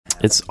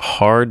It's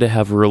hard to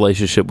have a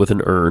relationship with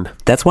an urn.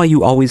 That's why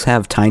you always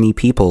have tiny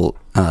people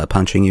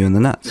punching you in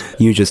the nuts.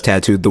 You just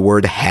tattooed the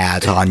word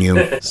hat on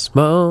you.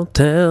 Small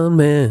town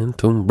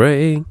mental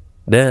breakdown.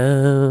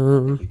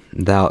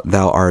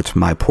 Thou art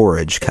my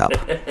porridge cup.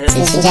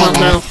 Sushi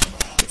jackknife.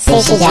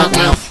 Sushi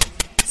jackknife.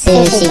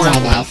 Sushi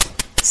jackknife.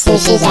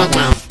 Sushi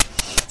jackknife.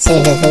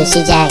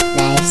 Sushi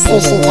jackknife.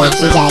 Sushi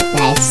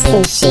jackknife.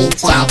 Sushi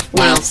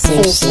jackknife.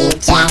 Sushi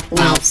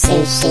jackknife.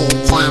 Sushi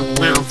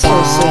jackknife.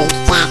 Sushi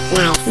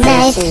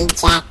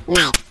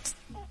jackknife.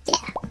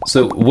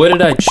 So what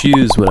did I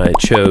choose when I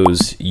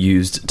chose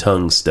used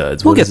tongue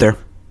studs? We'll get there.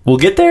 We'll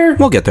get there?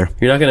 We'll get there.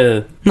 You're not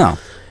going to... No.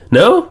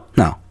 No?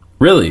 No.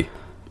 Really?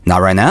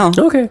 Not right now.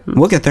 Okay.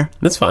 We'll get there.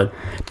 That's fine.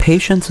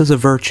 Patience is a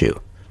virtue.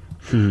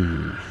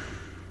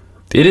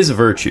 It is a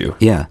virtue.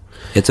 Yeah.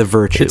 It's a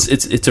virtue.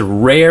 It's a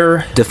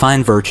rare...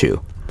 Define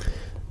virtue.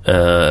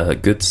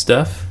 Good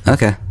stuff.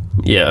 Okay.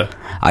 Yeah.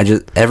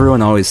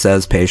 Everyone always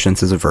says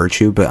patience is a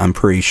virtue, but I'm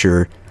pretty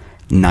sure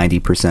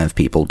 90% of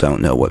people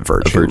don't know what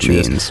virtue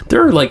means. Is.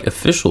 There are like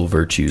official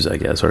virtues, I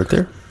guess, aren't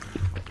there?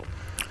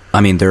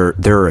 I mean, there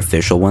are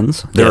official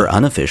ones. There are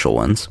unofficial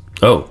ones.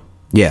 Oh.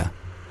 Yeah.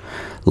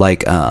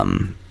 Like,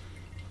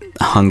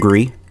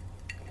 hungry.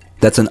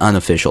 That's an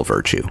unofficial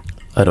virtue.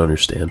 I don't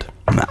understand.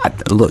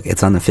 Look,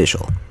 it's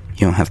unofficial.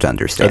 You don't have to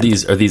understand.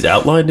 Are these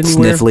outlined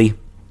anywhere? Sniffly.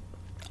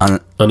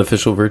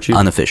 Unofficial virtues?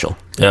 Unofficial.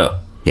 Oh.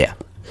 Yeah.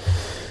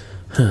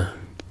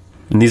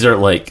 And these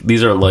aren't like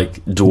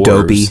dwarves.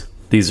 Dopey.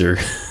 These are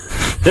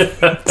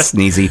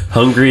Sneezy.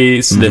 hungry,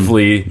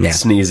 sniffly, Yeah.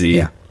 sneezy.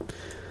 Yeah.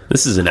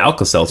 This is an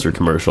Alka-Seltzer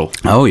commercial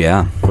Oh,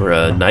 yeah. or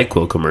a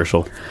NyQuil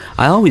commercial.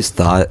 I always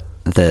thought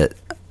that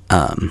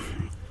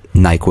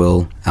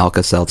NyQuil,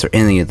 Alka-Seltzer,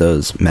 any of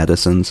those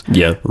medicines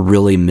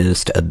really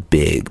missed a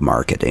big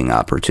marketing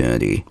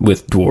opportunity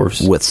With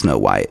dwarves. with Snow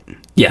White.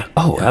 Yeah.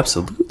 Oh,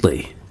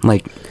 absolutely.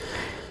 Like,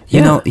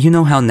 you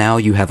know how now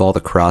you have all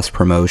the cross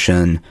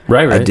promotion.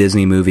 Right. A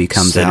Disney movie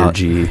comes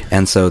Synergy. out,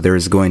 and so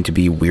there's going to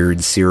be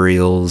weird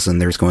cereals,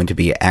 and there's going to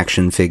be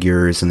action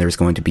figures, and there's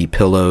going to be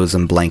pillows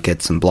and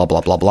blankets, and blah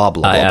blah blah blah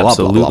blah. I blah,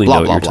 absolutely blah,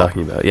 know blah, what blah, you're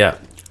talking about. Yeah.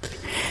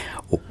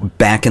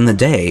 Back in the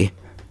day,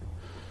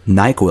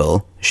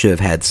 NyQuil should have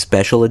had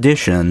special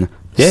edition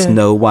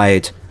Snow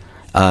White,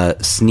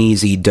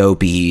 sneezy,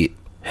 dopey,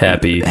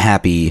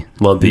 happy,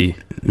 lumpy.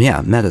 Yeah,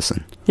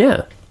 medicine.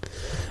 Yeah.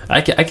 I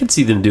can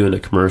see them doing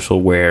a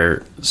commercial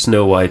where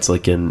Snow White's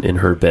like in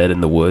her bed in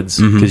the woods,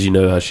 because you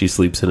know how she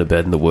sleeps in a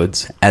bed in the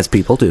woods. As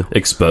people do.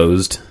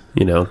 Exposed,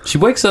 you know. She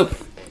wakes up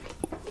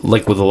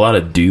like with a lot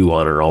of dew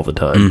on her all the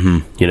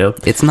time, you know?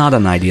 It's not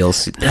an ideal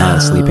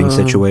sleeping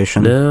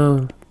situation.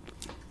 No.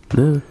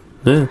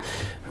 There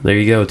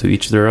you go, to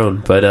each their own.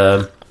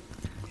 But,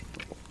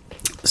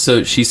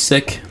 so she's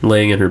sick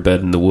laying in her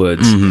bed in the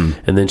woods,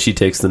 and then she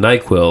takes the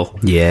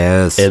NyQuil.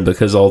 Yes. And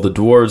because all the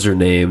dwarves are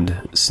named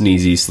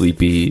Sneezy,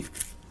 Sleepy,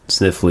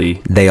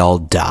 Sniffly, they all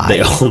die.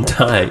 They all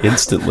die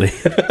instantly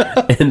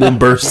and then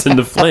burst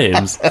into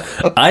flames.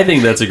 I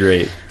think that's a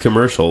great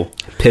commercial.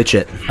 Pitch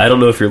it. I don't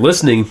know if you're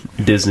listening,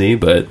 Disney,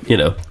 but, you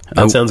know,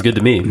 that sounds good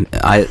to me.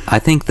 I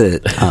think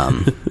that...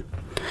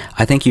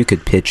 I think you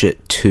could pitch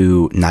it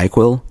to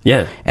NyQuil.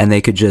 Yeah. And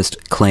they could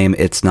just claim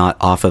it's not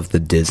off of the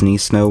Disney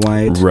Snow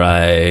White.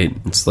 Right.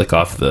 It's like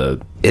off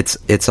the...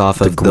 It's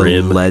off of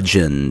Grimm. the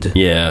legend of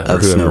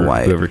whoever, Snow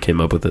White. Whoever came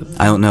up with it.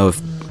 I don't know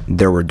if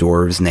there were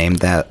dwarves named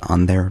that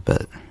on there,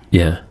 but...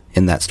 Yeah.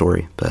 In that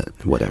story, but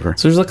whatever.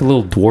 So there's like a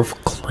little dwarf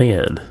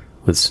clan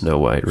with Snow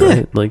White, right?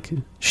 Yeah. Like,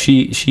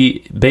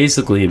 she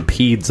basically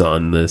impedes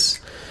on this,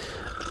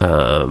 I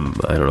don't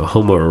know,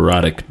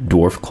 homoerotic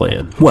dwarf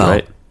clan, Well...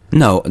 right?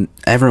 No,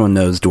 everyone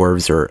knows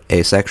dwarves are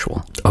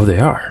asexual. Oh, they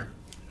are?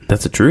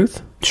 That's the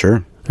truth?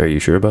 Sure. Are you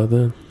sure about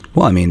that?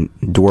 Well, I mean,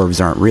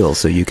 dwarves aren't real,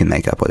 so you can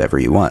make up whatever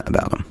you want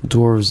about them.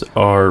 Dwarves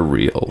are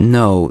real.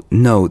 No,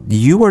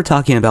 you are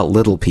talking about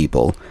little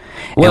people.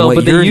 Well,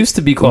 but they used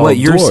to be called What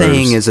you're dwarves.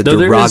 saying is a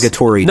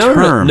derogatory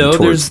term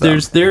towards them.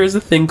 There is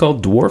a thing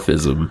called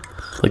dwarfism.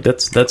 Like,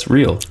 that's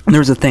real.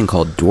 There's a thing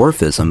called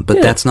dwarfism,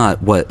 but that's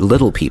not what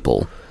little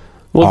people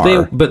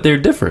are. But they're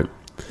different.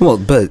 Well,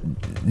 but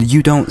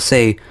you don't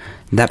say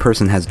that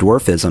person has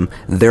dwarfism,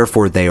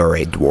 therefore they are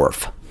a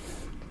dwarf.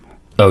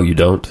 Oh, you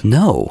don't?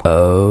 No.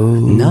 Oh.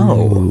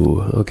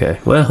 No. Okay.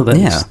 Well,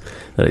 that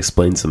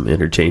explains some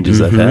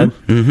interchanges I've had.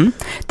 Mm-hmm.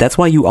 That's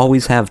why you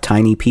always have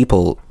tiny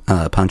people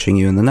punching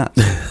you in the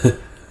nuts.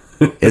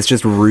 It's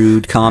just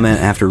rude comment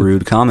after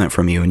rude comment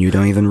from you, and you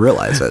don't even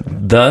realize it.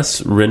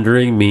 Thus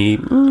rendering me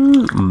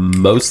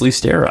mostly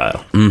sterile,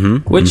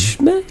 which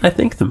I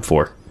thank them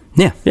for.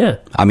 Yeah. Yeah.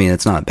 I mean,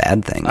 it's not a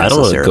bad thing. I don't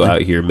want to go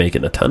out here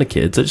making a ton of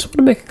kids. I just want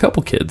to make a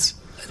couple kids.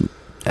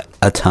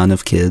 A ton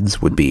of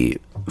kids would be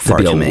far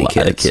too many kids. A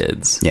lot of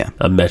kids. Yeah.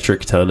 A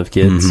metric ton of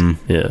kids.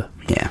 Yeah.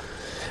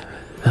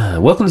 Yeah.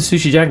 Welcome to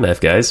Sushi Jackknife,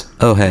 guys.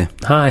 Oh, hey.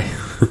 Hi.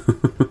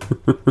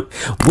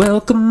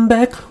 Welcome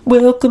back.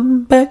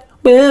 Welcome back.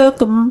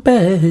 Welcome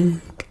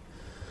back.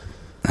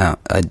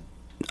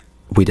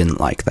 We didn't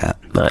like that.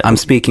 I- I'm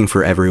speaking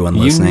for everyone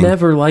You listening.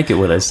 never like it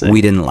when I sing.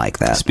 We didn't like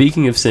that.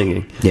 Speaking of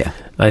singing, Yeah.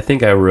 I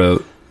think I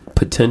wrote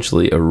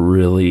potentially a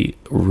really,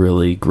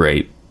 really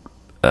great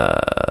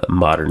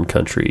modern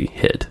country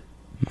hit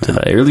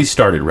tonight, or at least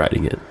started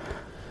writing it.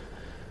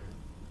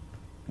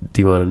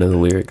 Do you want to know the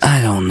lyrics?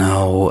 I don't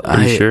know.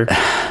 Are you sure?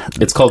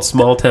 It's called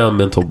Small Town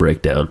Mental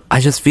Breakdown. I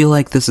just feel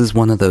like this is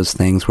one of those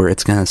things where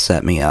it's going to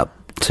set me up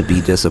to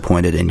be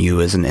disappointed in you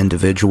as an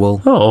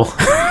individual. Oh,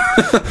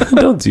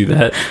 don't do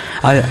that.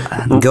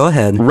 Go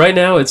ahead. Right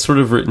now, it's sort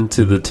of written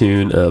to the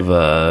tune of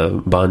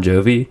Bon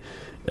Jovi,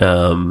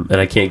 and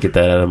I can't get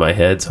that out of my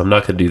head, so I'm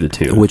not going to do the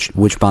tune. Which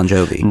Bon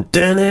Jovi?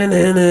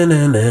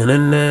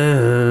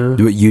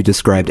 You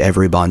described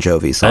every Bon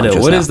Jovi song. I know.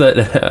 just What now. is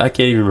that? I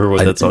can't even remember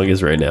what that song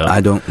is right now. I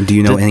don't. Do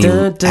you know any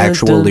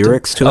actual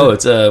lyrics to it? Oh,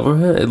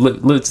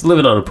 it's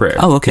Living on a Prayer.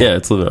 Oh, okay. Yeah,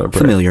 it's Living on a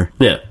Prayer. Familiar.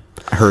 Yeah.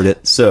 I heard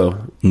it. So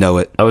Know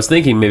it. I was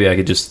thinking maybe I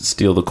could just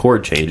steal the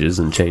chord changes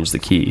and change the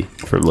key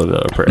from Living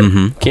on a Prayer.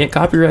 Mm-hmm. Can't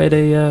copyright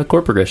a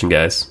chord progression,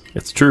 guys.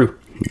 It's true.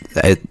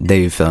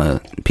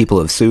 People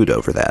have sued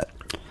over that.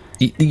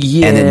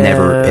 Yeah, And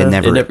it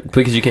never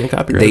because you can't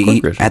copyright a They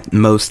chord progression. at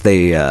most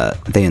they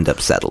end up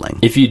settling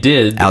If you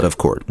did, out of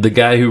court. the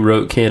guy who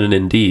wrote Canon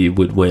in D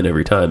would win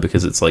every time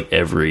because it's like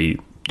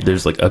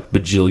there's like a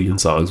bajillion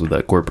songs with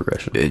that chord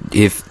progression.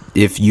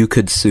 If you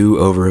could sue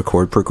over a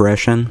chord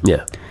progression,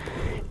 Yeah.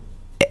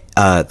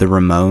 the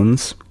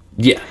Ramones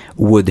Yeah.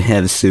 would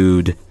have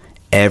sued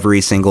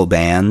every single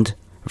band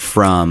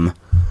from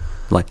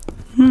like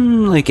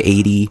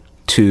 80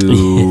 to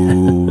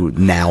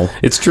now.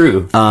 It's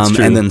true. It's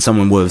true. And then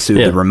someone would have sued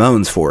Yeah. the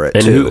Ramones for it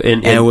And too. who-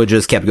 and- it would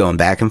just kept going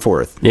back and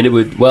forth. And it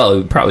would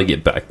probably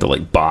get back to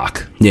like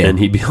Bach. Yeah. And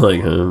he'd be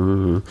like,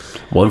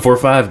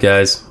 145,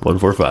 guys.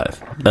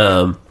 145.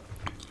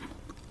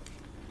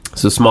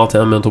 So Small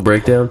Town Mental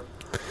Breakdown.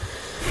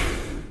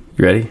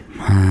 You ready?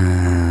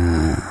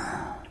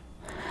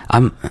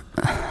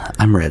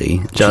 I'm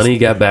ready. Johnny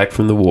got back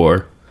from the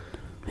war.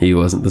 He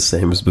wasn't the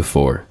same as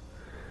before.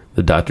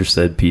 The doctor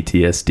said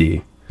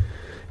PTSD.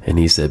 And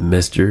he said,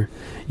 Mister,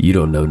 you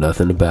don't know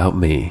nothing about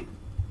me.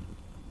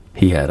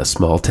 He had a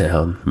small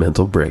town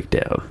mental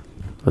breakdown.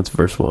 That's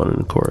verse 1 in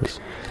the chorus.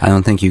 I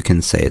don't think you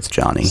can say it's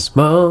Johnny.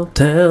 Small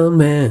town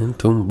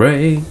mental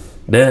breakdown.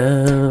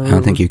 I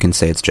don't think you can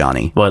say it's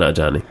Johnny Why not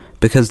Johnny?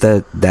 because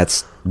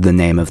that's the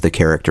name of the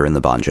character in the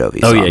Bon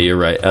Jovi Oh song. yeah, you're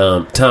right.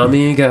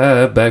 Tommy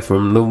got back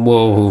from the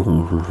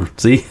war.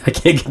 See, I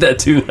can't get that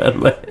tune out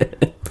of my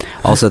head.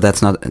 Also,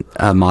 that's not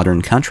a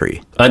modern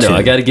country. I know. tune.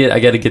 I gotta get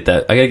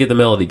that. I gotta get the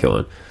melody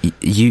going.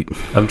 You.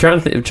 I'm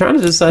trying to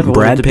decide if I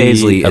Brad want it to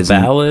Paisley be a is-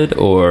 ballad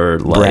or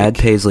like. Brad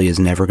Paisley is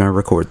never going to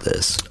record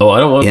this. Oh, I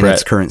don't want in Brad,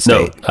 its current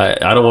state. No,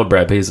 I don't want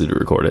Brad Paisley to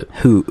record it.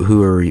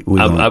 Who are we?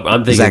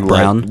 I'm thinking Zach like,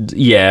 Brown.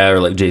 yeah, or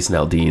like Jason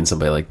Aldean,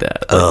 somebody like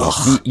that.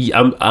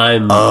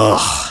 I'm.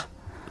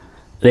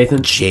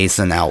 Nathan,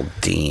 Jason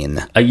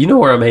Aldean. you know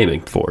where I'm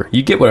aiming for.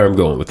 You get where I'm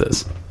going with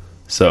this.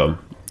 So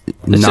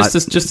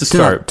it's just to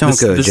start. Don't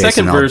go The Jason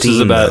second verse is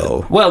Aldean, about.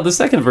 though. Well, the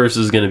second verse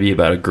is going to be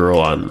about a girl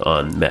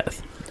on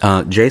meth.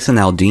 Jason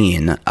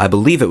Aldean. I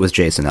believe it was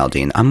Jason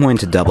Aldean. I'm going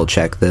to double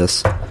check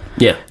this.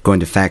 Yeah. Going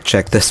to fact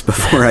check this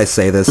before I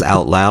say this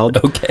out loud.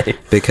 Okay.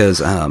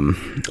 Because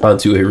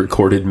Onto a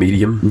recorded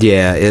medium.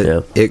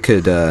 it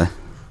could.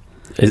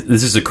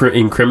 This is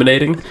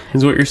incriminating,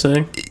 is what you're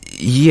saying?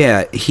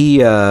 Yeah,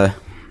 he.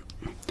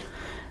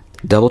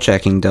 Double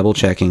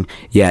checking.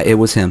 Yeah, it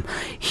was him.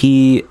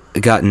 He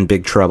got in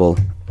big trouble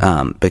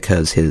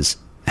because his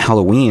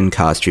Halloween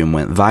costume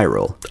went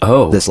viral.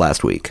 Oh. This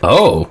last week.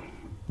 Oh.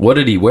 What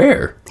did he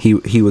wear?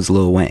 He was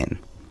Lil Wayne.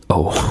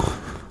 Oh.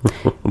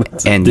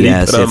 And Did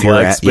yes, he put on if you're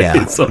at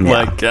blackface? Oh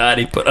yeah. my god,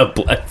 he put on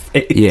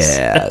blackface.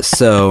 Yeah,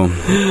 so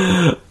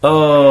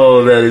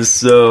Oh, that is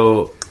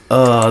so.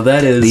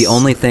 That is the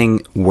only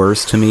thing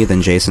worse to me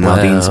than Jason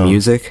Aldean's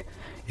music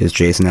is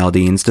Jason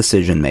Aldean's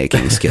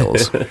decision-making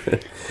skills.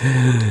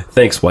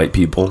 Thanks, white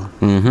people.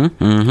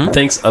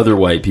 Thanks, other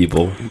white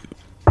people,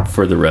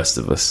 for the rest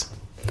of us.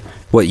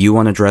 What, you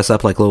want to dress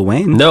up like Lil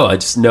Wayne? No,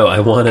 I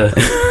want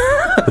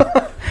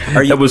to.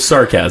 That was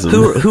sarcasm.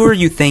 Who are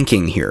you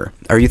thinking here?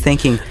 Are you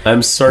thinking...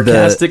 I'm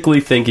sarcastically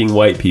thinking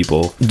white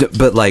people.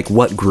 But, like,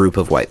 what group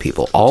of white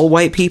people? All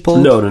white people?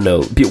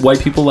 No. White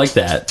people like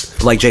that.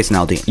 Like Jason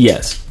Aldean?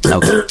 Yes.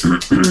 Okay.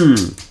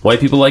 White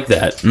people like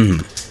that.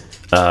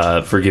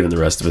 For giving the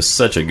rest of us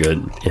such a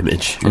good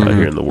image out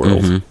here in the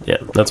world. Yeah,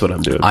 that's what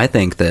I'm doing. I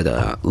think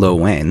that Lil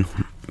Wayne,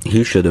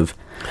 he should have,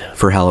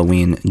 for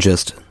Halloween,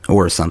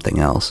 or something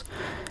else,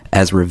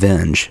 as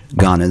revenge,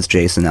 gone as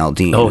Jason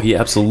Aldean. Oh, he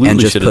absolutely and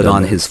just should have put done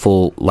on that. his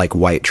full like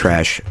white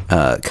trash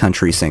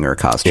country singer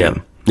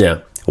costume. Yeah.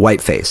 White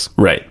face.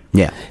 Right.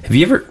 Yeah. Have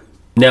you ever...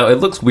 Now, it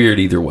looks weird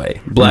either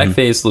way.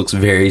 Blackface looks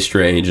very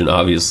strange, and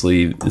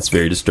obviously it's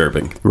very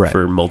disturbing Right.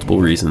 for multiple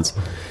reasons.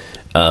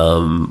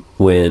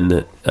 When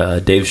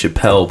Dave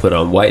Chappelle put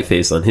on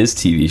whiteface on his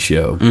TV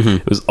show,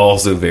 it was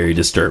also very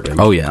disturbing.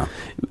 Oh yeah.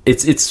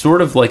 It's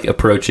sort of like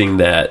approaching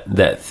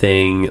that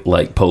thing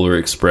like Polar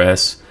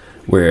Express,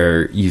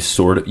 where you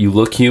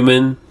look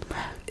human,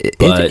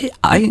 but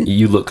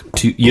you look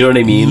too, you know what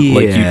I mean?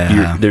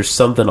 Yeah. Like there's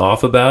something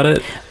off about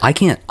it.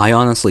 I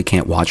honestly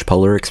can't watch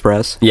Polar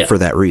Express for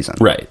that reason.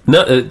 Right.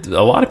 No,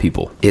 a lot of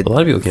people can't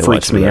watch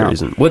it for that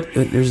reason.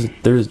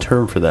 There's a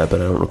term for that,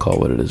 but I don't recall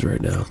what it is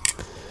right now.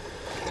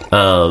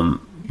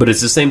 But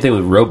it's the same thing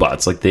with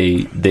robots. Like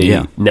they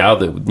now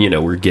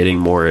that we're getting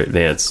more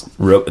advanced,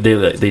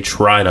 they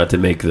try not to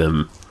make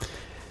them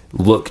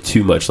look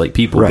too much like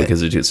people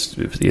because it gets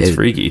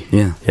freaky.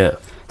 Yeah.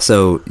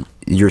 So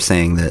you're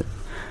saying that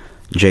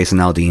Jason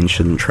Aldean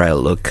shouldn't try to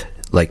look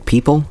like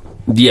people?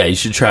 Yeah, you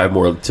should try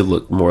to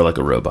look more like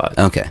a robot.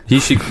 Okay. He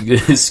should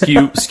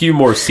skew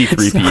more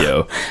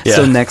C-3PO.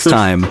 So next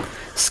time,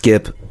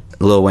 skip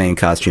Lil Wayne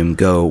costume,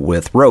 go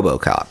with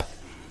RoboCop.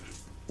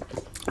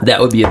 That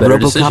would be a better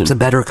decision. RoboCop's a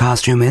better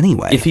costume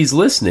anyway. If he's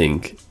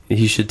listening,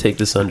 he should take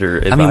this under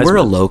advisement. I mean, we're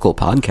a local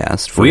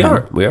podcast for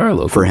him. We are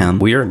local. For him.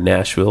 We are a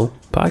Nashville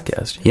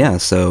podcast. Yeah,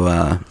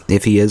 so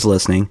if he is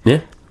listening,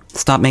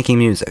 stop making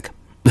music.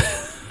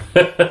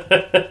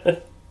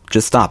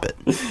 Just stop it.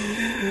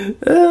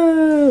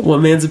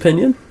 One man's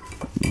opinion?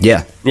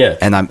 Yeah.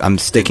 And I'm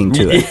sticking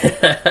to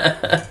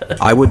it.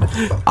 I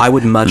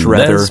would much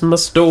rather. That's my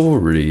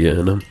story,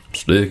 and I'm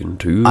sticking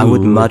to it. I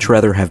would much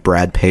rather have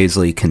Brad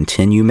Paisley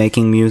continue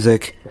making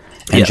music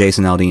and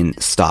Jason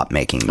Aldean stop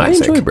making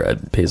music. I enjoy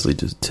Brad Paisley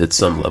just at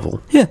some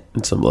level. Yeah.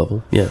 At some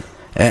level. Yeah.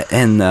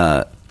 And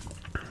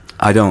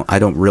I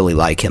don't really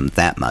like him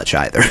that much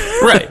either.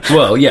 Right.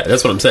 Well, yeah,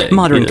 that's what I'm saying.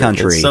 Modern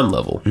country. At some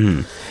level.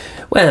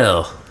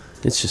 Well,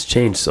 it's just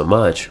changed so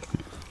much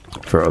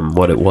from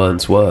what it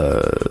once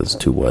was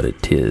to what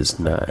it is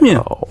now.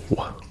 Yeah.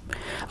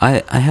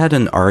 I had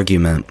an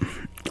argument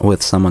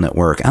with someone at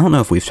work. I don't know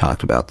if we've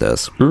talked about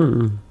this.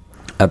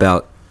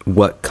 About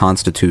what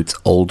constitutes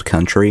old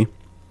country.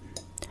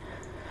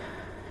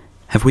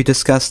 Have we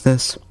discussed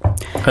this?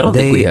 I don't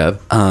think we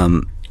have.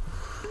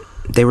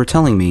 They were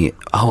telling me,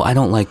 I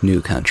don't like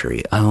new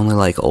country. I only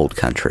like old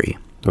country.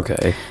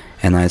 Okay.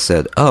 And I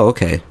said,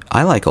 okay,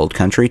 I like old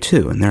country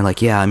too. And they're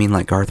like, yeah, I mean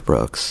like Garth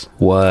Brooks.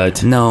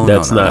 What? No,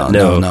 that's not.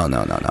 No,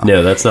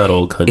 that's not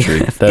old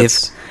country.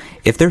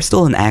 If they're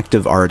still an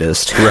active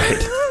artist.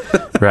 Right.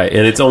 Right.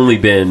 And it's only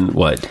been,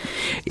 what?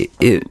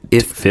 If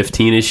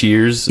 15-ish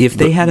years? If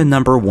they had a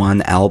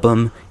 #1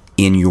 album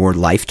in your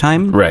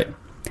lifetime. Right.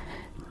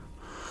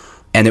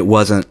 And it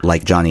wasn't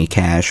like Johnny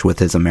Cash with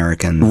his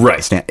American...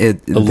 Right.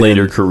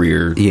 Later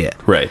career. Yeah.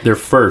 Right. Their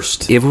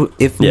first...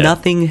 If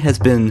nothing has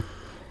been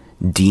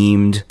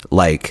deemed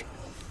like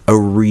a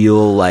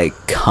real like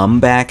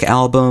comeback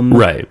album...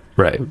 Right.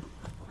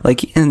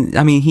 Like, and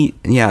I mean,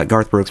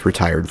 Garth Brooks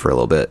retired for a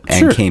little bit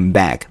and came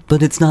back.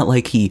 But it's not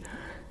like he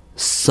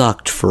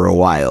sucked for a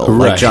while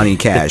like Johnny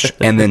Cash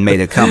and then made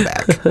a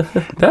comeback.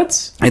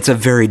 It's a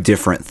very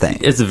different thing.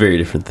 It's a very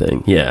different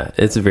thing. Yeah.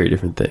 It's a very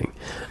different thing.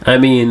 I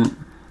mean...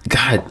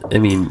 God, I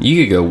mean,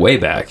 you could go way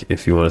back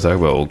if you want to talk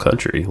about old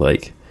country,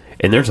 like,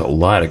 and there's a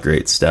lot of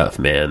great stuff,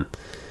 man.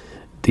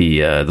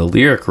 The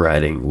lyric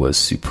writing was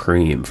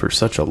supreme for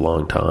such a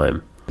long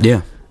time.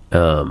 Yeah.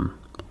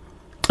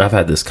 I've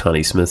had this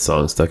Connie Smith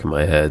song stuck in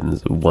my head,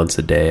 and Once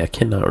a Day. I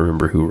cannot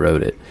remember who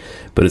wrote it,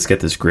 but it's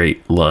got this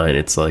great line.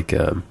 It's like,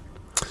 the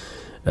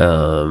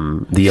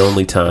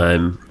only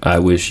time I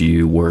wish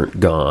you weren't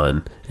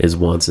gone is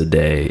once a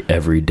day,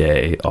 every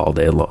day, all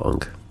day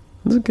long.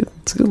 It's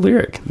a good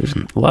lyric. There's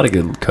a lot of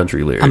good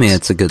country lyrics. I mean,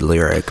 it's a good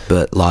lyric,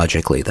 but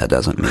logically that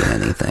doesn't mean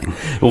anything.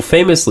 Well,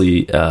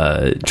 famously,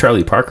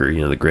 Charlie Parker,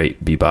 the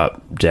great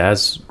bebop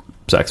jazz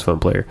saxophone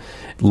player,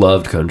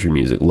 loved country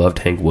music, loved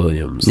Hank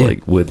Williams,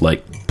 would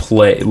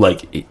play,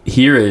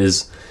 here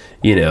is,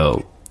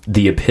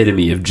 the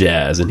epitome of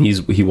jazz, and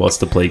he wants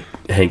to play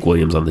Hank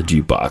Williams on the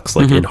jukebox,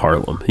 in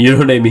Harlem. You know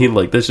what I mean?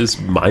 Like, that's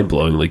just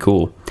mind-blowingly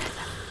cool.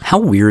 How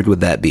weird would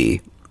that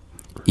be?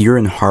 You're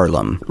in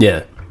Harlem.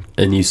 Yeah.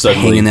 And you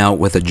suddenly... hanging out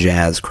with a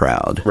jazz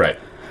crowd. Right.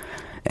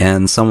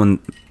 And someone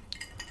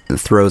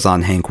throws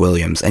on Hank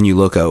Williams, and you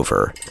look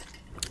over.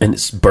 And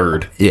it's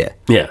Bird. Yeah.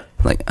 Yeah.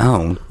 Like,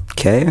 oh,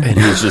 okay. And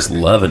he's just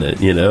loving it,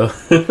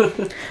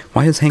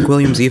 Why is Hank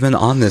Williams even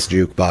on this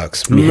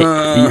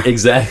jukebox?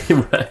 Exactly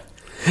right.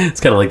 It's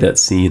kind of like that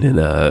scene in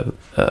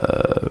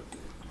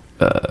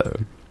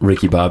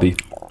Ricky Bobby.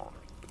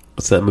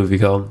 What's that movie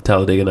called?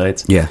 Talladega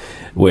Nights? Yeah.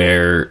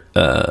 Where...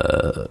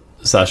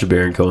 Sacha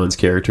Baron Cohen's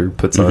character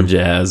puts on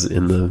jazz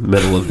in the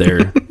middle of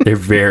their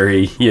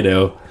very,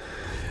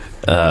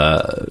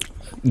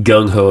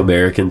 gung-ho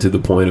American to the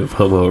point of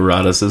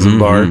homoeroticism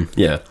bar.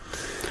 Yeah.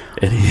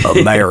 And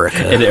America.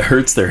 And it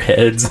hurts their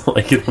heads.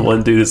 Like,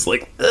 one dude is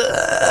like,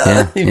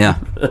 yeah.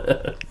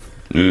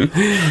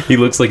 He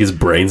looks like his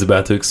brain's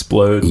about to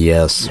explode.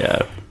 Yes.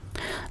 Yeah.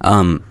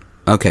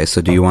 Okay,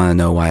 so do you want to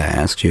know why I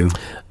asked you?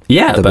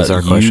 Yeah, the about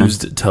bizarre question?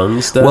 used tongue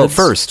studs. Well,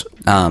 first,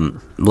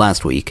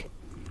 last week.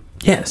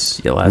 Yes.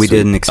 Yeah, we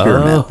did an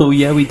experiment. Oh,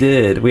 yeah, we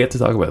did. We have to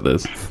talk about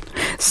this.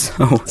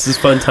 So this is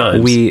fun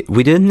times. We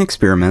did an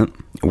experiment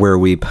where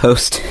we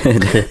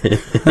posted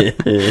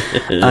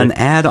an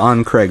ad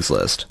on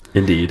Craigslist.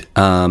 Indeed.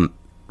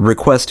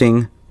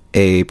 Requesting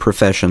a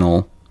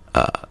professional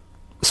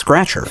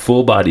scratcher.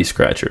 Full body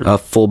scratcher. A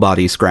full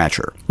body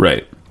scratcher.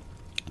 Right.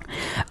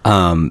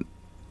 I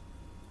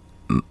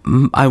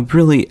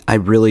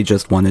really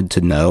just wanted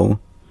to know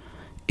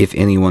if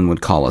anyone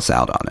would call us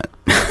out on it.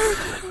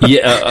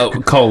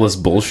 Call us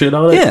bullshit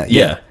on it?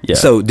 Yeah.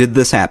 So, did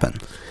this happen?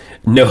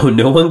 No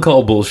one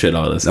called bullshit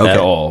on us at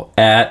all.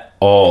 At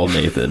all,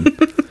 Nathan.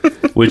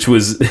 which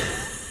was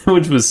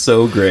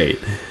so great.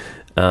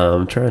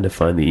 I'm trying to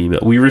find the email.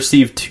 We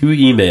received 2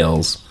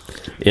 emails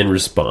in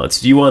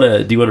response. Do you want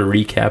to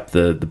recap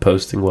the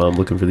posting while I'm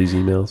looking for these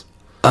emails?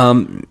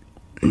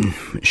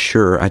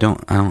 Sure. I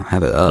don't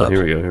have it up. Oh,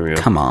 here we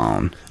go. Come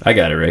on. I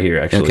got it right here,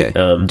 actually.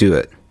 Okay. Do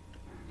it.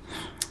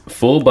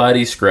 Full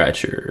body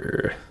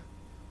scratcher.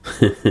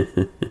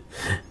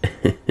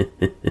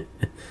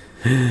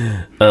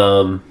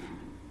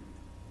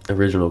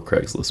 Original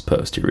Craigslist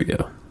post. Here we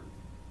go.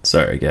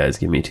 Sorry, guys.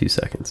 Give me 2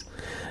 seconds.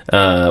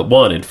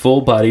 Wanted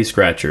full body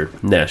scratcher,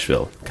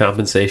 Nashville.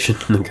 Compensation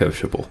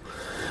negotiable.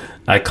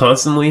 I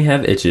constantly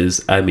have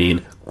itches. I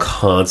mean,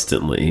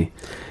 constantly.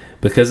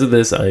 Because of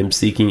this, I am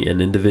seeking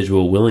an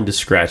individual willing to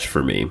scratch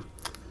for me.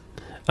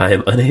 I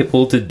am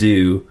unable to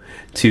due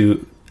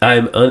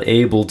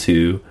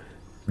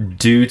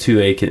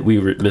to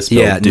we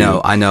misspelled. Yeah,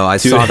 no, I know. I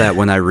saw that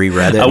when I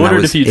reread it. I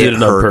wondered if you did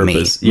it on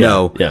purpose. Me.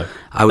 No, yeah.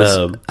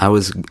 I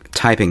was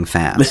typing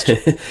fast.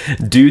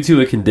 Due to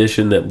a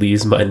condition that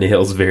leaves my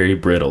nails very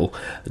brittle.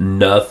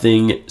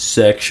 Nothing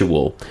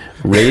sexual.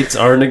 Rates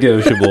are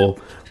negotiable.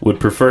 Would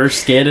prefer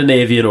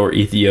Scandinavian or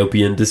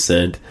Ethiopian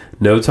descent.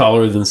 No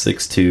taller than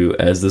 6'2",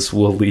 as this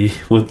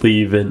would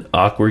leave an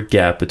awkward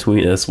gap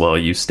between us while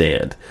you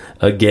stand.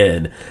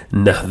 Again,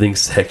 nothing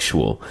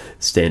sexual.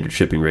 Standard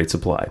shipping rates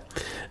apply.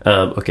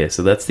 Okay,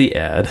 so that's the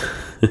ad.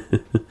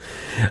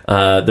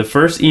 The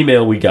first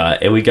email we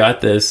got, and we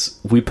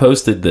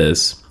posted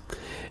this,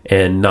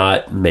 and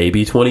not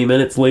maybe 20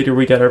 minutes later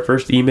we got our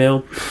first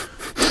email.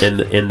 And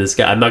this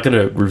guy, I'm not going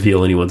to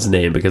reveal anyone's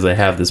name because I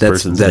have this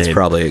person's name. That's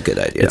probably a good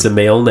idea. It's a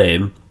male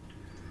name.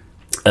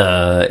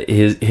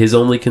 His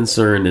only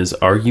concern is,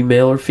 are you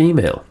male or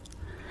female? ?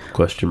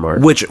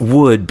 Which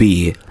would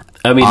be,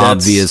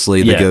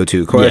 obviously, the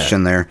go-to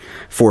question there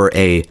for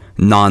a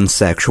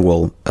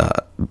non-sexual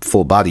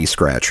full body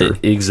scratcher.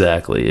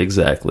 Exactly.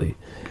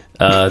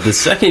 The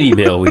second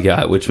email we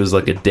got, which was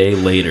like a day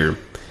later,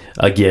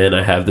 again,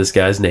 I have this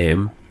guy's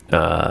name.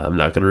 I'm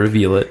not going to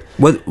reveal it.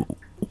 What?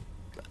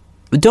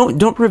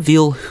 Don't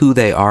reveal who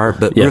they are,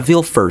 but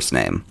reveal first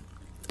name.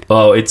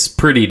 Oh, it's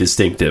pretty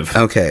distinctive.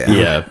 Okay.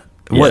 Yeah.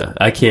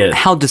 What? I can't.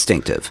 How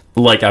distinctive?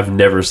 Like, I've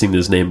never seen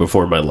this name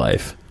before in my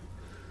life.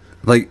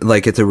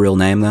 Like it's a real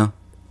name, though?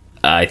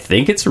 I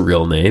think it's a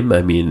real name.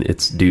 I mean,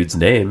 it's dude's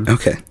name.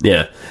 Okay.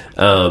 Yeah.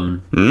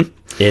 And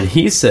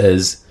he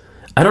says,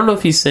 I don't know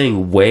if he's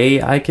saying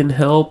way I can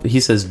help. He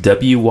says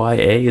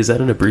WYA. Is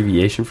that an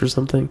abbreviation for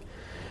something?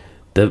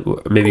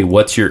 Maybe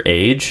what's your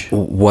age?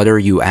 What are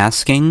you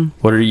asking?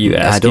 What are you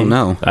asking? I don't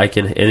know.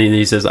 And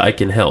he says I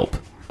can help.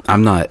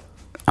 I'm not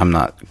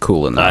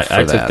cool enough for that.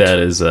 I took that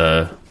as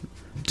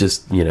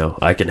just,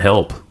 I can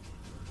help.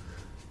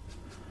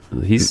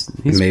 He's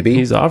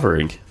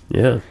offering.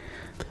 Yeah.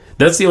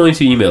 That's the only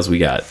 2 emails we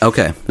got.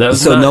 Okay.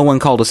 So no one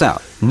called us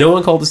out. No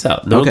one called us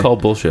out. No one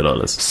called bullshit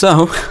on us.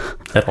 So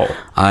at all.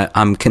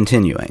 I'm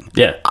continuing.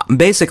 Yeah.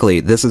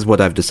 Basically, this is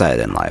what I've decided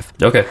in life.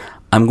 Okay.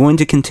 I'm going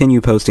to continue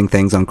posting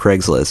things on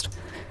Craigslist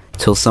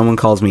till someone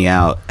calls me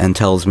out and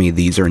tells me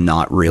these are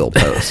not real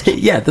posts.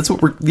 Yeah, that's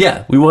what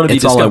we want to be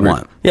discovered. All I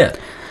want. Yeah.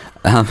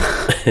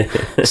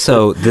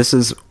 So this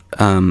is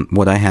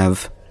what I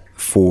have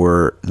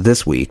for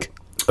this week.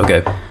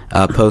 Okay.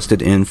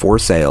 Posted in for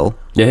sale.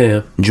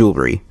 Yeah.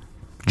 Jewelry.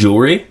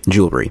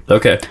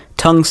 Okay.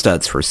 Tongue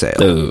studs for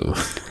sale. Ooh.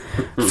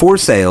 For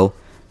sale,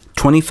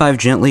 25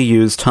 gently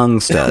used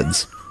tongue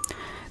studs.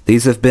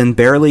 These have been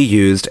barely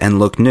used and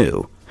look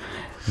new.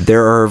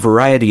 There are a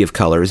variety of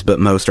colors, but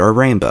most are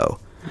rainbow.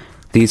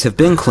 These have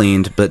been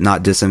cleaned, but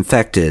not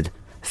disinfected.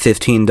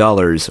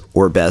 $15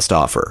 or best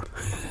offer.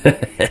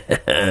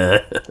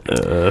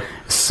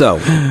 So,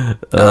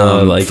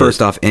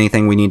 first off,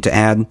 anything we need to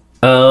add?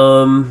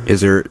 Is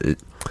there...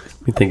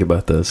 Let me think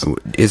about this.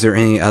 Is there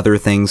any other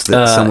things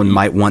that someone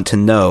might want to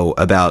know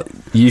about?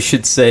 You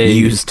should say...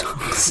 used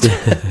tongue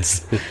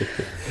studs.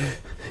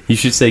 You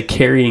should say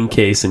carrying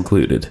case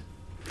included.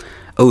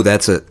 Oh,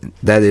 that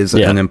is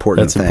an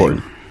important thing.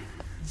 Important.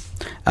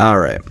 All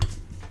right.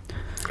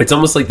 It's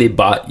almost like you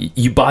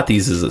bought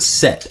these as a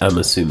set, I'm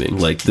assuming.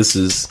 Like, this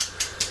is,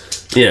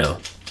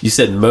 you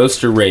said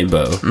most are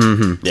rainbow.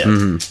 Mm-hmm. Yeah.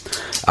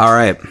 Mm-hmm. All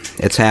right.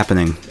 It's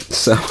happening.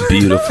 So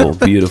beautiful.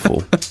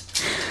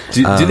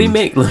 Do they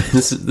make,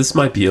 this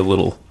might be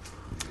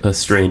a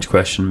strange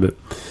question, but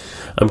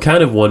I'm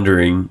kind of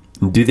wondering,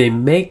 do they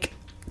make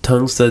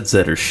tongue studs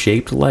that are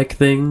shaped like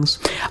things?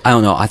 I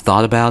don't know. I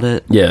thought about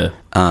it. Yeah.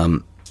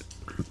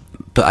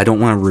 But I don't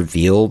want to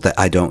reveal that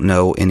I don't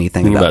know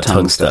anything about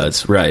tongue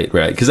studs. Right.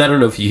 Because I don't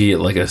know if you get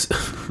like a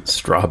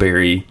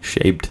strawberry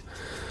shaped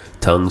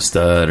tongue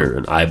stud or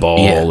an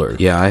eyeball or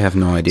I have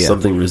no idea.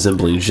 something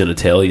resembling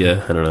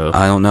genitalia. I don't know.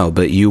 I don't know,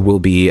 but you will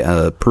be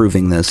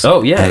proving this.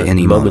 Oh yeah, at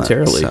any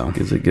momentarily, moment,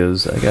 because it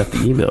goes. I got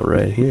the email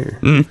right here.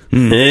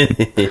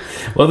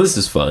 Mm-hmm. Well, this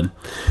is fun,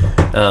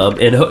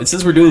 and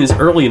since we're doing this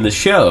early in the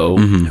show,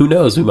 who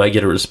knows? We might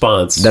get a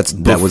response.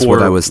 That was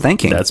what I was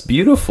thinking. That's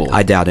beautiful.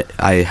 I doubt it.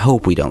 I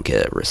hope we don't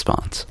get a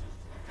response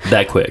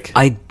that quick.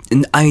 I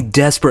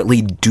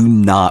desperately do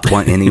not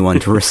want anyone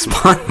to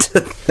respond to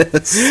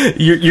this.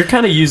 You're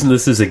kind of using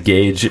this as a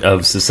gauge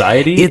of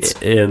society.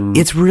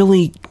 It's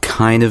really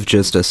kind of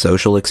just a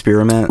social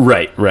experiment.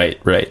 Right.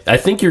 I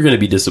think you're going to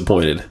be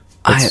disappointed.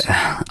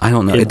 I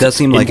don't know. It does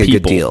seem like a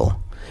good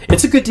deal.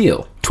 It's a good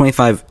deal.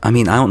 25. I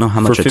mean, I don't know how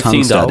much a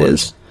tongue stud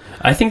is.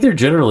 I think they're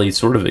generally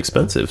sort of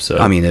expensive. So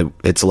I mean,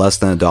 it's less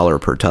than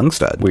 $1 per tongue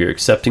stud. We're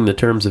accepting the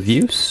terms of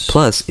use.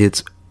 Plus,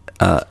 it's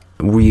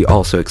we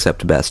also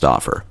accept best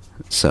offer.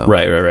 So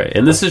right.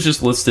 And this is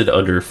just listed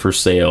under for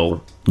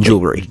sale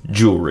jewelry.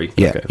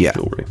 Yeah, okay, yeah.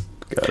 Jewelry.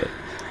 Got it.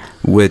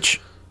 Which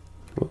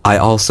I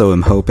also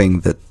am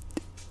hoping that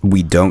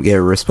we don't get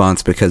a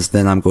response, because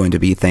then I'm going to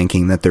be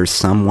thinking that there's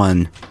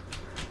someone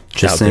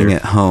just sitting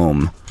at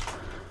home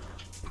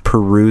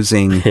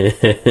perusing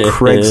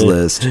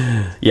Craigslist.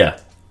 Yeah.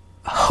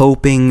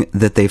 Hoping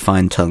that they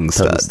find tongue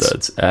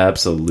studs.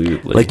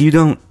 Absolutely. Like, you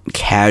don't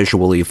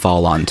casually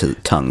fall onto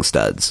tongue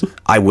studs,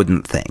 I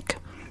wouldn't think.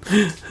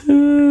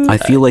 I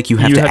feel like you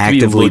have to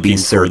actively be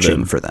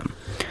searching for them.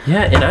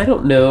 Yeah, and I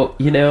don't know,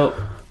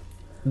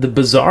 the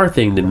bizarre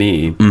thing to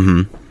me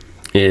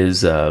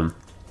is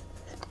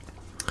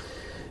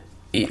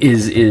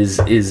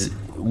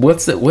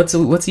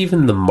what's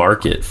even the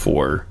market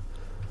for?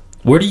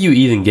 Where do you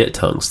even get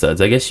tongue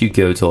studs? I guess you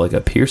go to like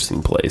a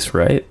piercing place,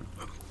 right?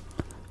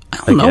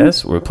 I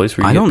guess, or a place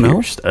where you get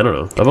pierced. I don't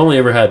know. I've only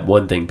ever had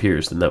one thing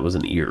pierced, and that was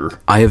an ear.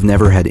 I have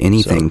never had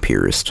anything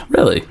pierced.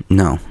 Really?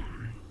 No.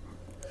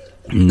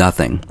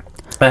 Nothing.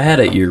 I had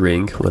an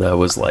earring when I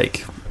was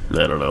like,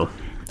 I don't know,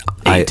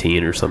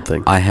 18 or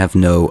something. I have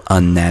no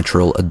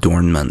unnatural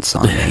adornments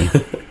on me.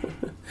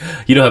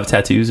 You don't have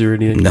tattoos or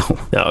anything?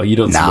 No, you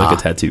don't seem like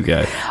a tattoo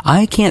guy.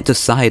 I can't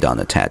decide on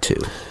a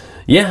tattoo.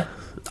 Yeah.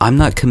 I'm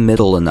not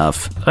committal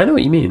enough. I know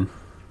what you mean.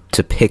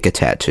 To pick a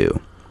tattoo.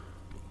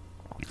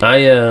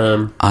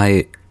 I've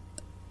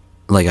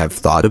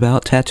thought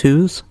about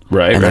tattoos.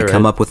 Right. And I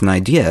come up with an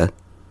idea,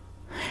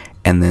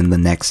 and then the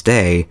next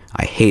day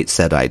I hate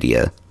said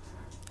idea.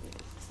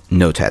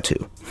 No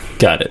tattoo.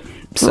 Got it.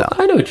 So well,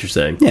 I know what you're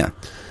saying. Yeah.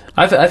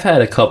 I've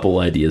had a couple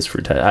ideas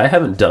for tattoo. I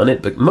haven't done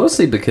it, but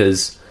mostly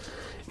because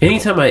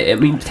anytime I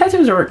mean,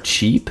 tattoos aren't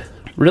cheap,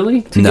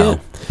 really, to get.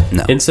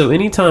 No. And so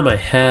anytime I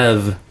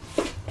have,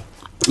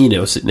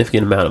 a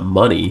significant amount of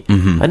money,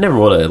 I never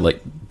want to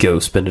go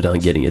spend it on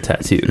getting a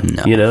tattoo.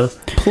 No.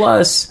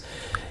 Plus,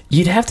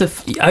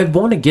 I'd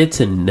want to get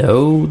to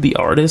know the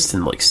artist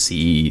and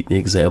see the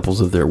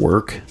examples of their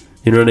work.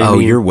 You know what I mean? Oh,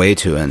 you're way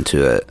too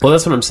into it. Well,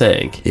 that's what I'm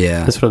saying.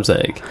 Yeah. That's what I'm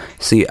saying.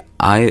 See,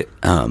 I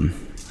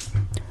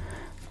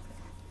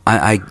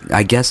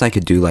guess I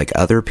could do like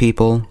other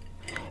people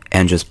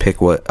and just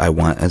pick what I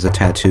want as a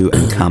tattoo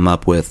and come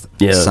up with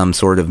some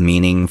sort of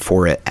meaning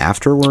for it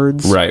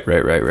afterwards. Right.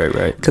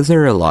 Because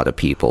there are a lot of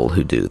people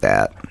who do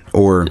that.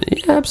 Or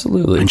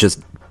absolutely. And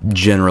just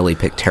generally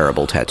pick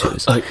terrible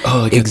tattoos. I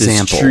get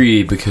this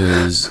tree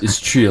because it's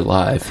tree of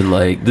life, and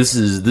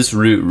this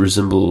root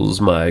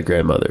resembles my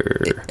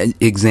grandmother.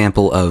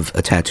 Example of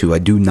a tattoo I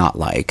do not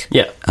like.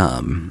 Yeah.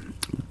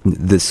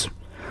 This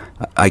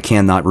I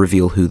cannot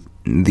reveal who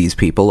these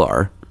people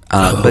are.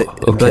 But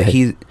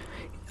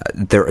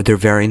they're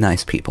very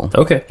nice people.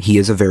 Okay. He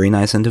is a very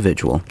nice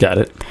individual. Got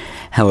it.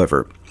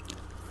 However,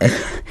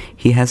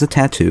 he has a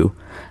tattoo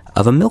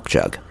of a milk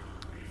jug.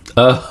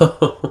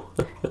 Oh.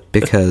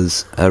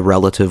 Because a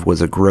relative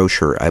was a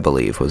grocer, I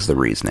believe, was the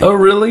reasoning. Oh,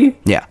 really?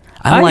 Yeah.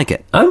 I don't like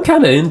it. I'm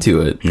kind of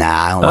into it. Nah,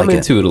 I don't like it. I'm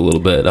into it a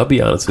little bit. I'll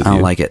be honest with you. I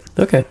don't like it.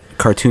 Okay.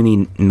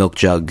 Cartoony milk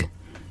jug.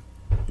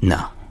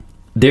 No.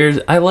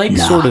 I like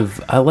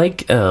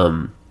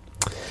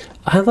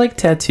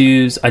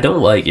tattoos. I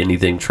don't like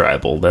anything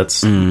tribal.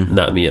 That's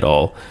not me at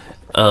all.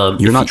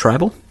 You're not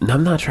tribal?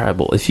 I'm not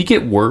tribal. If you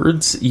get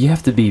words, you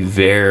have to be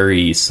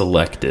very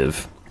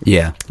selective.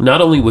 Yeah.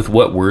 Not only with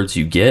what words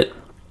you get,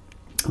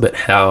 but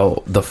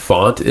how the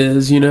font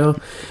is,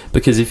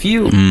 Because if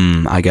you...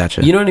 I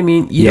gotcha. You know what I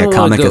mean?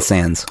 Comic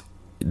Sans.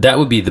 That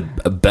would be the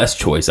best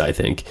choice, I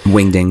think.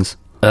 Wingdings.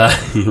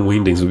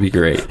 Wingdings would be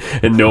great.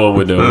 And no one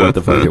would know what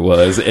the fuck it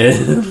was.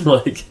 And,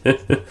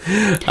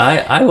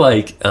 I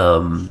like...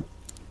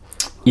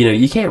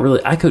 you can't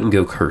really... I couldn't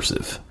go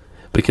cursive.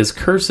 Because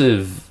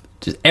cursive...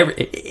 Just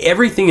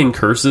everything in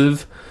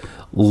cursive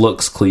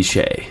looks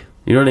cliche.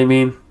 You know what I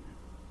mean?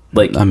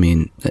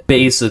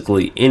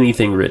 Basically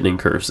anything written in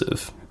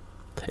cursive.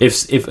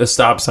 If a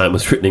stop sign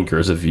was written in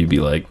cursive, you'd be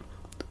like,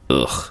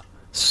 ugh,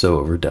 so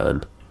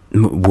overdone.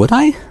 Would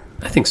I?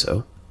 I think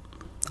so.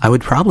 I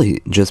would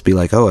probably just be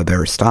like, oh, I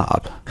better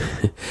stop.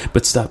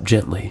 But stop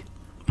gently.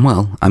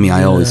 Well,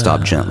 I always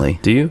stop gently.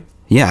 Do you?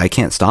 Yeah, I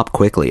can't stop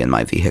quickly in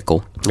my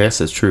vehicle. Yes,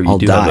 that's true. I'll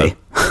die.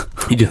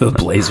 You do a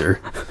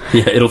blazer.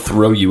 Yeah, it'll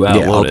throw you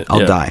out, won't it?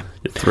 I'll die.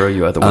 It'll throw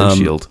you out the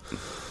windshield.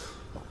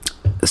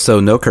 So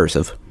no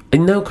cursive.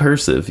 And no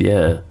cursive,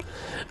 yeah.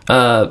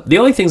 The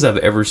only things I've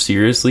ever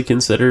seriously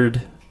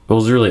considered,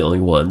 well, there's really only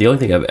one. The only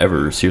thing I've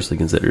ever seriously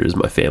considered is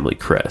my family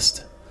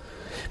crest.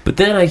 But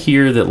then I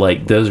hear that,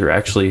 like, those are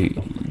actually,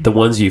 the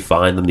ones you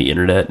find on the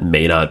internet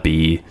may not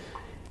be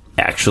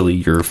actually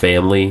your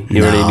family. You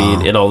know what I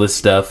mean? And all this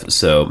stuff.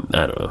 So,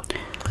 I don't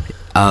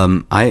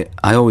know. I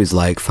always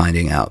like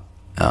finding out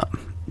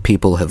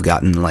people have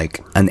gotten,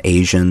 like, an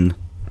Asian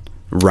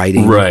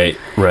writing. Right.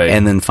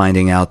 And then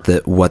finding out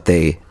that what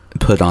they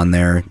put on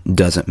there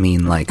doesn't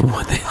mean, like,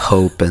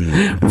 hope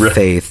and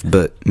faith,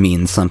 but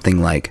means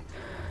something like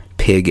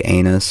pig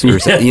anus or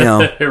something, you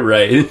know.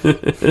 Right.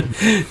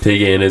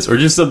 Pig anus. Or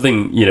just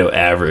something,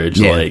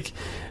 average, like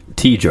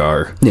tea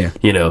jar. Yeah.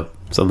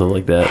 Something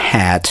like that.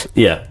 Hat.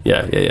 Yeah.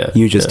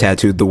 You just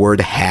tattooed the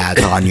word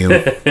hat on you.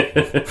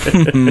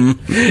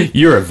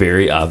 You're a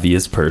very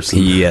obvious person.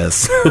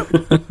 Yes.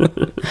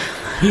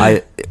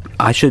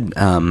 I should,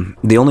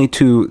 the only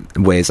two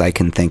ways I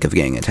can think of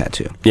getting a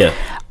tattoo. Yeah.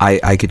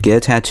 I could get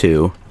a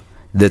tattoo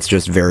that's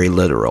just very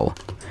literal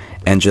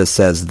and just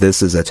says,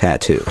 this is a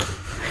tattoo.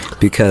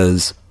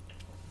 Because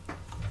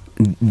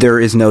there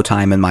is no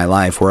time in my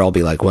life where I'll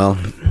be like, well,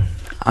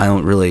 I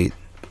don't really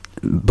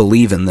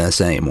believe in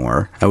this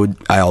anymore.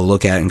 I'll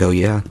look at it and go,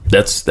 yeah.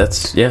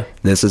 That's yeah.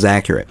 This is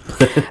accurate.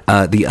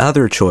 The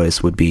other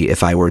choice would be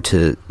if I were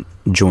to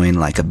join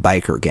like a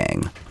biker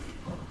gang.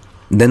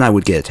 Then I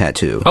would get a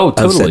tattoo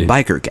of said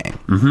biker gang.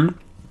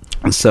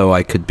 Mm-hmm. So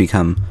I could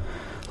become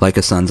like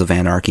a Sons of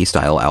Anarchy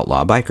style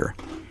outlaw biker.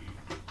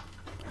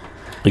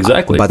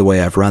 Exactly. By the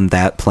way, I've run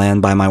that plan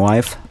by my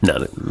wife.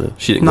 No,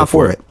 she didn't. Not go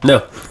for it.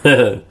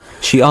 No.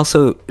 She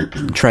also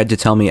tried to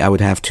tell me I would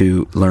have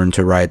to learn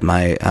to ride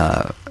my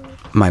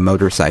my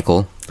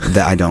motorcycle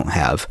that I don't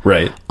have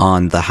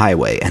on the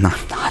highway, and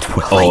I'm not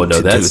willing to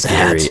do that. That's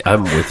scary.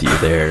 I'm with you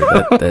there.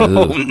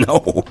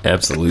 No.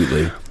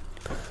 Absolutely.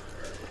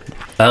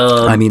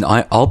 I mean,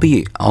 I'll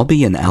be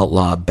an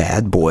outlaw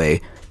bad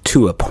boy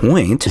to a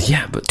point.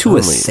 Yeah, but to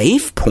a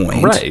safe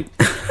point. Right.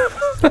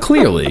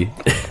 Clearly.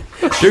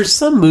 There's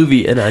some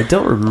movie, and I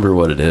don't remember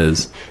what it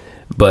is,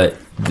 but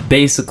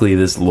basically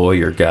this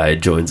lawyer guy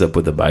joins up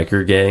with a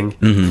biker gang,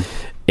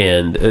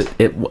 and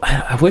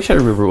I wish I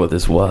remember what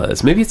this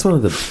was. Maybe it's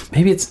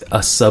maybe it's a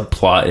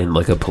subplot in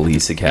like a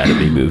police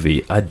academy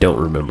movie. I don't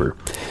remember.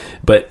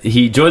 But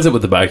he joins up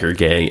with the biker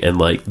gang, and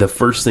like the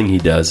first thing he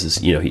does is,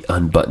 he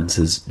unbuttons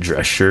his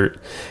dress shirt,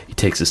 he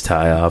takes his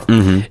tie off,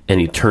 and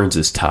he turns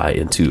his tie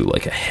into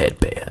like a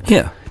headband.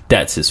 Yeah.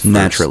 That's his first.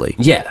 Naturally.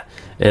 Yeah.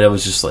 And I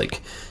was just like,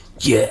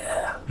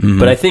 yeah.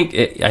 But I think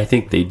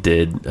they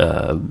did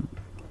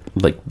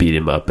like beat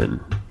him up and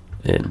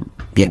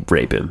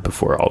rape him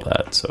before all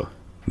that. So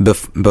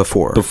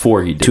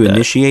before he did to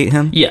initiate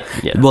him. Yeah.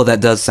 Well,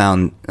 that does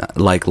sound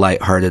like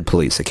lighthearted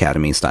Police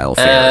Academy style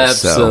fare.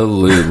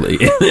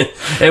 Absolutely. So.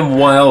 And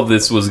while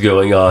this was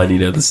going on,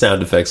 the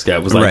sound effects guy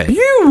was like,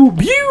 pew,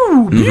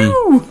 pew,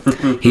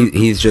 pew.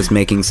 He's just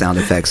making sound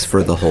effects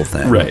for the whole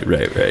thing. Right.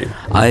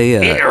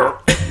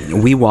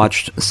 We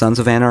watched Sons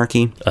of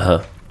Anarchy.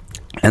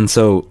 And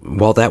so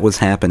while that was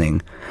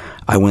happening,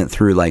 I went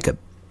through like a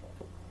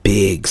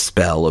big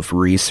spell of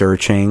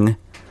researching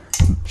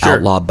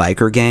outlaw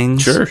biker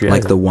gangs. Sure, yeah.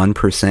 Like the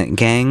 1%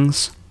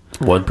 gangs.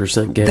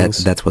 1%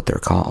 gangs? That's what they're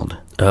called.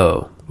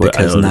 Oh.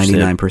 Because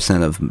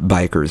 99% of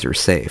bikers are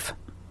safe.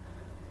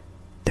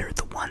 They're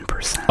the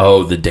 1%.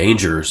 Oh, the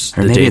dangers.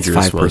 Or the maybe it's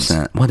dangerous 5%.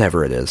 Ones.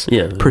 Whatever it is.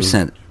 Yeah.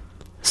 Percent.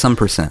 Some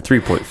percent.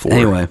 3.4.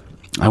 Anyway,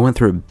 I went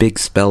through a big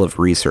spell of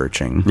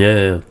researching.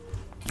 Yeah.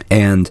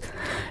 And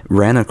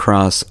ran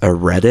across a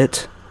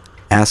Reddit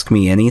Ask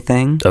Me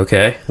Anything.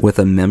 Okay. With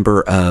a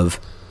member of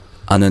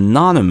an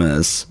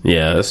anonymous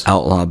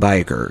outlaw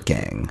biker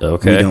gang.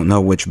 Okay. We don't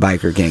know which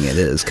biker gang it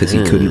is because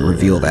he couldn't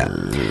reveal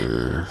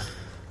that.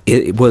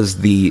 It was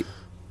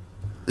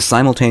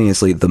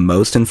simultaneously the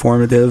most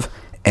informative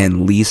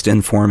and least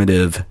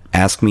informative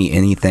Ask Me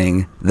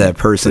Anything that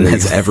person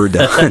has ever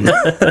done.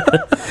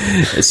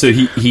 So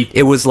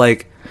it was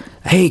like,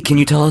 hey, can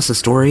you tell us a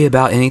story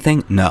about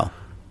anything? No.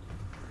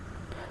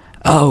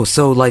 Oh,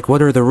 so, like,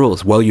 what are the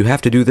rules? Well, you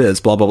have to do this,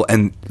 blah, blah, blah,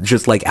 and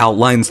just, like,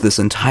 outlines this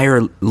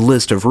entire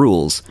list of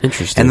rules.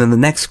 Interesting. And then the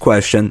next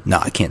question, no,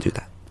 I can't do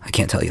that. I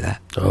can't tell you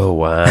that. Oh,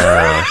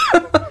 wow.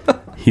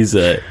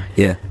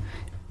 Yeah.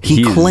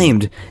 He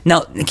claimed,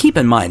 now, keep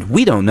in mind,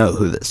 we don't know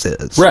who this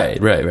is. Right.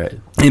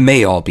 It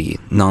may all be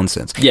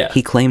nonsense. Yeah.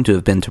 He claimed to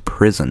have been to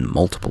prison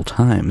multiple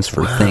times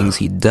for things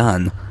he'd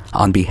done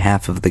on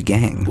behalf of the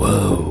gang.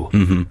 Whoa.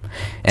 Mm-hmm.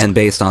 And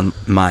based on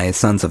my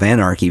Sons of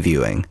Anarchy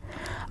viewing,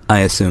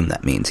 I assume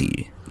that means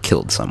he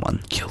killed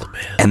someone. Killed a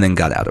man. And then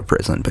got out of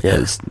prison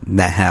because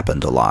that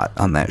happened a lot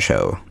on that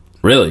show.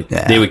 Really?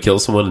 Yeah. They would kill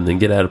someone and then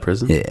get out of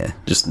prison? Yeah.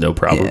 Just no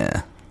problem?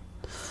 Yeah.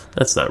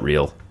 That's not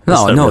real.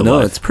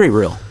 No, it's pretty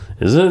real.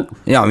 Is it?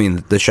 Yeah, I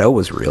mean, the show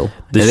was real.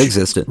 It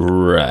existed.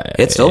 Right.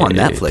 It's still on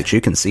Netflix. You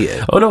can see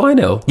it. Oh, no, I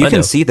know. You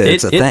can see that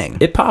it's a thing.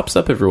 It pops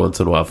up every once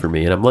in a while for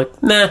me, and I'm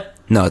like, nah.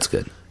 No, it's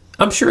good.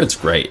 I'm sure it's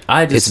great.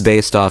 It's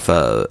based off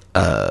of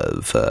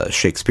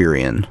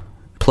Shakespearean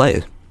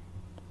play.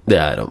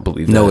 Yeah, I don't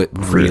believe that. No, it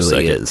for a really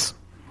second. is.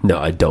 No,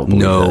 I don't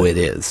believe that. No, it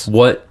is.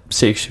 What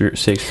Shakespearean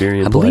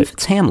I play? believe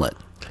it's Hamlet.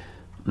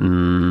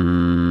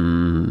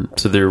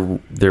 So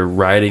they're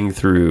riding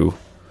through.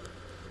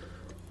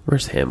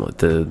 Where's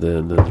Hamlet?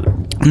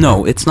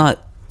 No, it's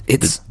not.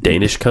 It's the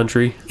Danish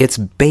country. It's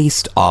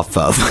based off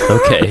of.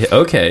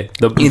 Okay.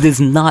 It is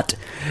not.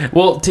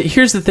 Well,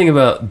 here's the thing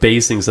about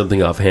basing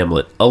something off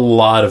Hamlet. A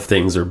lot of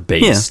things are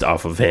based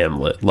off of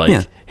Hamlet.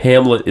 Like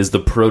Hamlet is the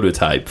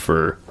prototype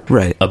for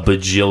a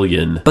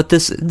bajillion. But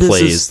this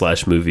plays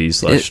 / movies /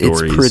 stories.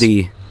 It's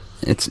pretty.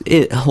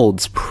 It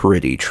holds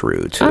pretty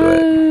true to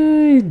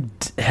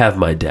it. I have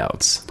my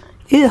doubts.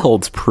 It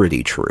holds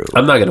pretty true.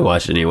 I'm not going to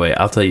watch it anyway.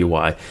 I'll tell you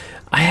why.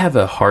 I have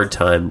a hard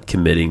time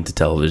committing to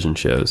television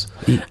shows.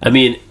 I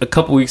mean, a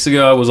couple weeks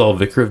ago, I was all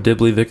Vicar of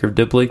Dibley.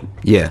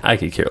 Yeah. I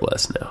could care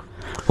less now.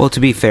 Well, to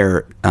be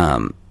fair,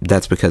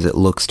 that's because it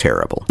looks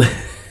terrible.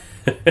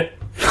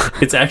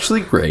 It's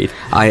actually great.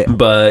 I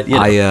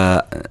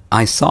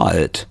saw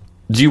it.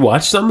 Did you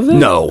watch some of it?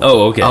 No.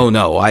 Oh, okay. Oh,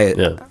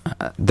 no.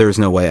 There's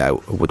no way I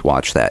would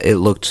watch that. It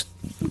looked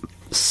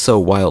so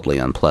wildly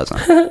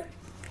unpleasant.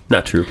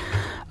 Not true.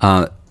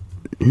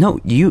 No,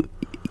 you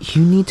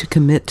need to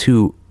commit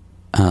to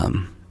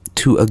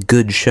a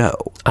good show.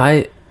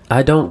 I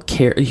don't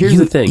care. Here's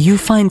the thing. You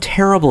find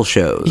terrible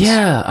shows.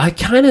 Yeah,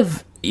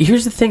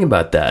 here's the thing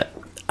about that.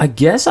 I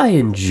guess I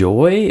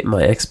enjoy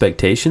my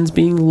expectations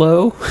being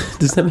low.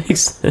 Does that make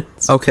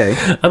sense? Okay.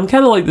 I'm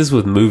kind of like this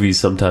with movies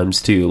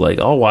sometimes too. Like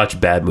I'll watch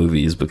bad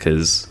movies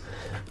because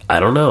I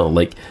don't know.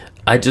 Like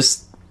I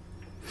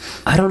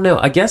don't know.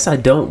 I guess I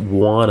don't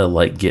want to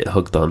like get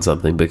hooked on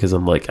something because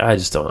I'm like I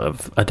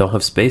don't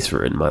have space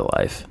for it in my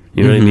life.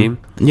 You know what I mean?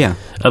 Yeah.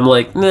 I'm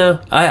like,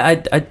 no, I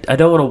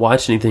don't want to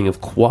watch anything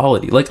of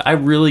quality. Like I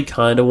really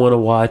kind of want to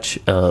watch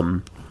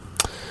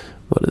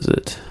what is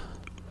it?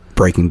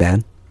 Breaking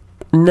Bad?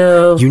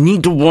 No. You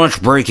need to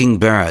watch Breaking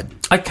Bad.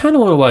 I kind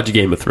of want to watch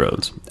Game of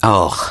Thrones.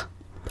 Oh.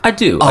 I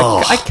do.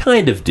 Oh. I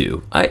kind of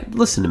do.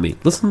 Listen to me.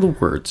 Listen to the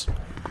words.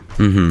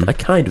 Mm-hmm. I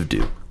kind of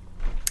do.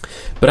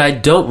 But I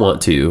don't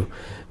want to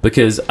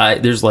because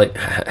there's like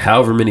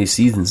however many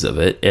seasons of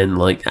it and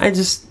like I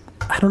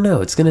don't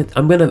know.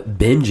 I'm gonna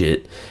binge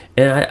it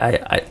and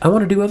I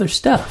want to do other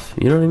stuff.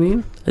 You know what I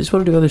mean? I just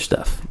want to do other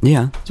stuff.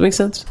 Yeah. Does it make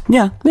sense?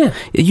 Yeah. Yeah.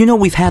 You know,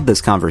 we've had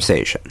this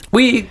conversation.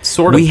 We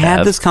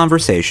had this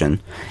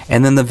conversation,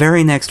 and then the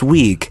very next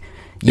week,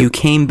 you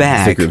came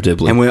back. Vicar of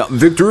Dibley. And we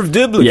Victor of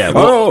Dibley. Yeah,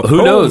 well,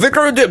 who knows?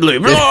 Vicar of Dibley.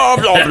 Blah,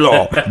 blah,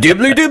 blah.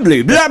 Dibley,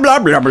 Dibley. Blah, blah,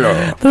 blah,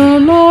 blah. The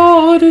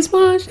Lord is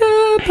my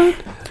shepherd.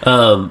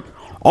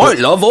 I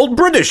love old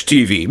British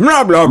TV.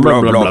 Blah, blah,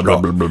 blah, blah, blah,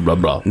 blah, blah,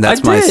 blah.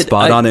 That's my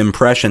spot-on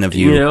impression of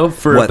you. You know,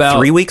 for about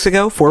 3 weeks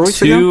ago? 4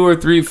 weeks ago?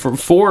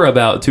 For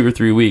about 2 or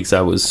 3 weeks,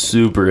 I was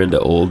super into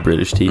old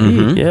British TV.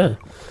 Mm-hmm. Yeah.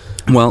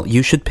 Well,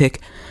 you should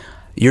pick...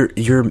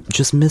 You're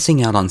just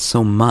missing out on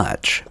so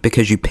much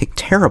because you pick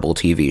terrible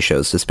TV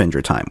shows to spend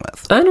your time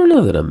with. I don't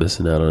know that I'm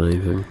missing out on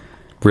anything.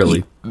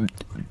 Really.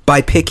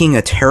 By picking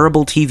a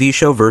terrible TV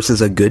show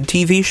versus a good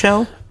TV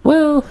show?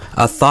 Well,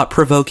 a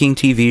thought-provoking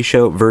TV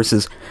show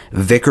versus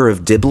Vicar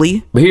of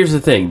Dibley. But here's the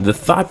thing: the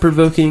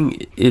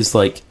thought-provoking is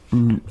like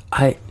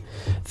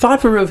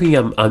thought-provoking.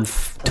 I'm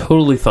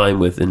totally fine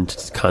with in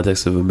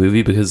context of a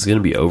movie because it's going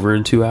to be over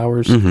in 2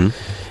 hours. Mm-hmm.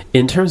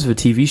 In terms of a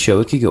TV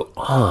show, it could go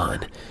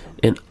on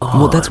and on.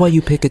 Well, that's why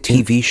you pick a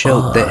TV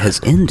show that has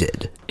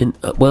ended.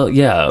 Well,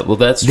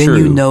 that's then true.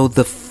 Then you know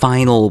the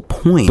final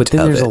point. But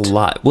then of there's it. a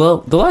lot. Well,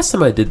 the last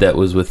time I did that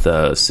was with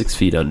 6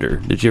 Feet Under.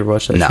 Did you ever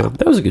watch that show?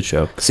 That was a good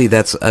show. See,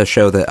 that's a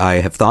show that I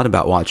have thought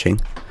about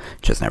watching,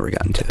 just never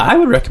gotten to. I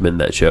would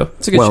recommend that show.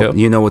 It's a good show. Well,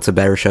 you know what's a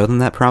better show than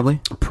that?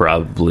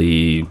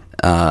 Probably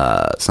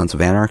Sons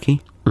of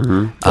Anarchy.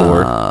 Mm-hmm.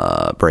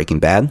 Or Breaking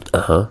Bad.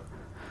 Uh-huh.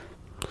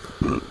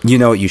 You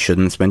know what you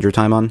shouldn't spend your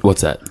time on?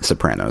 What's that?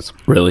 Sopranos.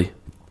 Really?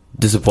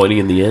 Disappointing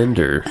in the end,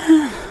 or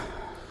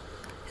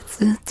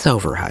it's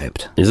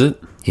overhyped. Is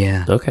it?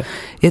 Yeah. Okay.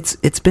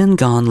 It's been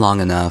gone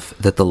long enough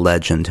that the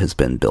legend has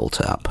been built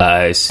up.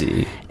 I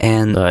see.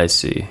 And I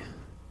see.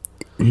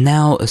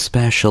 Now,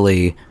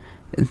 especially,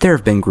 there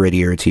have been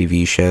grittier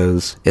TV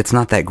shows. It's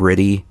not that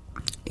gritty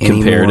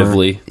anymore.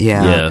 Comparatively.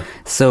 Yeah.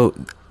 So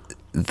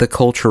the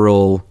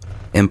cultural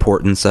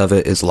importance of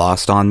it is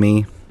lost on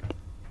me.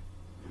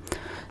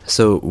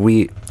 So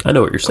I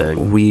know what you're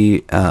saying.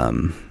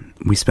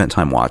 We spent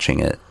time watching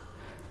it.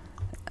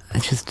 I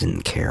just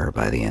didn't care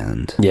by the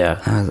end.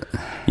 Yeah.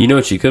 You know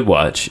what you could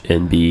watch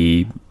and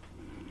be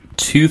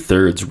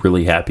 2/3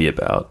 really happy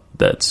about?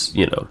 That's,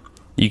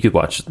 you could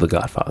watch the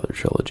Godfather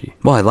trilogy.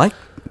 Well, I like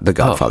the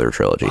Godfather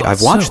trilogy.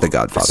 I've watched the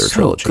Godfather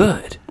trilogy.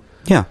 Good.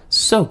 Yeah.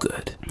 So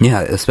good. Yeah,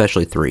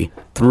 especially 3.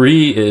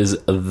 3 is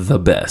the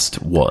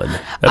best one.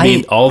 I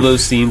mean, all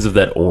those scenes of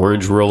that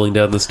orange rolling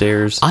down the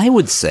stairs. I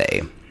would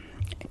say...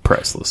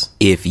 priceless.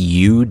 If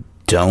you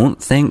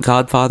don't think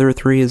Godfather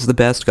 3 is the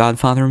best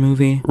Godfather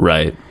movie...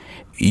 Right.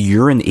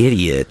 You're an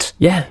idiot.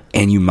 Yeah.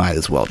 And you might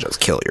as well just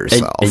kill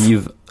yourself. And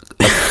you've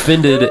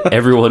offended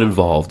everyone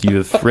involved. You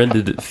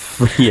offended...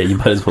 Yeah, you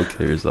might as well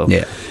kill yourself.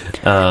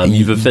 Yeah.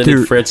 You've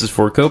offended Francis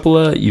Ford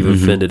Coppola.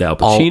 You've offended Al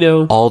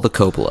Pacino. All the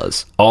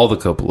Coppolas. All the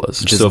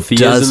Coppolas. Just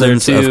Sophia's in there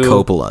dozens too. of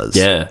Coppolas.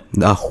 Yeah.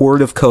 A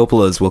horde of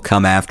Coppolas will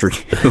come after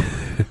you.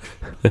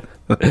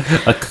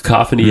 A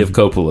cacophony of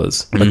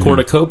Coppolas. A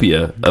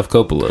cornucopia of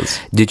Coppolas.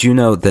 Did you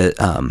know that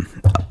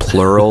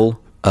plural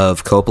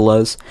of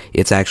Coppolas,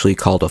 it's actually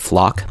called a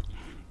flock?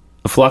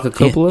 A flock of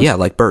Coppolas? Yeah,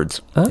 like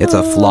birds. It's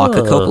a flock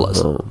of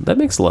Coppolas. Oh, that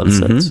makes a lot of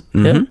sense.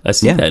 Yeah, I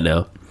see that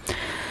now.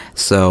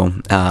 So,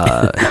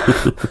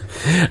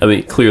 I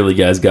mean, clearly,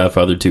 guys,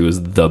 Godfather 2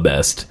 is the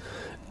best.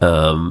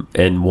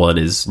 And 1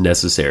 is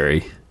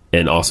necessary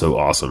and also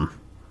awesome.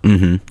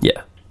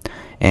 Yeah.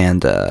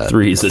 and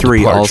 3 is a 3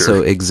 departure.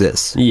 also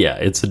exists. Yeah,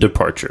 it's a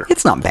departure.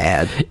 It's not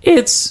bad.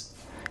 It's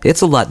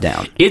a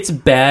letdown. It's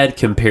bad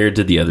compared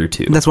to the other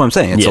 2. That's what I'm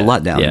saying. It's a Yeah,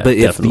 letdown. yeah, but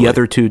if definitely. the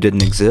other 2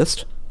 didn't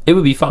exist, It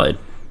would be fine.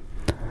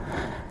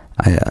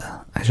 I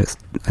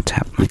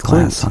tapped my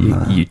glass on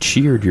the... You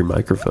cheered your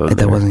microphone. That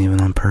there. wasn't even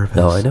on purpose.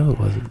 No, I know it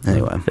wasn't.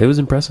 Anyway. It was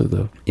impressive,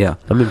 though. Yeah.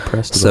 I'm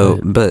impressed. So, by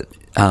it. but,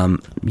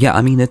 yeah,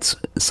 I mean, it's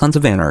Sons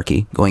of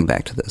Anarchy, going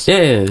back to this.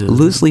 Yeah.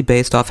 Loosely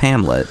based off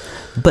Hamlet,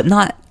 but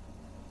not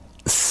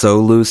so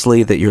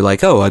loosely that you're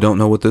like, oh, I don't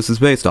know what this is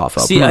based off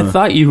of. See, I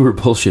thought you were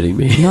bullshitting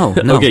me. No.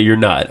 Okay, you're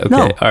not. Okay,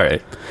 No. all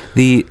right.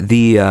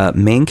 The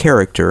main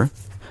character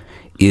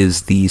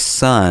is the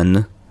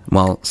son,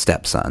 well,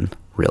 stepson,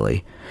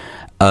 really,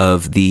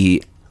 of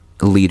the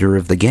leader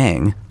of the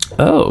gang.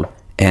 Oh.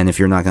 And if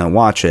you're not going to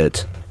watch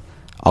it,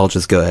 I'll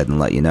just go ahead and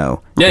let you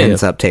know. Yeah,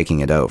 Ends yeah. up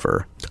taking it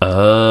over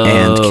Oh.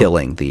 and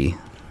killing the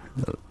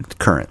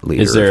current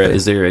leader.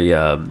 Is there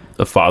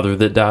a father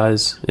that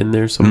dies in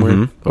there somewhere?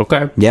 Mm-hmm.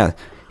 Okay. Yeah.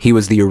 He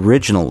was the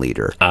original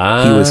leader. He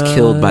was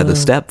killed by the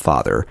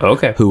stepfather.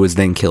 Okay. Who was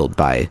then killed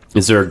by,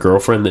 Is there a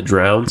girlfriend that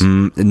drowns?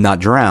 not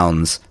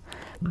drowns,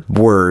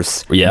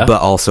 worse, Yeah.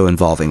 but also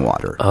involving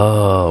water.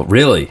 Oh,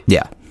 really?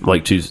 Yeah.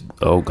 Like choose.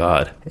 Oh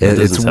God, that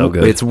doesn't sound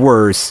good. It's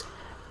worse,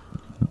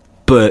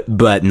 but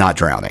not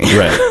drowning.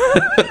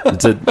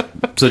 right.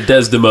 So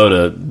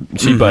Desdemona,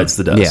 she bites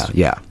the dust.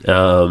 Yeah,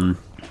 yeah.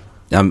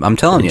 I'm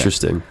telling you.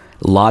 Interesting.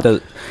 A lot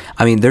of,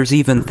 I mean, there's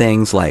even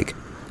things like,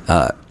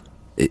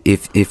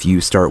 if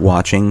you start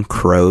watching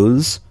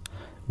Crows,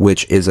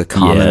 which is a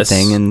common Yes.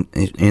 thing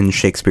in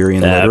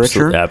Shakespearean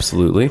literature.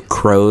 Absolutely.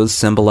 Crows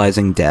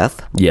symbolizing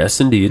death. Yes,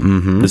 indeed.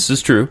 This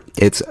is true.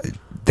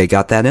 They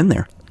got that in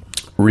there.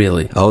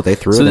 Really? Oh, they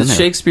threw So it in it's there.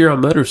 Shakespeare on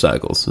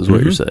motorcycles, is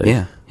what you're saying?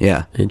 Yeah,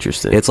 yeah.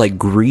 Interesting. It's like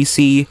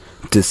greasy,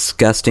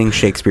 disgusting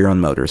Shakespeare on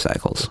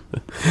motorcycles.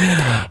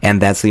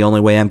 And that's the only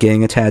way I'm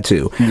getting a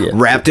tattoo. Yeah.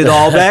 Wrapped it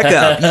all back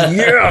up.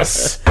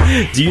 Yes!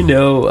 Do you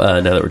know?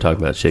 Now that we're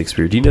talking about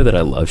Shakespeare, do you know that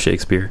I love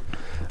Shakespeare?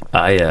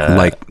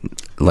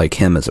 Like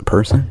him as a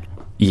person?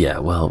 Yeah.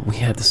 Well, we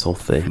had this whole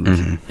thing,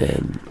 Mm-hmm.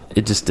 and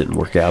it just didn't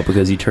work out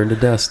because he turned to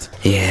dust.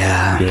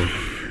 Yeah. Yeah.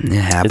 It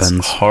happens.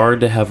 It's hard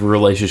to have a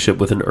relationship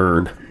with an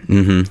urn.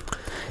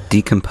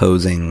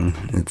 Decomposing,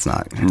 it's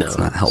not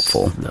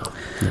helpful.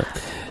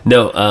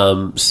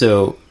 No.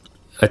 So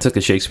I took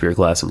a Shakespeare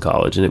class in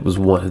college, and it was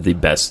one of the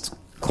best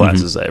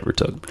classes I ever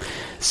took.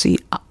 See,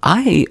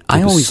 I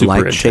was always super liked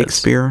intense.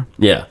 Shakespeare,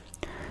 Yeah.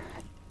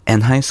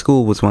 and high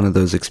school was one of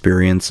those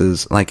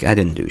experiences. Like, I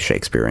didn't do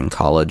Shakespeare in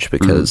college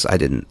because I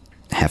didn't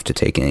have to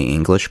take any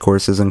English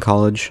courses in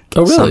college.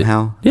 Oh, really?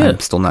 Somehow. Yeah. I'm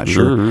still not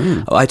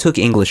sure. Oh, I took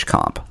English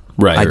comp.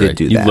 Right. I did right.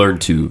 do You that.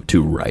 learned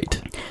to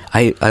write.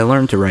 I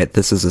learned to write.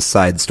 This is a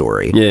side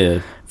story.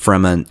 Yeah.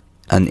 From an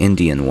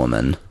Indian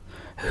woman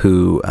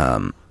who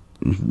I'm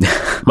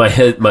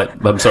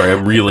sorry,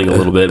 I'm reeling a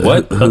little bit.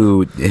 What?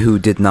 who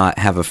did not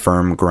have a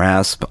firm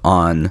grasp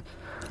on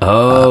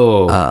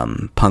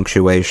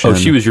punctuation. Oh,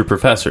 she was your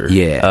professor.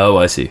 Yeah. Oh,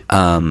 I see.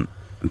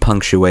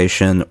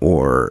 Punctuation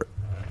or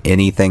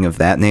anything of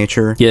that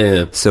nature.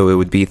 Yeah. So it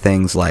would be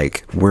things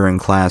like, we're in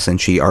class and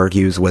she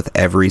argues with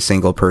every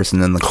single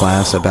person in the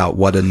class about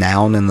what a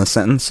noun in the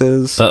sentence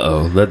is.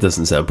 Uh-oh, that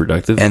doesn't sound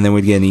productive. And then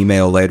we'd get an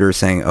email later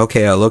saying,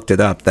 okay, I looked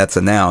it up, that's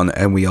a noun.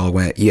 And we all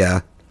went,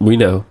 yeah, We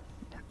know.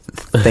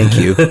 thank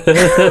you.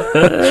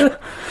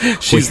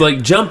 She's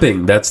like,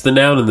 jumping. That's the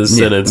noun in this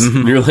sentence.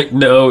 And you're like,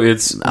 no,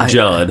 it's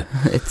John.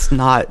 It's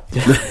not.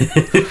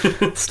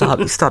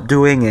 Stop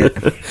doing it.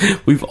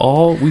 We've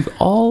all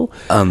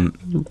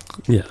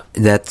yeah.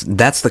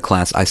 That's the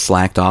class I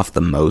slacked off the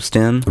most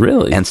in.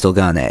 Really? And still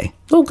got an A.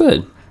 Oh,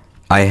 good.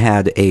 I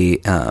had a,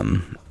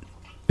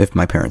 if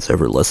my parents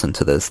ever listen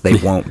to this, they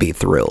won't be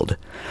thrilled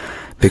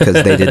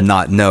because they did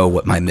not know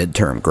what my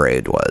midterm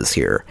grade was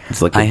here.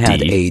 It's like a I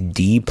had D. a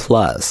D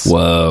plus.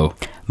 Whoa.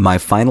 My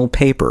final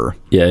paper,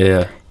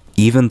 Yeah.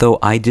 even though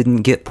I didn't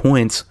get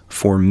points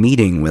for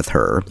meeting with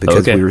her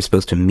because Okay. we were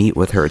supposed to meet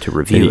with her to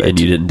review it. And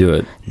you didn't do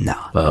it. No.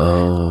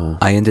 Oh.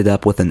 I ended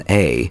up with an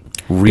A.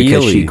 Because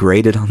Really? she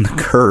graded on the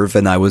curve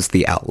and I was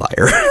the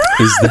outlier.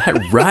 Is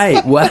that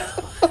right? Wow.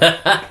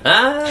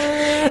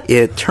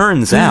 It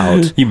turns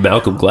out, You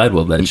Malcolm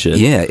Gladwell that shit.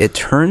 yeah, it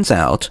turns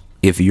out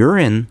if you're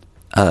in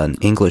an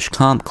English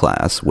comp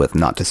class with,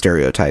 not to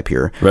stereotype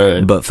here,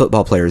 Right. but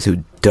football players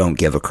who don't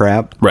give a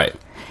crap. Right.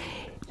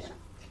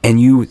 And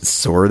you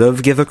sort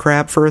of give a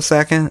crap for a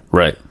second.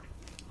 Right.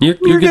 You're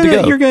You're good gonna,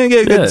 to go. You're going to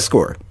get a good Yeah.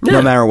 score, Yeah.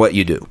 no matter what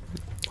you do.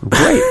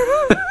 Great.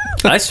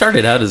 I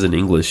started out as an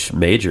English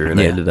major, and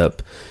I Yeah. ended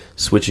up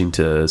switching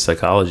to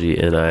psychology,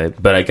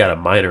 but I got a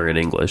minor in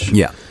English.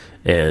 Yeah.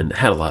 And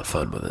had a lot of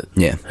fun with it.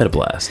 Yeah. Had a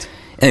blast.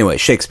 Anyway,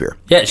 Shakespeare.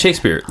 Yeah,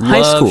 Shakespeare. High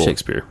Love school.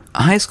 Shakespeare.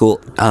 High school,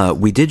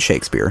 we did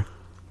Shakespeare,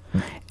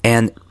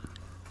 and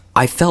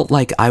I felt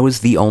like I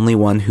was the only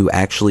one who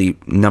actually,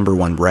 number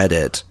one, read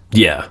it,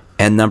 Yeah.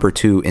 and number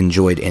two,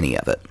 enjoyed any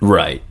of it.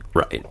 Right.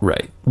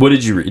 What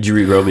did you read? Did you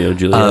read Romeo and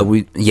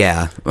Juliet?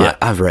 Yeah. Yeah.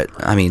 I've read.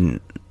 I mean,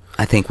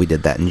 I think we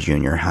did that in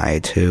junior high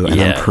too, and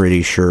Yeah. I'm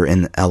pretty sure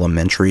in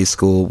elementary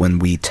school when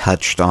we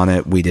touched on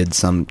it, we did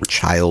some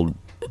child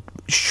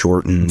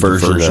shortened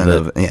version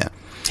of it. Yeah.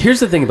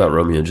 Here's the thing about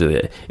Romeo and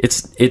Juliet.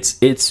 It's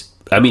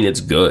I mean, it's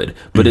good,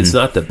 but it's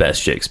not the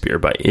best Shakespeare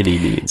by any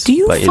means. Do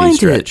you by any find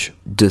stretch.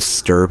 it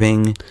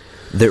disturbing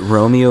that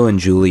Romeo and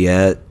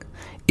Juliet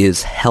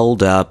is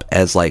held up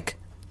as like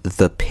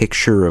the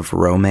picture of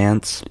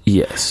romance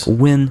Yes.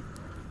 when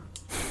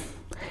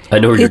I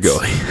know where you're It's-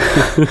 going.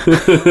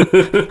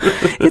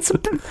 it's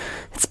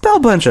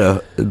about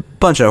a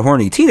bunch of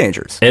horny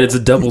teenagers? And it's a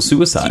double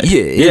suicide.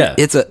 Yeah,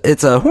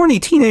 it's a horny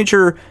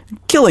teenager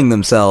killing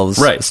themselves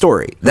Right.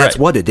 story. That's Right.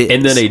 what it is.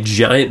 And then a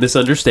giant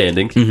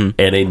misunderstanding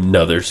and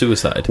another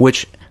suicide.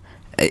 which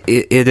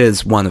it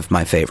is one of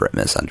my favorite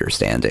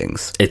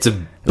misunderstandings. It's a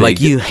big,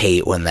 Like, you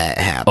hate when that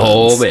happens.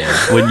 Oh man,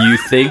 when you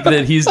think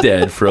that he's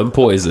dead from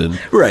poison,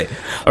 Right.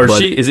 or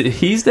But, is it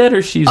he's dead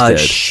or she's dead?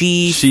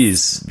 she's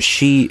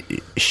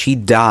she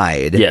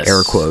died, yes,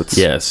 air quotes.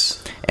 Yes,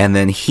 And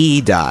then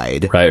he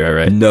died.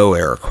 right, No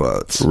air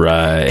quotes.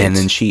 right. And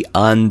then she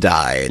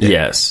undied.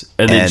 yes,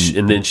 and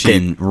then she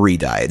then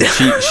re-died.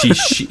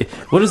 she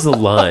what is the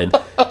line?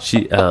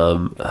 She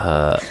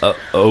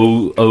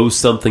oh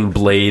something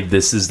blade,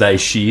 this is thy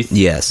sheath.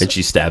 Yes. and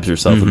she stabs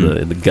herself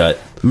in the gut.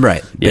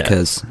 Right. Yeah.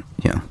 Because,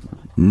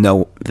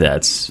 no,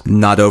 That's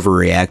not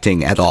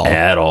overreacting at all.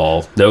 at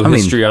all no mean,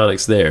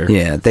 histrionics there.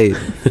 Yeah, they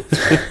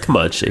Come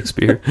on,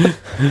 Shakespeare.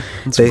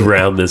 Let's They-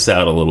 ground this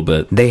out a little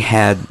bit. they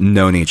had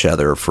known each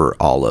other for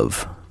all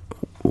of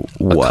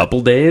what? A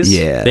couple days,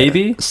 Yeah.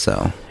 maybe.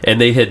 So, And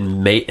they had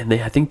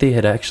I think they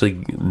had actually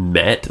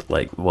met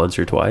like once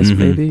or twice,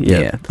 maybe.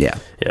 yeah.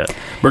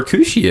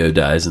 Mercutio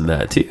dies in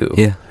that too.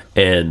 Yeah.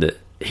 and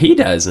he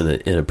dies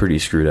in a pretty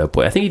screwed up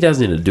way. I think he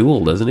dies in a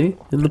duel, doesn't he?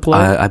 In the play.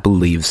 I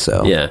believe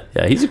so. yeah,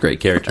 he's a great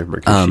character,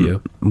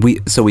 Mercutio.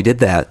 We did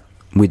that.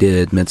 We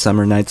did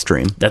Midsummer Night's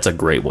Dream. That's a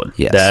great one.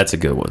 Yes. That's a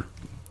good one.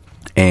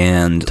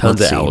 And Tons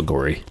let's of see.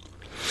 allegory.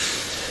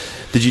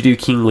 Did you do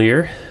King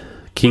Lear?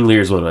 King Lear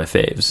is one of my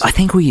faves. I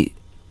think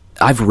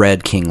I've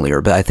read King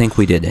Lear, but I think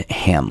we did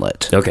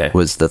Hamlet. Okay.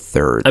 Was the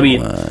third I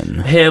mean,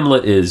 one.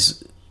 Hamlet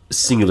is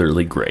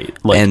singularly great.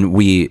 Like, And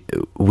we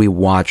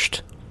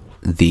watched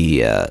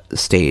the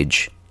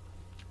stage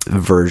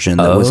version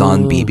that was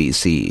on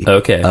BBC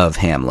Okay. of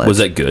Hamlet. was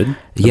that good? I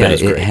Yeah, bet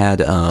it's it great.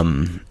 had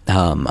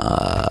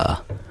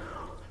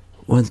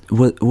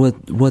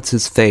what's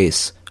his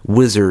face?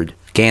 Wizard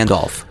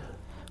Gandalf.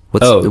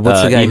 What's Oh, the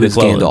guy Ian who's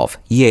McKellen. Gandalf?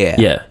 Yeah.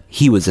 Yeah.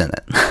 He was in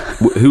it.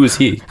 Who was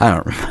he? I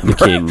don't remember.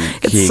 The king.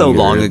 It's king so or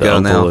long the ago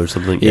uncle now. or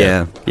something.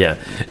 Yeah. Yeah.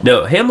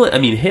 No, Hamlet. I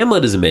mean,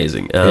 Hamlet is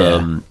amazing.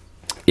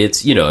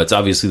 It's it's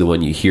obviously the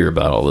one you hear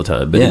about all the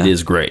time, but Yeah. it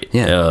is great.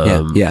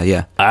 Yeah.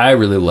 Yeah. I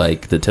really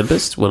like The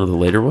Tempest, one of the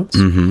later ones,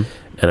 and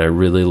I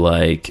really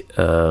like.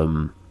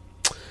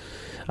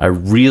 I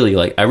really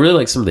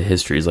like some of the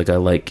histories. Like I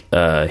like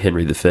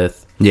Henry V.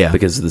 Yeah.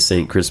 because of the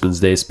St.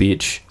 Crispin's Day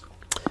speech.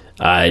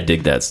 I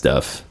dig that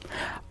stuff.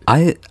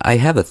 I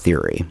have a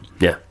theory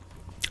Yeah.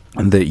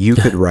 that you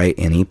could write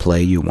any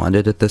play you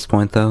wanted at this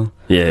point, though,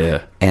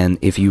 Yeah. and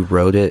if you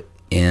wrote it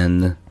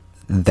in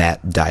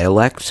that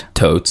dialect,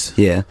 Totes.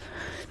 yeah,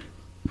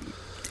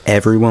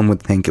 everyone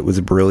would think it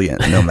was brilliant,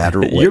 no matter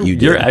what you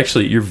did.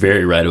 You're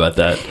very right about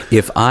that.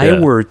 If I Yeah.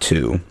 were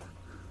to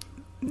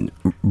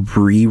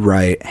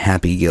rewrite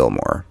Happy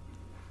Gilmore,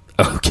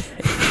 Okay.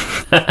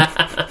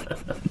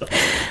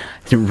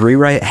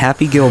 rewrite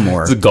Happy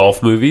Gilmore It's a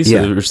golf movie, so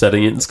Yeah. we're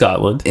setting it in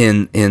Scotland.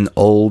 in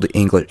old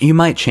English, you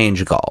might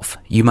change golf.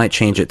 You might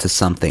change it to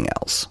something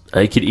else.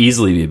 It could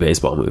easily be a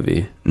baseball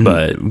movie,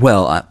 but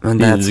Well,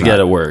 that's it's got to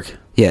not, work.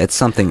 yeah, it's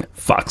something.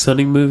 Fox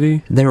hunting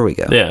movie? There we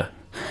go. Yeah.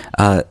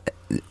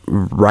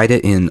 Write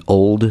it in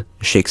old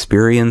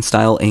Shakespearean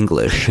style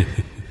English.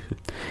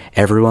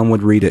 Everyone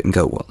would read it and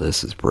go, "Well,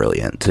 this is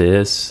brilliant."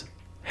 This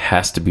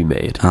has to be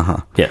made.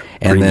 Yeah.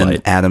 And green then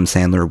light. Adam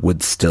Sandler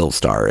would still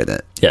star in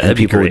it. Yeah, and that'd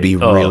be people would great.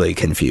 be Oh. really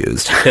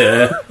confused.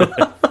 I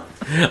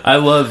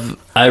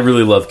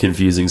really love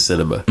confusing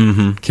cinema.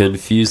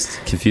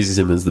 Confusing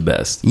cinema is the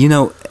best.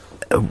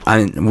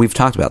 We've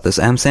talked about this.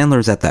 Adam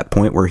Sandler's at that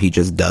point where he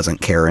just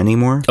doesn't care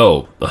anymore.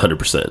 Oh,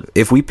 100%.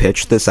 If we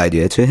pitch this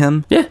idea to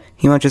him, Yeah.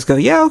 he might just go,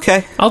 "Yeah,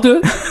 okay." I'll do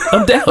it.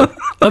 I'm down.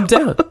 I'm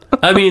down.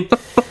 I mean,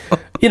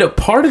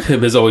 part of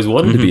him has always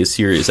wanted to be a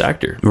serious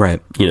actor.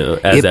 Right.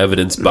 As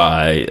evidenced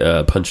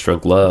by Punch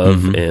Drunk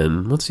Love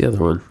and what's the other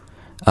one?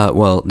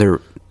 Well, there's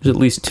at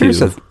least two.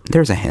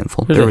 There's a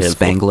handful. There's there a was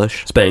handful.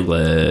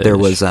 Spanglish. There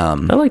was I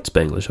liked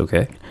Spanglish.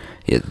 Okay.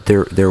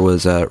 There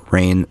was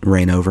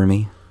Rain Over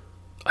Me.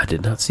 I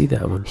did not see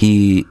that one.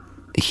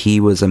 He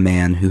was a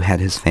man who had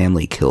his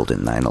family killed in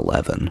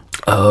 9/11.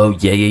 Oh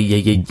yeah.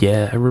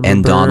 I remember.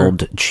 And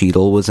Donald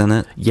Cheadle was in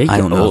it. Yeah. I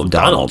don't know. If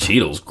Donald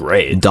Cheadle's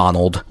great.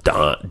 Donald.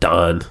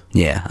 Don.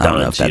 Yeah. I don't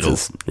know if Cheadle.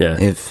 that's his. Yeah.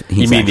 If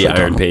you mean the Iron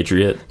Donald.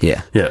 Patriot?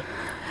 Yeah. Yeah.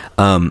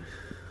 Now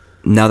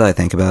that I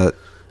think about it,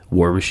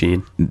 War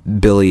Machine.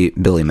 Billy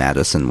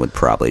Madison would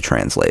probably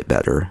translate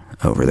better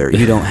over there.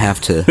 You don't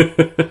have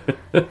to.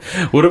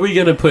 What are we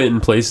gonna put in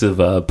place of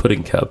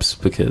Pudding Cups?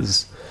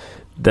 Because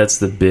that's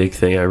the big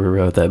thing I remember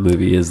about that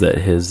movie is that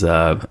his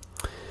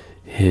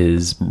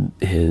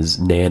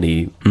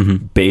nanny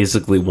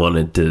basically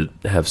wanted to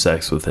have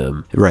sex with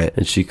him, Right.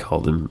 And she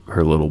called him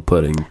her little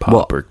pudding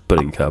pop or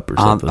pudding cup or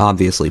something.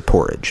 Obviously,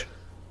 porridge.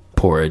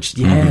 Porridge.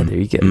 Yeah, there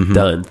you go.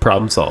 Done.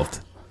 Problem solved.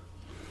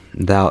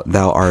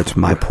 Thou art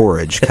my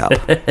porridge cup.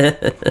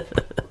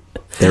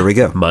 There we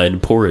go. Mine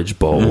porridge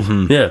bowl.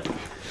 Yeah.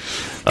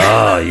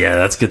 Oh yeah,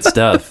 that's good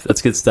stuff.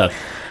 That's good stuff.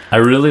 I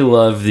really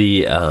love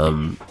the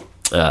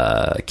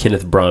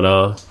Kenneth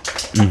Branagh,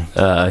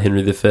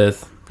 Henry V.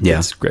 Yeah.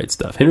 It's great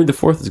stuff. Henry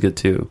IV is good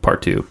too.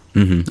 Part 2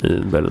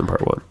 is better than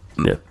Part 1.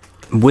 Yeah.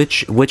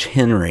 Which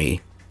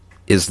Henry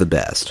is the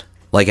best?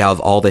 Like out of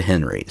all the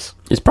Henrys?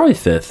 It's probably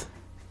 5th.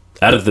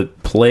 Out of the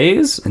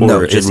plays? Or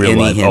No, just in real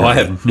any life? Henry. Oh, I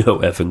have no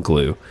effing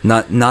clue.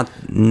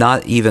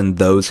 Not even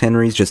those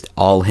Henrys, just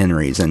all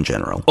Henrys in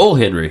general. Old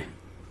Henry.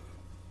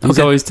 He's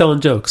Okay. always telling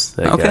jokes.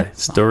 That Okay. guy.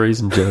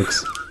 Stories and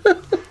jokes.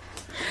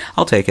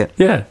 I'll take it.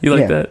 Yeah. You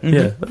like Yeah. that?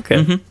 Yeah.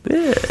 Okay.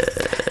 Yeah.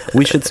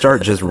 We should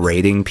start just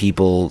rating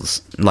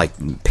people's, like,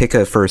 pick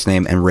a first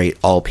name and rate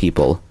all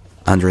people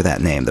under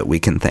that name that we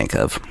can think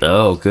of.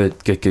 Oh, good.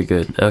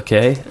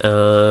 Okay.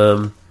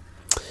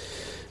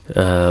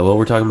 Well,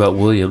 we're talking about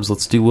Williams.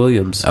 Let's do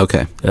Williams.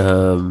 Okay.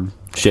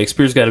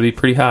 Shakespeare's got to be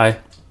pretty high.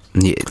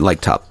 Yeah,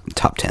 like top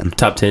 10.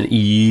 Top 10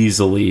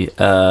 easily.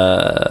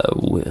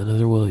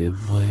 Another William.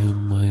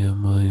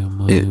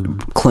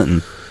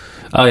 Clinton.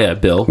 Oh, yeah,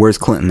 Bill. Where's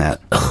Clinton at?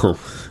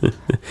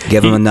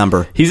 Give him a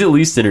number. He's at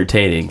least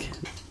entertaining.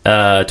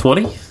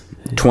 20?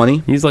 20?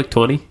 He's like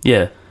 20.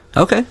 Yeah.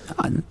 Okay.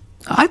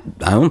 I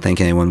don't think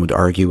anyone would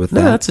argue with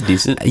that. No, that's a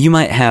decent. You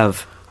might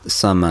have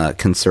some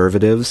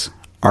conservatives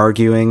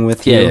arguing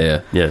with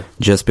you. Yeah.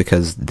 Just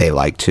because they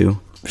like to.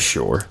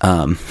 Sure.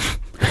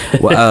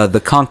 Well,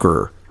 the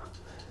Conqueror.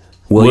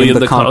 William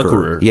the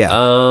Conqueror. Yeah.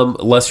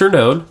 Lesser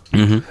known.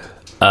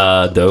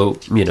 Though,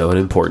 an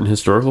important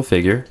historical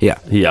figure. Yeah.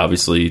 He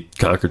obviously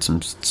conquered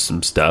some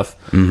stuff.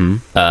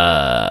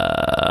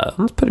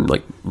 Let's put him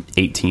like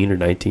 18 or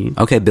 19.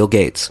 Okay, Bill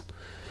Gates.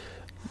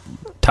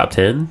 Top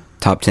 10?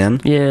 Top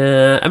 10?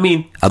 Yeah. I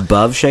mean,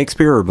 Above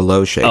Shakespeare or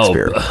below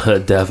Shakespeare?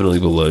 definitely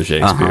below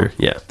Shakespeare.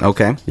 Yeah.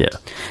 Okay. Yeah.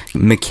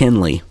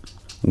 McKinley.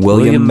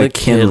 William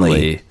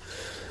McKinley.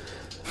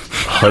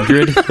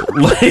 100?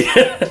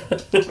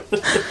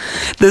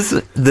 This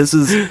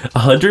is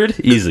 100?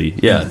 Easy.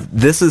 Yeah.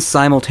 this is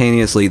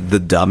simultaneously the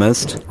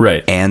dumbest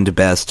Right. and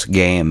best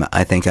game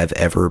I think I've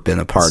ever been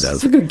a part of.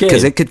 It's a good game.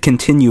 Because it could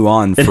continue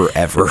on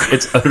forever.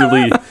 It's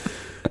utterly...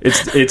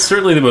 It's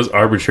certainly the most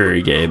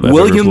arbitrary game I've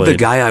William, ever the played.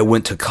 guy I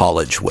went to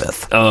college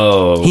with.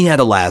 Oh. He had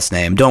a last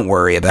name. Don't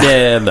worry about it.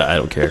 Yeah, no, I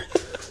don't care.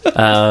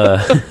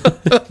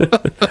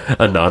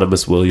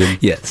 Anonymous William.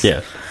 Yes.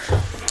 Yeah.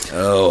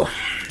 Oh.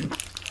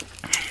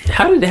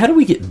 How did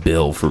we get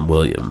Bill from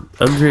William?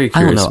 I'm very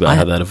curious know. about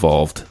how that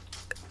evolved.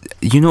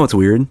 You know what's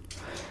weird?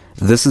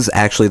 This is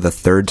actually the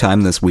third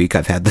time this week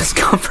I've had this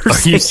Are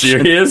conversation. you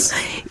serious?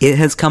 It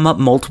has come up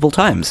multiple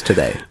times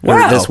today.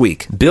 Wow. Or this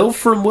week. Bill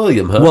from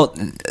William, huh?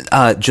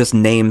 Well, just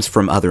names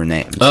from other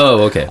names.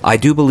 Oh, okay. I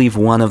do believe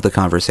one of the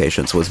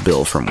conversations was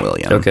Bill from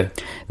William. Okay.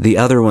 The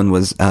other one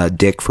was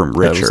Dick from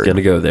I was Richard. going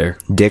to go there.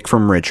 Dick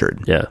from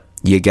Richard. Yeah.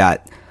 You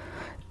got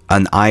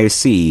an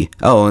IC.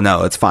 Oh,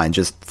 no, it's fine.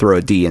 Just throw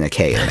a D and a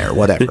K in there.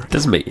 Whatever. It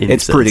doesn't make any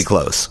It's sense. pretty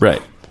close.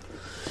 Right.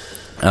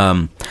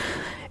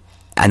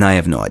 And I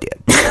have no idea.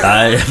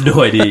 I have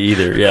no idea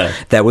either. Yeah.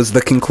 That was the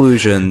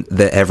conclusion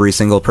that every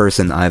single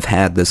person I've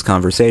had this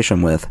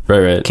conversation with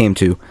Right. came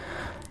to.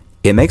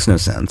 It makes no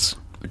sense.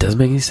 It doesn't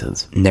make any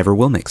sense. Never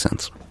will make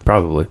sense.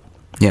 Probably.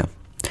 Yeah.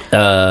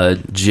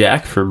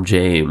 Jack from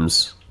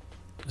James.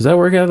 Does that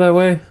work out that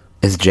way?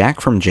 Is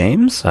Jack from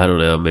James? I don't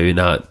know. Maybe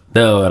not.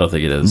 No, I don't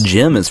think it is.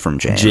 Jim is from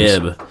James.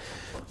 Jim.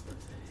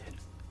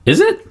 Is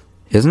it?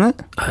 Isn't it?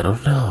 I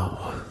don't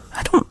know.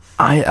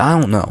 I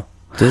don't know.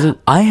 Doesn't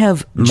I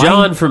have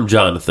John from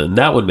Jonathan?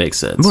 That would make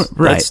sense.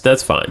 Right.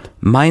 That's fine.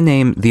 my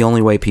name. The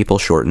only way people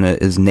shorten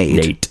it is Nate.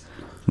 Nate.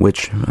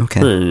 Which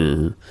okay.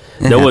 No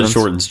one happens.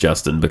 shortens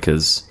Justin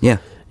because Yeah.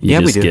 you Yeah,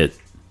 we just do. get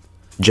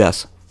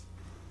Jess.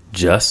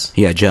 Just.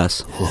 Yeah,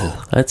 Jess.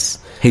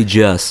 Hey,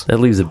 Jess. That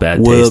leaves a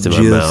bad What taste up, in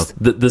my Jess?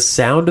 mouth. The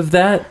sound of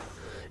that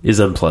is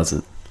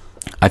unpleasant.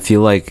 I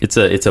feel like It's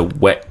a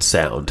wet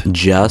sound.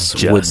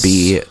 Just would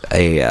be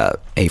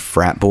a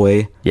frat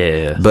boy.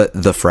 Yeah. But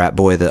the frat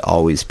boy that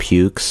always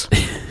pukes.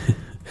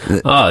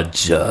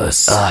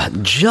 Just.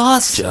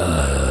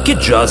 Get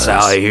Just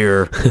out of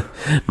here.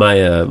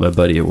 My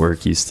buddy at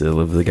work used to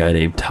live with a guy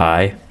named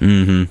Ty.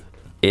 Mm-hmm.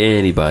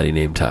 Anybody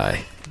named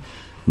Ty.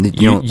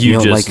 You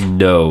just like,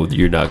 know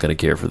you're not going to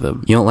care for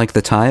them. You don't like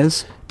the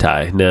ties?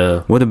 Ty,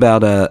 no. What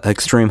about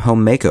Extreme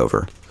Home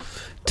Makeover?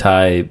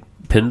 Ty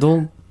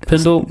Pendle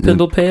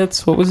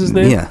Pants? What was his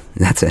name? Yeah,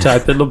 that's it. Ty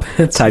Pendle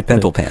Pants? Ty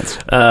Pendle Pants.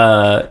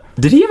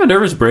 Did he have a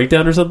nervous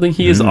breakdown or something?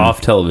 He is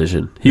off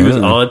television. He was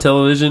on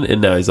television,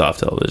 and now he's off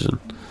television.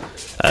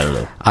 I don't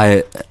know.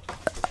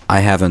 I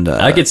haven't...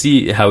 I could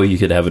see how you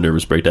could have a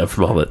nervous breakdown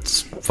from all that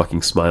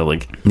fucking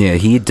smiling. Yeah,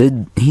 he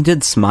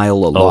did smile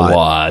a lot. A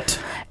lot.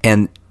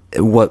 And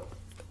what...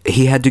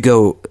 He had to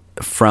go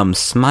from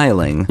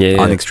smiling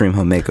on Extreme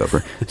Home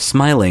Makeover,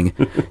 smiling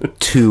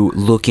to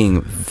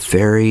looking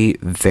very,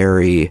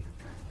 very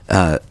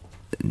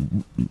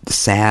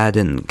sad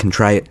and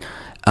contrite,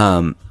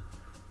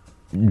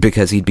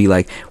 because he'd be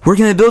like, "We're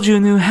going to build you a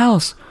new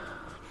house.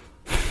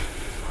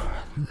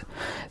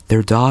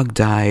 Their dog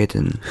died,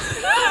 and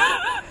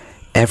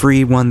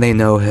everyone they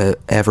know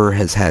ever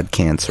has had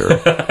cancer."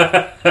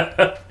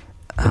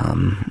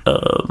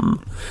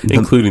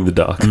 Including the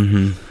dog.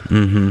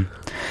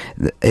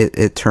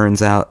 It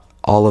turns out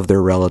all of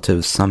their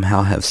relatives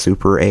somehow have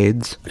super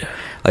AIDS.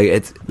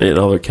 And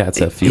all their cats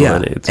have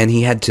feline AIDS. And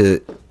he had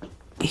to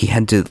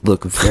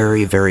look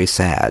very, very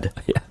sad.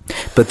 Yeah.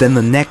 But then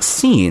the next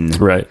scene,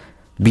 Right.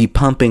 be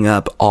pumping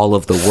up all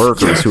of the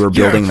workers who are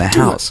building the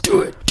house.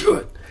 Do it.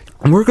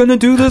 We're gonna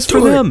do this for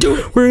them.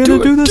 We're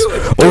gonna do this.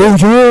 Oh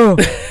yeah!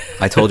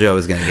 I told you I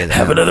was gonna get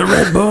Have another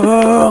Red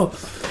Bull.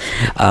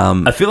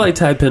 I feel like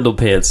Ty Pendle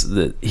Pants,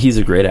 that he's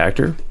a great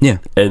actor. Yeah.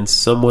 And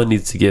someone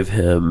needs to give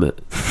him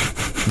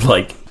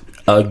like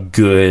a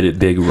good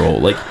big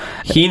role. Like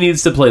he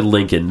needs to play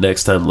Lincoln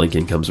next time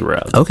Lincoln comes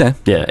around. Okay.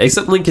 Yeah,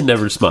 except Lincoln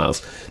never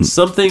smiles.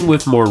 Something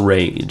with more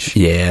range.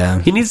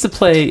 Yeah. He needs to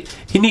play.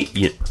 He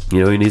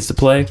needs to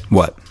play.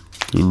 What?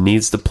 He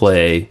needs to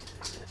play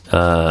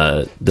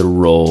the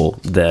role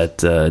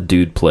that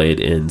dude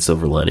played in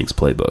Silver Linings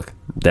Playbook.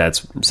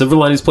 That's Silver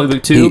Linings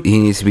Playbook 2. He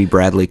needs to be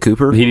Bradley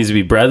Cooper. He needs to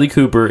be Bradley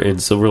Cooper in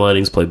Silver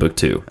Linings Playbook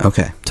 2.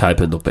 Okay. Ty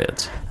Pendle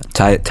Pants.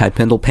 Ty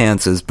Pendle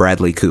Pants is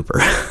Bradley Cooper.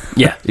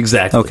 Yeah,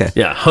 exactly. Okay.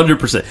 Yeah,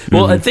 100%.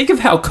 Well, I think of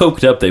how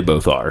coked up they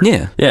both are.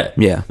 Yeah. Yeah.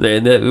 Yeah.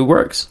 And it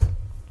works.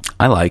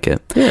 I like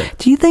it. Yeah.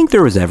 Do you think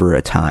there was ever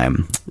a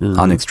time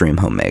on Extreme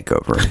Home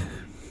Makeover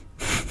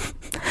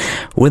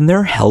when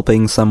they're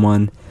helping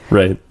someone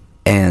Right.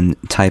 and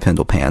Ty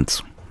Pendle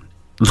Pants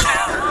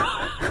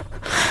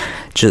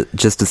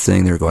just is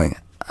sitting there going,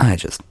 I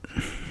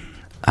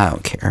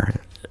don't care.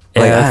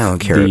 I don't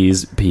care.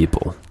 These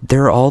people.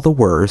 They're all the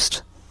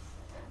worst.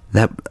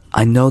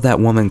 I know that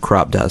woman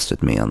crop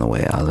dusted me on the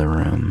way out of the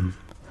room.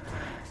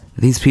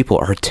 These people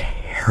are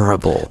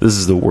terrible. This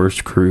is the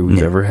worst crew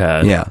we've ever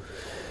had. Yeah.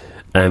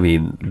 I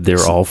mean,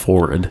 they're all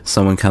foreign.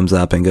 Someone comes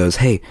up and goes,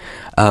 "Hey,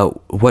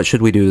 what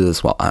should we do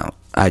this?" Well,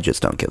 I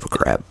just don't give a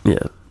crap. Yeah.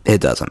 It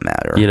doesn't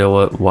matter. You know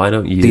what? Why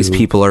don't you? These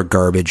people are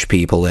garbage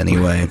people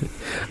anyway.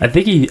 I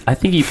think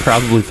he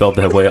probably felt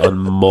that way on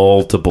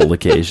multiple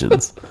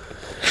occasions.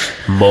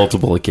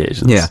 Multiple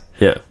occasions. Yeah.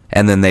 Yeah.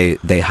 And then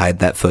they hide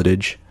that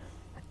footage.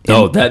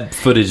 That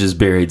footage is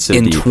buried so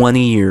in deep.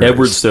 20 years.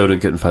 Edward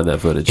Snowden couldn't find that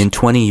footage. In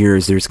 20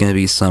 years, there's going to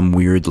be some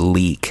weird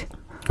leak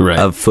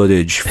of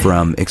footage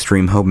from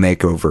Extreme Home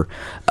Makeover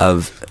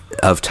of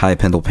Ty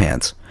Pendle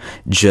Pants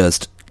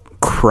just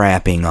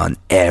crapping on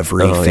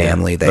every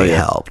family they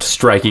helped.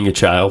 Striking a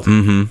child.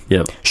 Mm-hmm.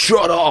 Yep.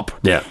 Shut up!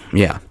 Yeah.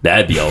 Yeah.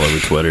 That'd be all over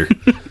Twitter.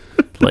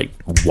 Like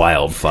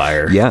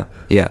wildfire. Yeah.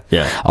 Yeah.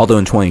 Yeah. Although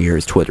in 20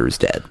 years, Twitter's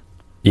dead.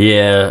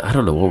 Yeah, I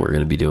don't know what we're going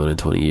to be doing in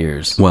 20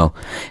 years. Well,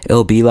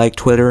 it'll be like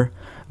Twitter,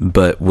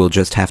 but we'll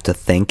just have to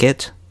think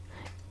it,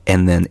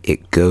 and then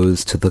it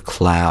goes to the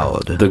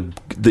cloud.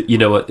 The you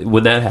know what?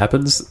 When that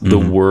happens, the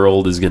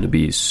world is going to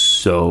be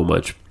so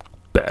much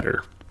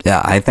better.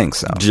 Yeah, I think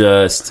so.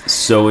 Just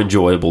so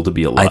enjoyable to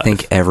be alive. I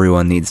think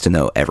everyone needs to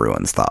know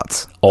everyone's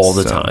thoughts. All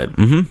the time.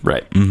 Mm-hmm.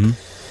 Right. Mm-hmm.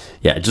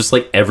 Yeah, just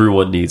like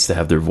everyone needs to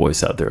have their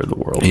voice out there in the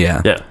world.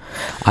 Yeah. Yeah.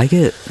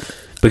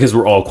 Because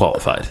we're all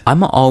qualified.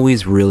 I'm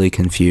always really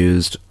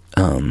confused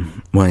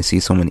when I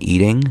see someone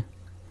eating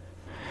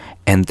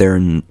and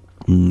they're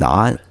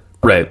not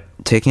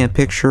taking a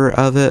picture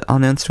of it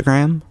on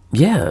Instagram.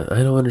 Yeah,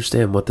 I don't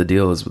understand what the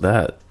deal is with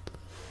that.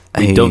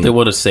 Don't they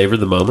want to savor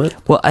the moment?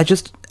 Well,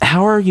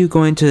 how are you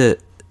going to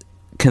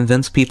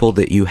convince people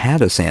that you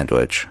had a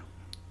sandwich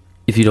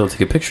if you don't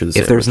take a picture of the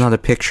sandwich? If there's not a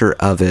picture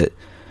of it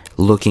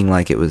looking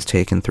like it was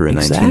taken through a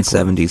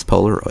 1970s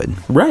Polaroid.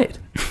 Right.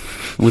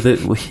 With it,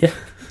 yeah.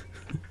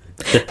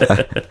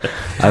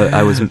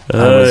 I was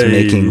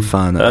making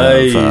fun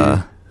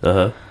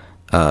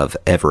of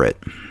Everett.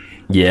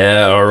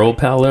 Yeah, our old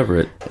pal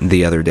Everett.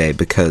 The other day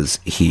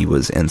because he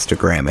was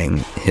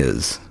Instagramming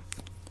his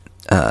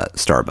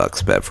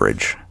Starbucks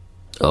beverage.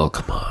 Oh,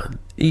 come on.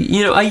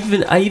 You know, I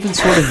even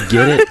sort of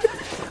get it.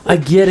 I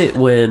get it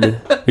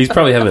when he's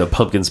probably having a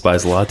pumpkin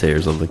spice latte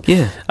or something.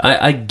 Yeah.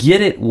 I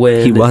get it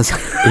when He was.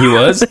 He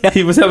was?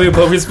 He was having a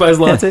pumpkin spice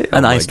latte?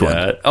 An iced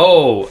one.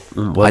 Oh,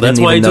 well, I that's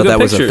didn't why he even took know a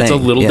that was a picture. It's a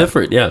thing. little Yeah.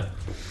 different, yeah.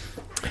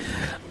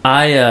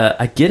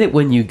 I get it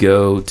when you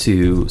go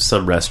to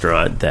some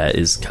restaurant that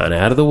is kind of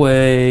out of the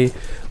way,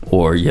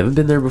 or you haven't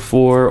been there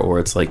before, or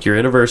it's like your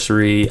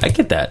anniversary. I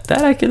get that.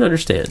 That I can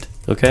understand,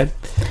 okay?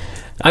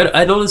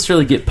 I don't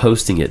necessarily get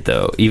posting it,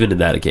 though, even in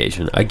that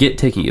occasion. I get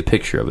taking a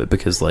picture of it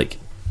because, like,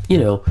 you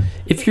know,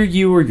 if you're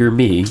you or you're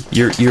me,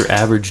 you're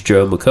average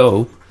Joe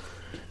McCo,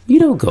 you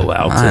don't go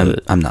out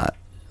to... I'm not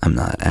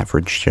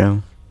average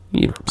Joe.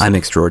 You know, I'm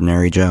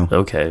extraordinary Joe.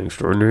 okay,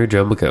 extraordinary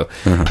Joe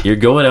McCo. You're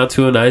going out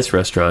to a nice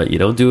restaurant. You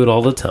don't do it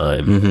all the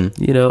time.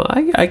 You know,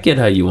 I get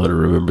how you want to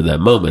remember that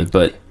moment,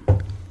 but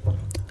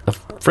a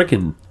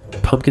freaking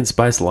pumpkin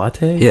spice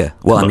latte? Yeah.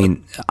 Well, Come I on.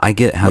 mean, I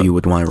get how you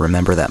would want to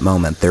remember that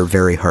moment. They're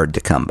very hard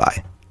to come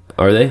by.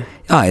 Are they?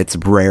 It's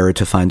rare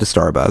to find a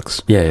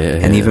Starbucks. Yeah,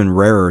 And even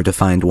rarer to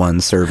find one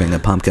serving a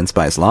pumpkin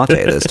spice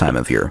latte this time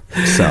of year.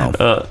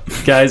 So,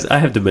 guys, I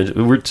have to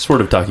mention, we're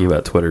sort of talking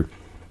about Twitter.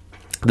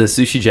 The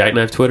Sushi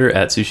Jackknife Twitter,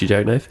 at Sushi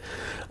Jackknife.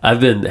 I've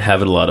been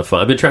having a lot of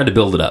fun. I've been trying to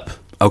build it up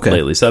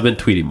lately, so I've been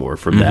tweeting more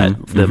from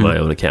that than my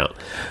own account.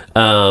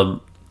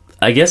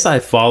 I guess I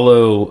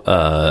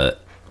follow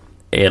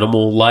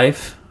Animal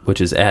Life, which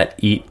is at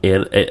Meat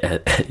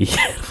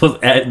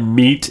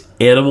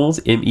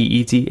Animals,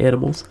 MEET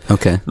Animals.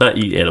 okay. Not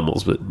Eat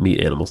Animals, but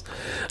Meat Animals.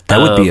 That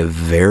would be a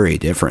very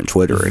different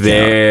Twitter account.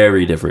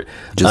 Very different.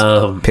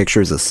 Just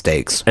pictures of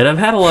steaks. And I've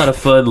had a lot of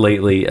fun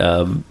lately.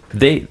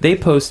 They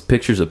post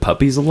pictures of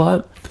puppies a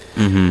lot.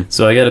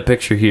 So I got a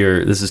picture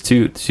here. This is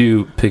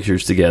two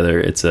pictures together.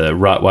 It's a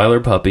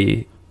Rottweiler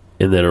puppy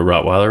and then a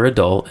Rottweiler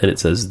adult, and it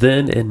says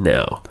then and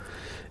now.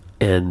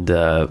 And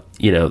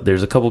you know,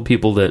 there's a couple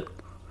people that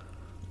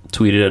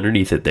tweeted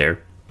underneath it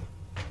there,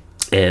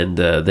 and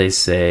they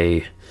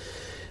say,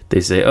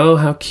 "Oh,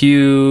 how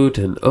cute!"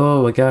 and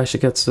 "Oh my gosh,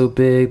 it got so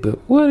big, but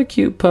what a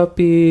cute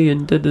puppy!"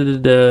 and da da da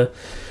da.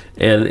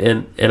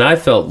 And I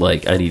felt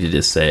like I needed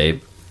to say,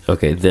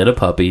 okay, then a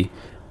puppy,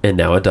 and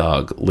now a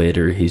dog.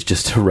 Later, he's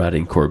just a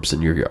rotting corpse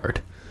in your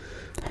yard.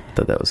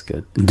 Thought that was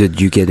good.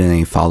 Did you get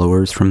any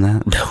followers from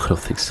that? No, I don't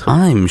think so.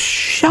 I'm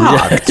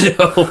shocked.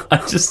 No, I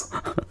just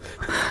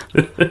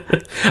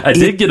I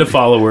did get a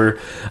follower.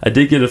 I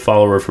did get a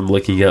follower from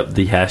looking up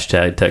the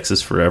hashtag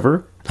Texas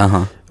Forever,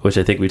 which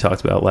I think we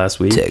talked about last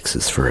week.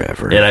 Texas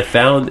Forever. And I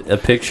found a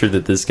picture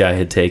that this guy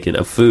had taken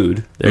of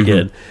food.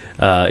 Again,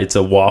 it's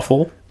a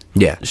waffle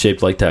Yeah.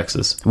 shaped like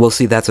Texas. Well,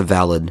 see, that's a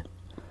valid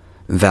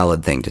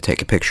thing to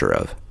take a picture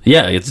of.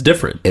 Yeah, it's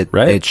different,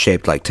 right? It's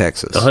shaped like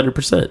Texas.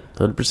 100%.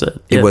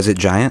 100%. Was it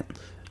giant?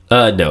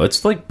 No,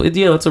 it's like,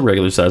 you know, it's a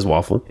regular size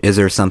waffle. Is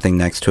there something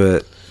next to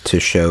it to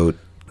show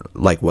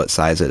like what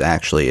size it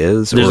actually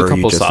is? There's or a are you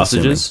couple just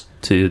sausages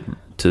to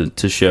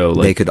show.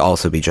 Like, They could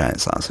also be giant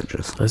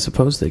sausages. I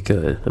suppose they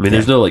could. I mean,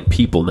 there's no like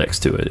people next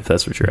to it, if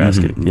that's what you're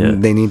asking. Yeah,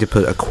 They need to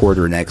put a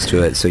quarter next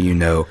to it so you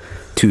know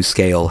to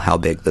scale how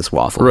big this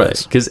waffle right.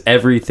 is. Because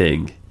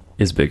everything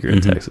is bigger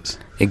in Texas.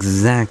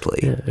 Exactly.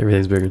 Yeah,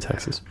 everything's bigger in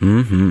Texas.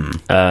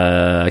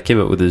 I came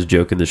up with this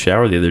joke in the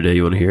shower the other day.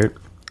 You want to hear it?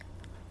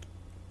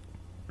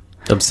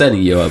 I'm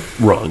setting you up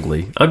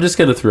wrongly. I'm just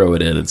going to throw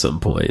it in at some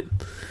point.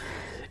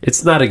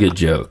 It's not a good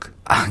joke,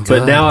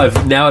 but now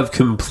I've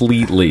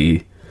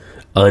completely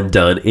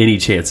undone any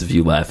chance of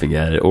you laughing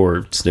at it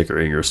or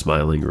snickering or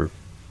smiling or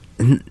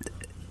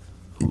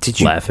Did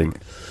you laughing.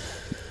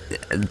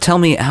 tell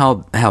me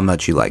how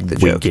much you like the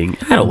joke? Winking.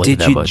 I don't like it Did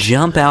that you much.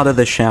 jump out of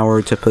the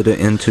shower to put it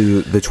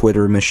into the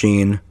Twitter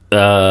machine?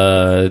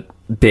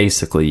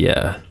 Basically,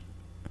 yeah.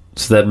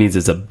 So that means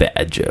it's a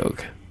bad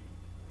joke.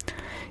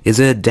 Is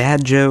it a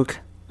dad joke?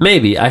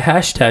 Maybe. I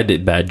hashtagged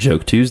it Bad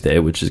Joke Tuesday,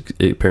 which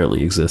it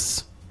apparently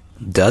exists.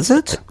 Does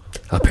it?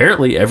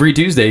 Apparently, every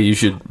Tuesday you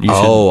should.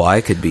 Oh,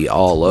 I could be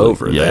all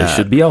over yeah, that. you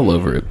should be all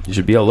over it. You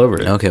should be all over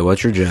it. Okay,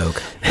 what's your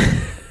joke?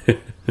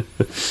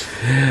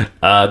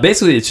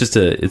 Basically, it's just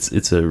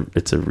it's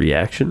a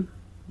reaction.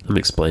 I'm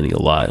explaining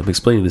a lot. I'm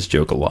explaining this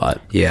joke a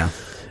lot. Yeah.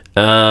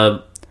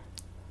 I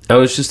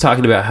was just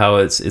talking about how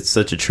it's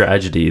such a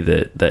tragedy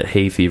that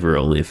hay fever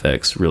only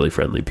affects really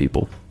friendly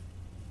people.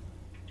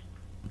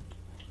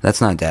 That's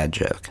not a dad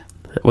joke.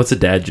 What's a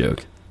dad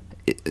joke?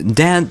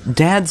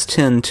 Dads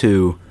tend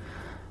to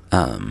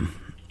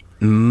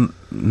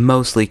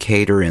mostly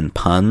cater in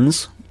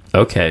puns,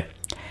 Okay.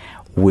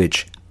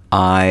 which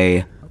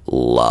I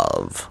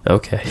love.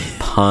 Okay.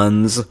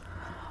 Puns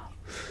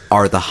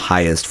are the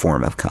highest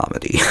form of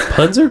comedy.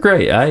 Puns are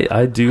great.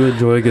 I do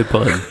enjoy a good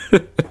pun.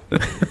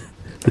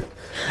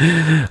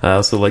 I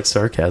also like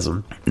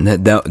sarcasm.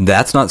 No,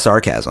 that's not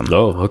sarcasm.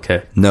 Oh,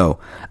 okay. No.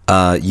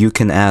 You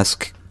can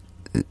ask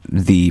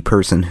the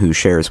person who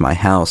shares my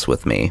house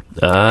with me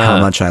how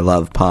much I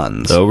love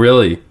puns. Oh,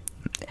 really?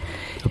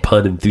 A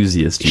pun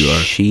enthusiast you are.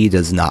 She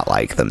does not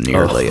like them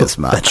nearly as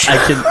much.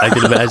 I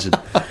can imagine.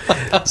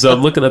 So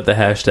I'm looking up the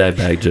hashtag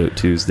Bad Joke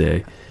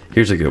Tuesday.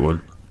 Here's a good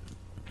one.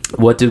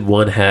 What did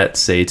one hat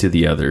say to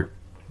the other?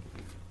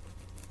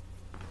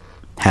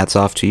 Hats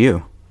off to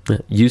you.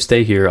 You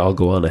stay here, I'll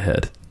go on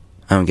ahead.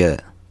 I don't get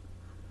it.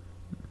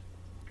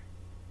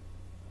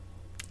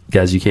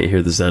 Guys, you can't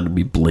hear the sound of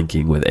me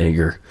blinking with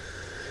anger.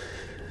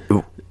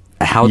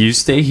 How? You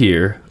stay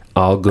here,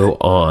 I'll go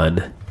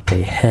on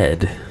a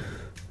head.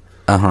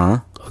 Uh-huh.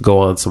 I'll go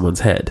on someone's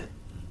head.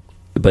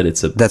 But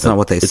that's not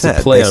what they said.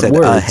 It's a play they on said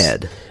words. A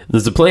head.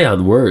 There's a play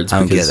on words. I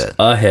don't because get it.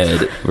 A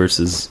head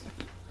versus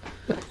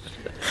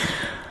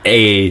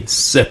a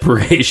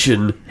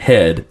separation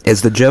head.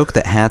 Is the joke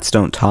that hats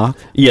don't talk?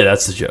 Yeah,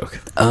 that's the joke.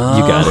 Oh.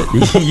 You got it.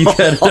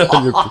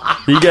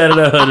 You got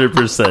it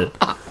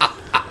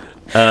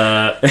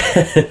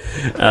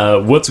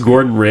 100%. What's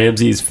Gordon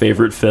Ramsay's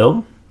favorite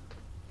film?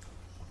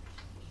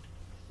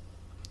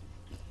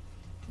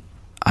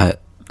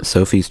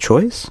 Sophie's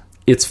Choice?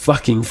 It's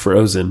fucking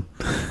Frozen.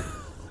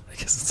 I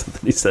guess it's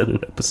something he said in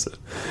an episode.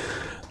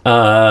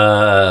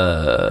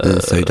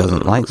 So he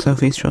doesn't like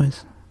Sophie's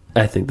Choice?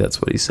 I think that's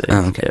what he's saying.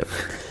 Oh, okay.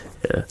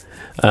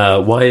 Yeah.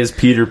 Why is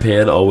Peter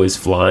Pan always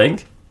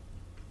flying?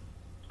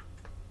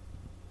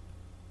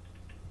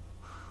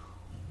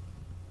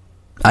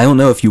 I don't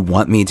know if you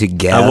want me to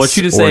guess. I want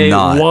you to say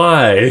not.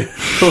 Why.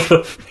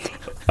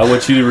 I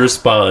want you to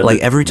respond. Like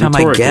every time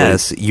I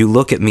guess, you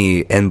look at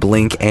me and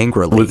blink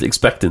angrily with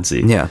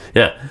expectancy. Yeah.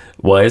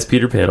 Why is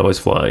Peter Pan always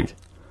flying?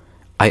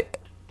 I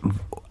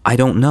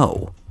don't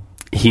know.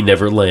 He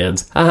never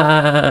lands.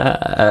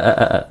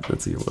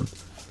 That's a good one.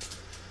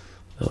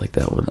 I like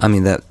that one. I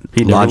mean, that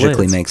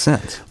logically makes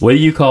sense. What do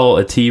you call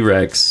a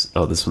T-Rex?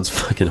 Oh, this one's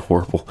fucking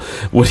horrible.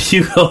 What do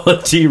you call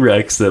a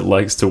T-Rex that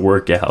likes to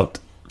work out?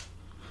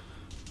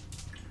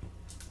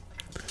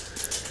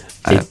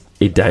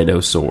 A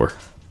dinosaur.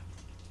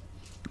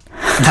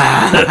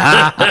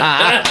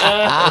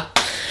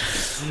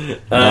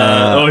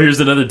 Here's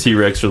another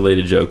T-Rex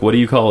related joke. What do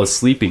you call a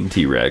sleeping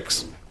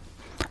T-Rex?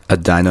 A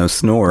dino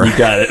snore. You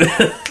got it.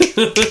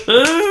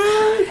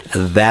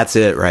 That's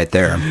it right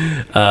there.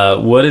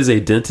 What is a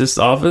dentist's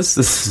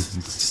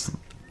office?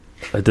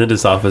 A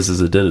dentist's office is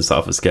a dentist's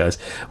office, guys.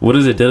 What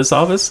is a dentist's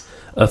office?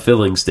 A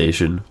filling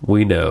station.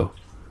 We know.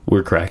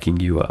 We're cracking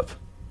you up.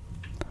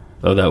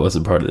 Oh, that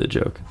wasn't part of the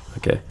joke.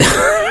 Okay.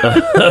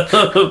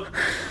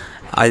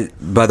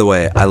 By the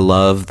way, I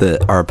love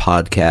that our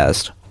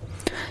podcast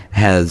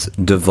has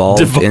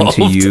devolved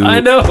into you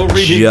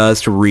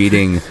just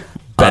reading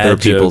other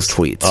people's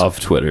tweets off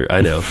Twitter.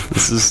 I know.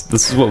 This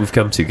is what we've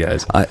come to,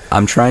 guys.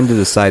 I'm trying to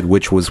decide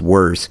which was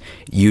worse: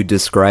 you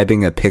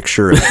describing a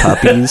picture of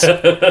puppies,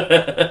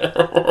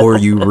 or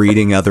you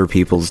reading other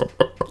people's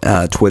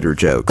Twitter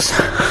jokes.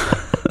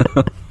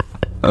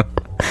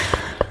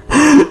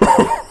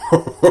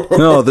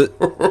 No,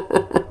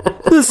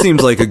 this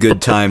seems like a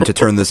good time to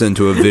turn this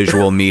into a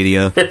visual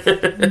media.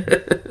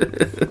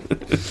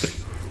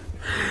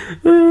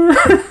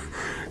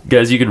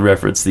 Guys, you can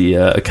reference the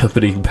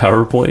accompanying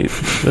PowerPoint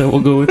that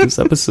we'll go with this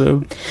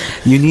episode.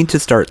 You need to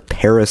start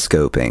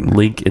periscoping.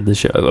 Link in the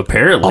show.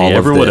 Apparently,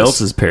 everyone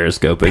else is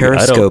periscoping.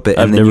 Periscope it,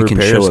 and then you can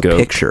show a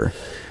picture.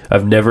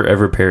 I've never,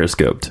 ever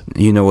periscoped.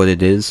 You know what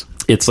it is?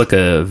 It's like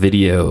a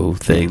video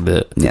thing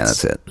that... Yeah,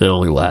 that's it. It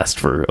only lasts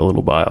for a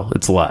little while.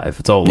 It's live.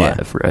 It's all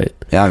live, right?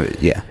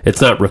 Yeah.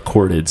 It's not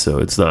recorded, so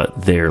it's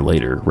not there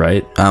later,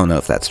 right? I don't know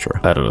if that's true.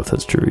 I don't know if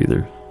that's true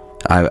either.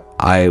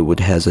 I would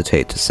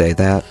hesitate to say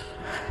that.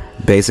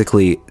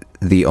 Basically,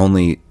 the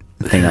only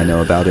thing I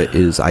know about it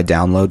is I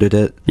downloaded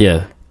it.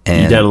 Yeah.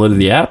 And you downloaded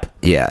the app?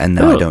 Yeah, and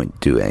now I don't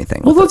do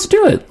anything. Well, let's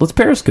do it. Let's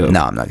Periscope.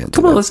 No, I'm not going to do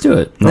it. Come on, let's do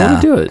it. I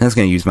want to do it. That's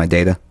going to use my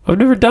data. I've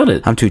never done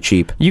it. I'm too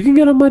cheap. You can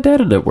get on my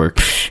data network.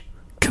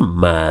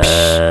 Come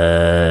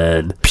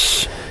on.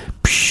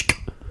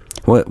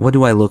 What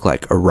do I look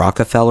like? A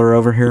Rockefeller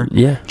over here?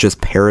 Yeah.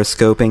 Just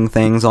periscoping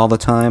things all the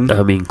time?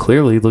 I mean,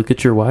 clearly, look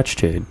at your watch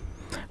chain.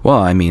 Well,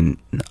 I mean,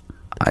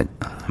 I'm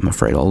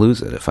afraid I'll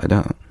lose it if I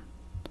don't.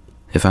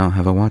 If I don't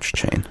have a watch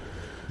chain.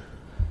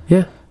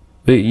 Yeah.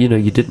 But, you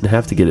didn't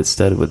have to get it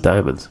studded with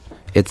diamonds.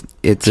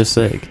 It's just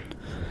saying.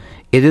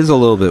 It is a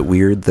little bit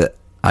weird that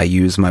I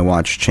use my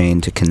watch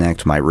chain to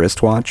connect my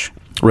wristwatch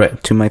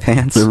to my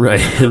pants. Right.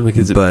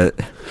 Because but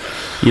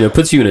it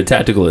puts you in a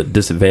tactical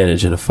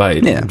disadvantage in a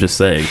fight. Yeah. I'm just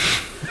saying.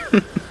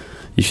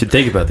 You should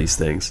think about these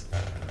things.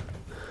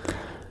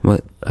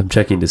 What? I'm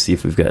checking to see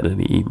if we've gotten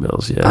any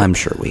emails yet. I'm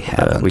sure we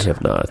haven't. We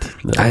have not.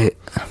 No.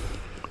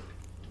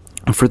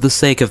 For the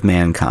sake of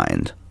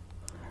mankind,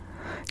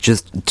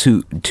 just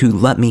to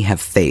let me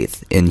have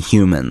faith in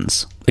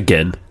humans.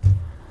 Again.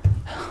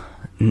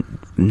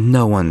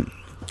 No one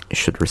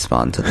should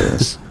respond to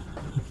this.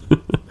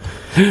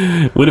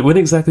 When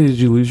exactly did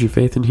you lose your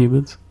faith in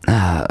humans?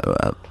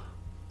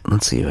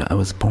 Let's see. I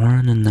was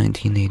born in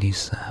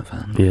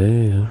 1987.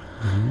 Yeah.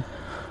 Mm-hmm.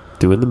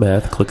 Doing the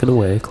math, clicking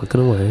away.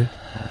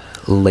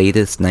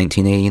 Latest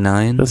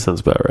 1989. That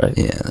sounds about right.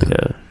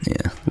 Yeah.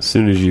 As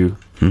soon as you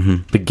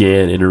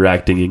began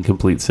interacting in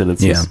complete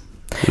sentences,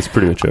 it's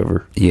pretty much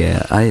over.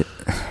 Yeah, I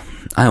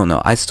don't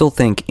know. I still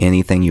think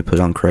anything you put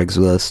on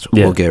Craigslist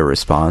will get a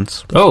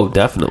response. Oh,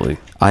 definitely.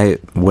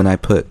 When I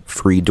put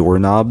free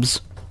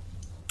doorknobs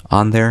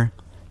on there.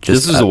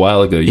 This was a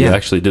while ago. You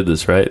actually did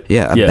this, right?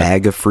 Yeah, a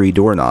bag of free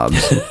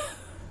doorknobs.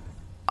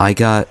 I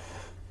got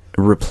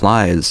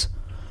replies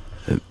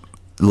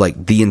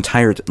like the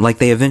entire... like,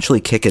 they eventually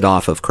kick it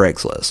off of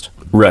Craigslist.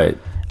 Right.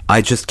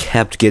 I just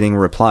kept getting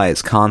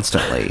replies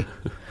constantly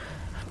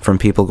from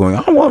people going,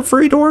 I want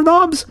free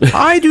doorknobs.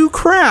 I do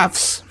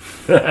crafts.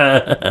 You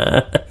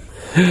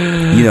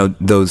know,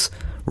 those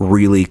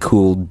really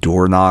cool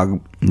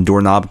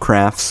doorknob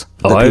crafts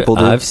that people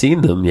do? I've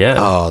seen them, yeah.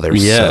 Oh, they're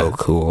so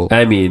cool.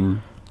 I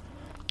mean...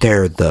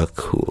 they're the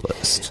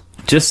coolest.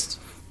 Just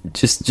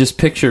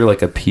picture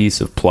like a piece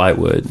of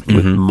plywood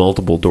with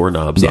multiple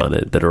doorknobs on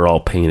it that are all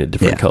painted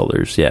different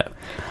colors. Yeah.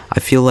 I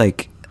feel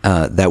like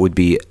that would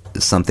be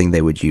something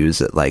they would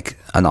use at like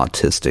an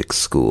autistic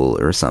school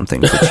or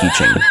something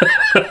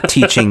for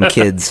teaching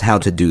kids how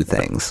to do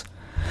things.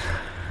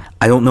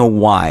 I don't know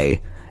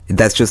why.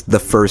 That's just the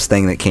first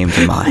thing that came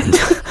to mind.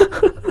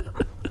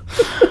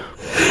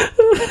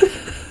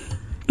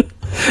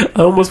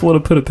 I almost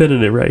want to put a pin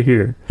in it right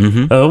here.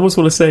 I almost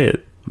want to say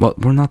it. Well,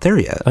 we're not there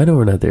yet. I know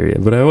we're not there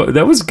yet, but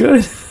that was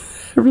good.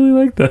 I really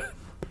like that.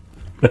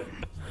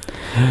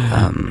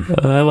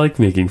 I like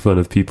making fun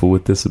of people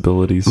with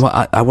disabilities.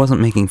 Well, I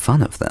wasn't making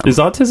fun of them. Is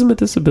autism a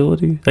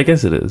disability? I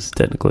guess it is,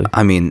 technically.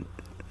 I mean,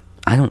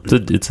 I don't...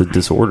 It's a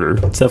disorder.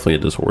 It's definitely a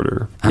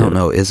disorder. I don't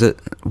know. Is it...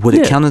 would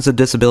it count as a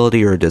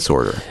disability or a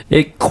disorder?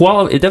 It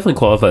definitely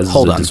qualifies as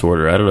a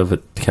disorder. I don't know if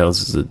it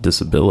counts as a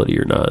disability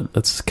or not.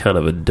 That's kind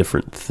of a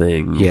different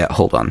thing. Yeah,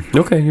 hold on.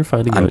 Okay, you're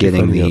finding out. I'm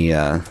getting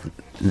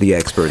the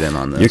expert in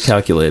on this. You're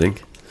calculating.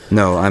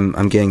 No,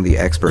 I'm getting the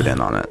expert in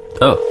on it.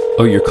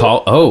 Oh,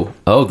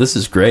 you're this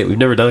is great. We've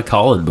never done a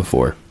call-in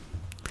before.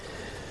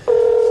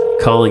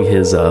 Calling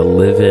his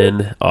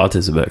live-in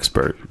autism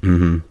expert.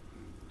 Mm-hmm.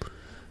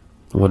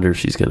 I wonder if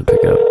she's going to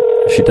pick up.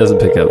 If she doesn't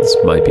pick up, this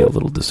might be a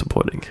little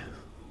disappointing.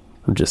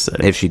 I'm just saying.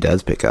 If she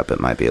does pick up,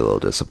 it might be a little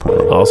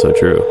disappointing. Also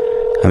true.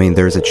 I mean,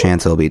 there's a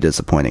chance it'll be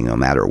disappointing no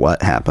matter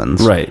what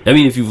happens. Right. I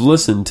mean, if you've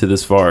listened to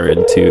this far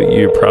into,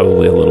 you're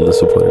probably a little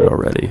disappointed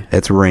already.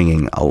 It's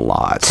ringing a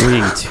lot. It's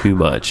ringing too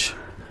much.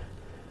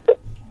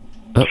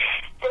 Oh.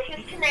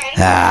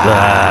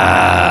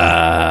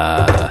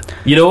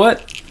 You know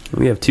what?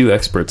 We have two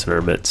experts in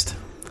our midst.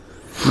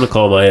 I'm going to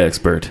call my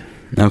expert.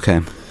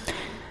 Okay.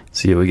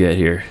 See what we get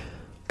here.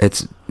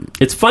 It's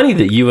funny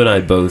that you and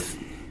I both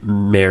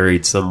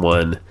married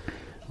someone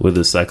with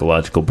a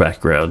psychological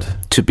background.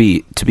 To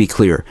be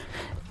clear,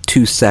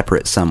 two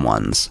separate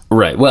someones.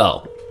 Right.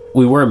 Well,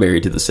 we were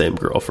married to the same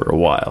girl for a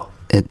while.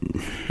 It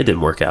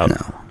didn't work out.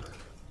 No.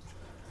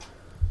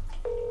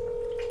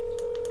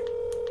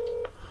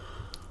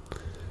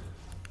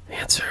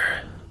 Answer.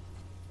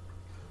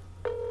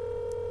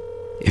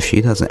 If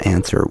she doesn't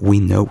answer, we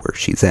know where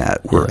she's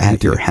at. We're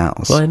at your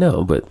house. Well, I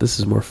know, but this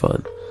is more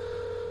fun.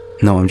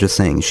 No, I'm just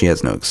saying she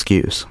has no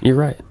excuse. You're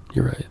right.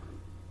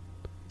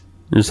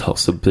 There's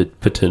also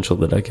potential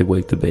that I could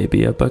wake the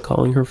baby up by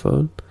calling her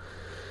phone.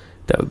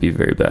 That would be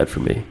very bad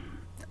for me.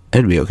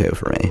 It'd be okay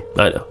for me.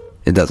 I know.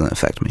 It doesn't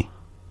affect me.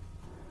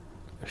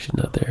 She's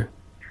not there.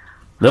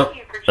 Nope.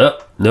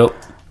 Nope.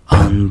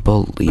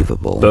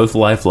 Unbelievable. Both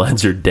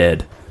lifelines are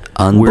dead.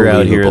 We're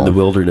out here in the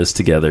wilderness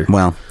together.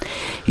 Well,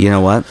 you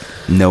know what?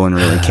 No one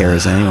really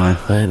cares anyway.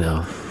 I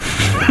know.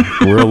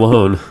 We're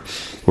alone.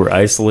 We're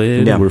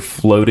isolated. Yeah. We're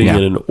floating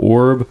in an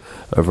orb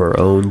of our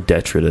own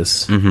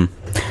detritus.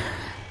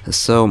 Mm-hmm.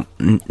 So,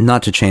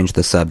 not to change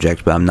the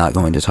subject, but I'm not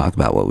going to talk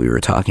about what we were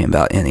talking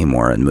about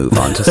anymore and move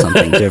on to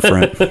something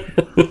different.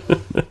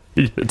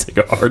 You're going to take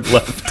a hard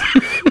left.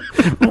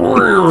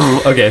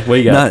 Okay, what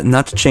you got?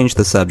 Not to change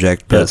the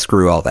subject, but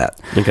screw all that.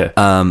 Okay.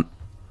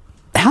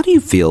 How do you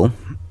feel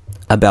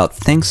about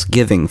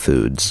Thanksgiving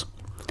foods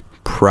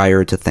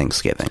prior to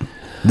Thanksgiving?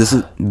 This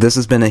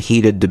has been a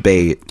heated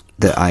debate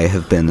that I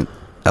have been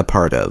a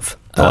part of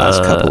the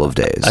last couple of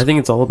days. I think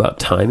it's all about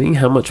timing.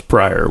 How much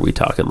prior are we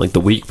talking? Like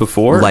the week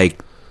before? Like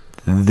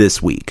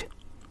this week.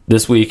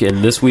 This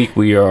week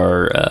we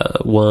are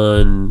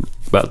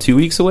about 2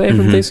 weeks away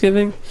from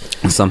Thanksgiving.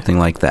 Something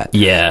like that.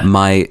 Yeah.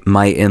 My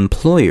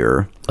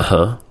employer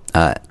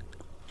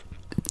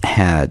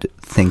had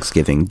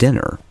Thanksgiving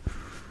dinner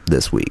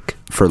this week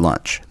for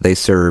lunch. They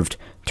served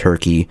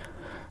turkey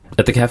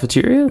at the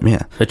cafeteria.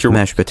 Yeah, at your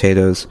mashed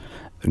potatoes,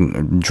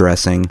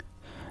 dressing,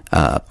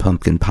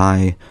 pumpkin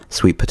pie,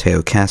 sweet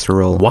potato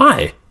casserole.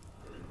 Why?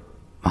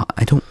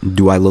 I don't.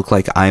 Do I look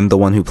like I'm the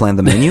one who planned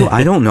the menu?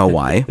 I don't know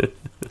why.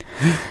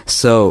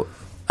 So,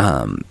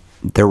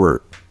 there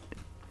were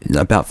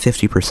about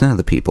 50% of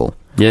the people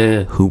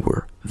who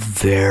were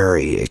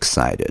very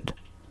excited,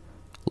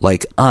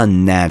 like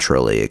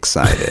unnaturally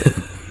excited.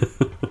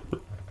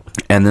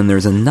 And then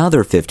there's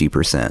another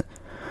 50%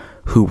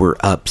 who were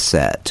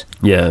upset.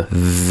 Yeah.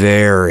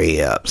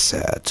 Very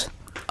upset.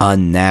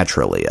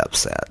 Unnaturally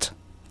upset.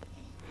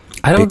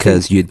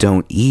 Because you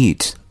don't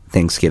eat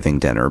Thanksgiving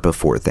dinner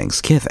before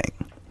Thanksgiving.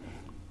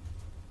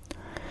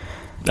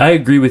 I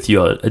agree with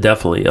you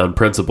definitely on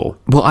principle.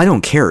 Well, I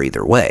don't care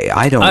either way.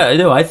 I don't. I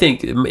know. I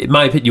think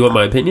you want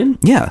my opinion?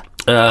 Yeah.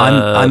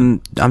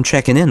 I'm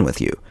checking in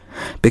with you.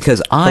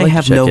 because like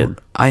to check in.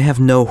 I have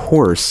no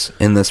horse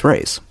in this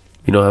race.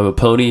 You don't have a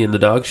pony in the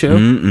dog show?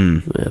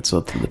 Mm-mm. That's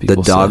something that The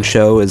people dog say.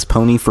 show is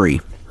pony free.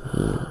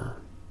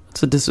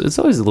 It's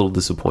always a little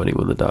disappointing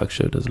when the dog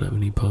show doesn't have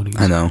any ponies.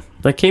 I know.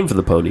 I came for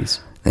the ponies.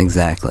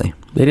 Exactly.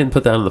 They didn't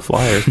put that on the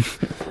flyer.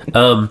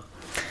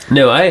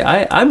 No,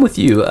 I'm with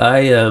you.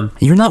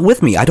 You're not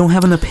with me. I don't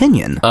have an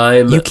opinion.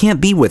 You can't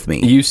be with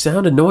me. You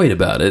sound annoyed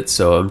about it,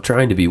 so I'm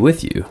trying to be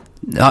with you.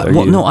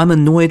 No, I'm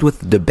annoyed with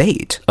the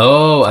debate.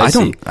 Oh, I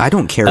see. I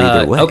don't care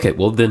either way. Okay,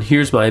 well then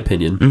here's my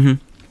opinion. Mm-hmm.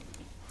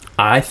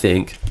 I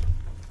think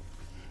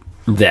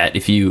that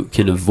if you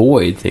can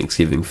avoid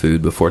Thanksgiving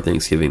food before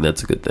Thanksgiving,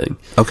 that's a good thing.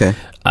 Okay.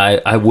 I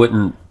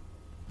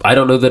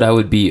don't know that I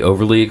would be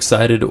overly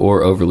excited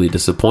or overly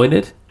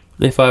disappointed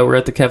if I were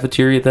at the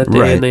cafeteria that day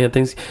Right. and they had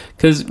things.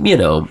 Because,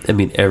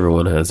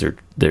 everyone has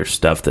their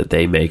stuff that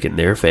they make in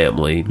their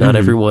family. Not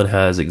everyone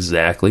has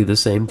exactly the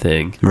same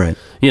thing. Right.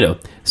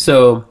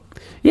 So,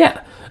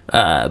 yeah.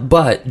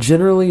 But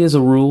generally, as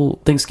a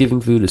rule, Thanksgiving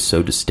food is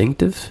so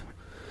distinctive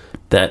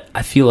that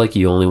I feel like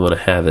you only want to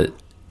have it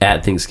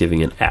at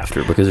Thanksgiving and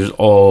after, because there's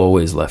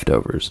always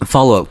leftovers.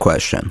 Follow-up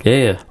question.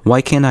 Yeah.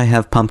 Why can't I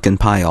have pumpkin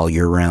pie all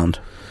year round?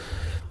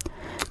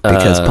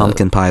 Because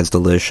pumpkin pie is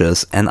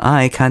delicious, and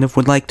I kind of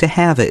would like to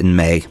have it in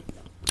May.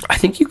 I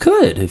think you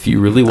could if you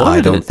really wanted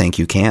I don't it. think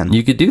you can.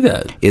 You could do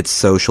that. It's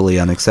socially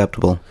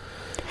unacceptable.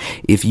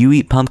 If you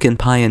eat pumpkin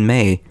pie in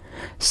May,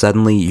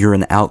 suddenly you're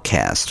an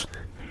outcast.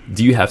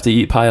 Do you have to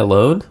eat pie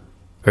alone?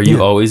 Are you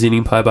Yeah. always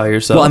eating pie by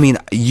yourself? Well, I mean,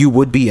 you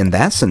would be in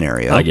that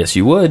scenario. I guess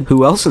you would.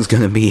 Who else is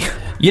going to be?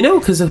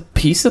 Because a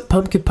piece of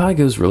pumpkin pie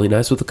goes really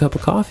nice with a cup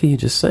of coffee,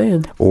 just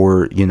saying.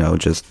 Or,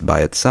 just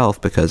by itself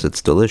because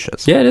it's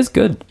delicious. Yeah, it is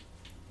good.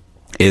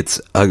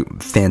 It's a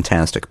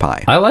fantastic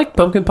pie. I like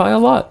pumpkin pie a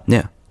lot.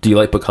 Yeah. Do you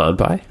like pecan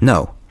pie?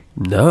 No.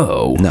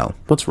 No. No.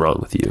 What's wrong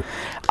with you?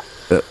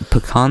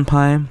 Pecan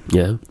pie,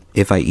 Yeah.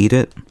 if I eat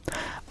it,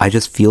 I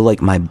just feel like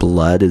my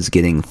blood is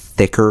getting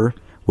thicker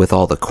with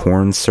all the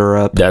corn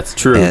syrup. That's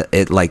true. And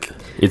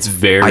It's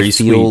very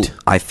sweet.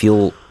 I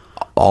feel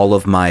all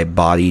of my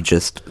body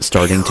just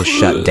starting to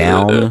shut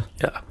down.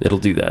 Yeah, it'll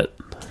do that.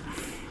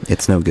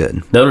 It's no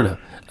good. No.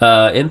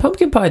 And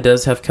pumpkin pie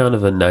does have kind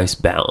of a nice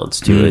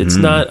balance to it. It's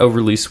not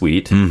overly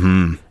sweet.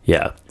 Mm-hmm.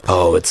 Yeah.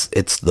 Oh, it's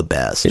the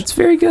best. It's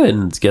very good.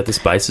 And it's got the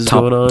spices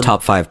going on.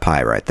 Top 5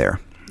 pie right there.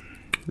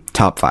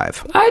 Top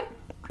 5.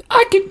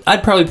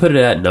 I'd probably put it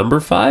at number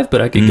 5,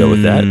 but I could go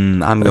with that.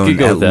 I'm going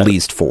at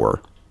least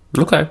 4.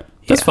 Okay.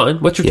 That's fine.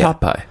 What's your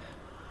top pie?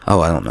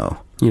 Oh, I don't know.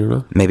 You don't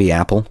know? Maybe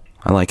apple.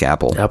 I like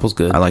apple. Apple's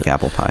good. I like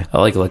apple pie. I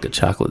like a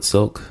chocolate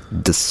silk.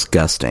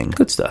 Disgusting.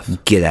 Good stuff.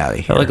 Get out of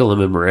here. I like a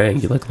lemon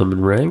meringue. You like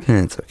lemon meringue?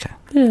 It's okay.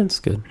 Yeah, it's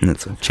good.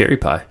 It's okay. Cherry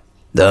pie.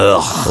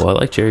 Ugh. Oh, I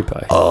like cherry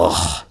pie.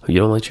 Ugh. You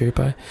don't like cherry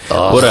pie?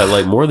 Ugh. What I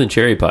like more than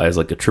cherry pie is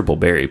like a triple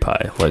berry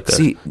pie. Like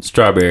a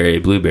strawberry,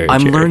 blueberry,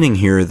 I'm cherry, learning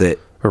here that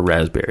or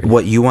raspberry.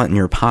 what you want in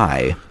your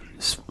pie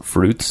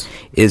Fruits?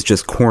 is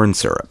just corn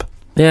syrup.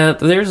 Yeah,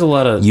 there's a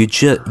lot of... You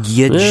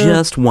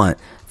just want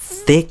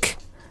thick,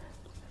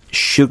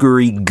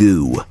 sugary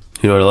goo.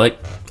 You know what I like?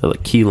 I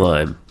like key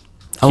lime.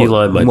 Key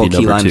lime might be number 2.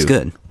 Key lime's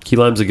good. Key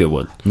lime's a good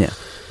one. Yeah.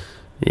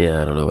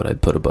 Yeah, I don't know what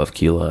I'd put above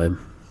key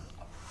lime.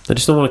 I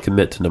just don't want to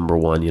commit to number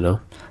 1,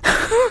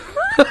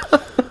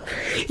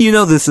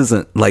 This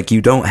isn't like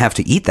you don't have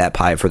to eat that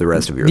pie for the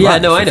rest of your life. Yeah,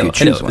 no, I if know. you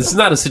choose one. This is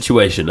not a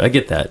situation. I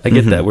get that.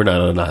 That. We're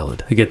not on an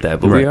island. I get that.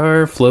 But we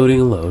are floating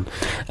alone.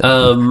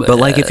 But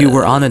like if you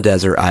were on a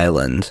desert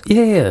island,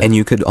 yeah, and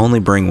you could only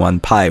bring one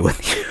pie with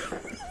you.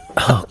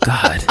 Oh,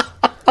 God.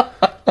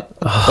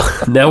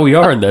 Now we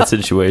are in that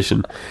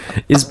situation.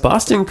 Is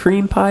Boston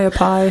cream pie a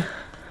pie?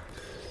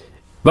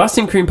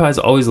 Boston cream pie is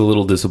always a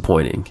little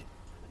disappointing.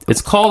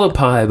 It's called a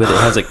pie, but it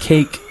has a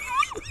cake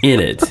in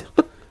it.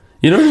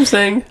 You know what I'm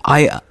saying?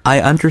 I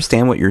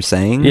understand what you're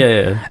saying.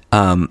 Yeah.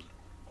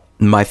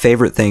 My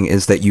favorite thing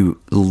is that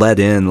you let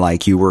in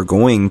like you were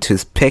going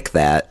to pick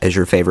that as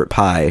your favorite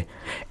pie,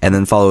 and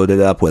then followed it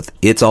up with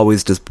 "It's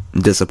always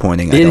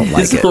disappointing. I don't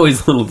like it." It's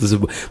always a little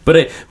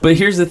disappointing. But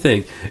here's the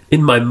thing: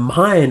 in my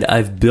mind,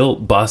 I've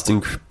built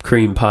Boston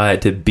cream pie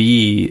to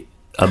be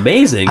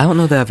amazing. I don't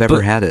know that I've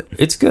ever had it.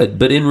 It's good,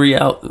 but in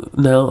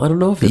no, I don't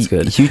know if it's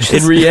good.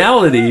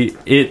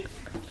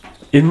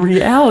 In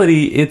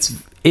reality,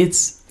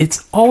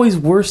 it's always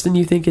worse than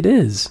you think it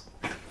is.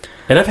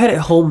 And I've had it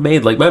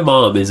homemade. Like, my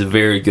mom is a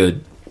very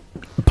good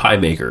pie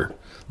maker.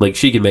 Like,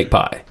 she can make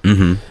pie.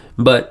 Mm-hmm.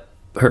 But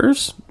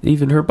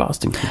even her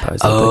Boston cream pie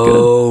is not that good.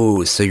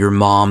 Oh, so your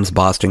mom's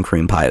Boston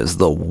cream pie is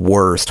the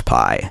worst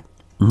pie.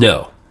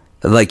 No.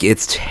 Like,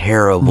 it's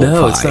terrible.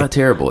 No, pie. it's not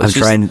terrible. I'm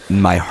trying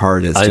my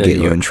hardest to get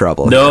you in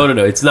trouble. No,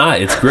 it's not.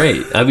 It's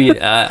great. I mean,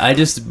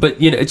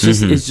 it's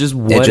just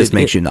what it just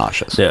makes you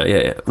nauseous.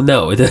 Yeah.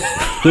 No, it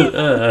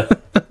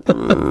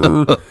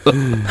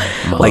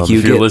Mom, like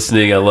if you're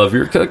listening, I love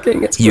your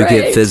cooking. It's great. You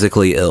get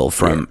physically ill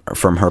from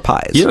her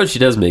pies. You know what she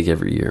does make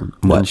every year?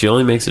 What? And she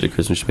only makes it at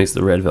Christmas. She makes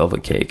the red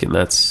velvet cake, and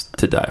that's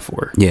to die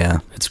for. Yeah.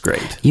 It's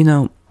great.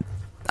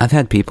 I've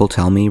had people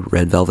tell me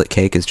red velvet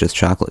cake is just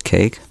chocolate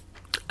cake.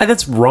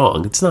 That's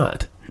wrong. It's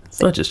not.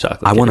 It's not just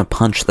chocolate I cake. want to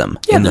punch them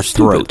Yeah, in the they're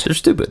stupid. throat. They're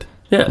stupid.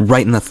 Yeah.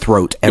 Right in the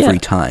throat every Yeah.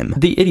 time.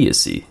 The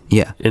idiocy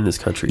Yeah. in this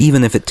country.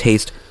 Even if it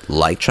tastes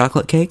like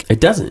chocolate cake.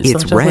 It doesn't. It's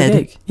not chocolate red.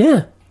 cake.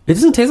 Yeah. It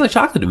doesn't taste like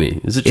chocolate to me.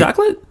 Is it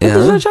chocolate? It yeah.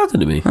 doesn't taste like chocolate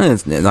to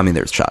me. I mean,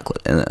 there's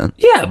chocolate in it.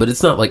 Yeah, but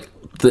it's not like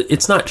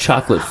it's not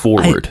chocolate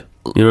forward.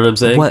 You know what I'm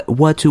saying?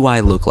 What do I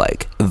look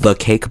like? The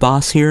cake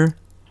boss here?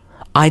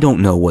 I don't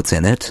know what's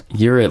in it.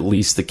 You're at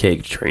least the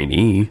cake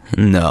trainee.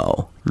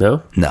 No.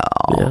 No? No.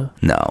 Yeah.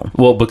 No.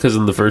 Well, because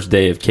on the first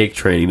day of cake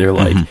training, they're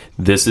like,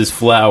 this is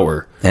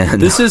flour.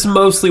 And- this is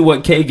mostly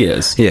what cake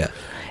is. Yeah.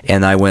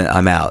 And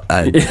I'm out.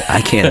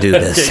 I can't do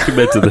this. Can't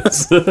commit to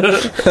this.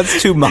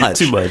 That's too much.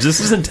 Too much. This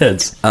is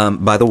intense.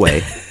 By the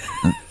way,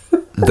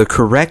 the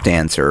correct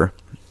answer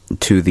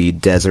to the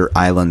desert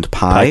island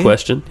pie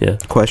question? Yeah.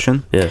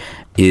 Yeah.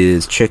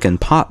 is chicken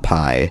pot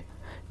pie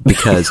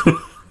because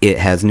it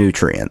has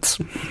nutrients.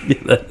 Yeah,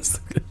 that's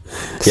good.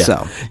 Yeah.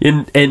 So,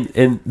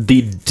 and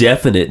the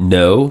definite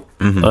no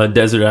on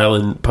desert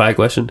island pie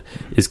question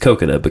is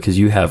coconut, because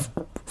you have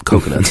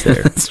coconuts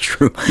there. that's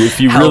true. If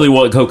you really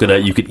want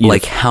coconut, you could eat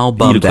Like, how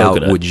bummed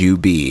out would you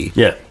be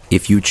Yeah.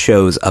 if you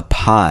chose a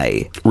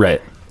pie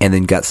Right. and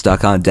then got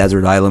stuck on a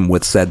desert island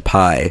with said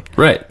pie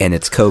Right. and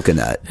it's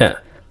coconut? Yeah.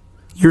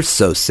 You're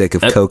so sick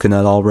of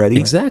coconut already.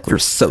 Exactly. You're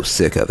so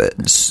sick of it.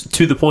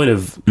 To the point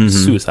of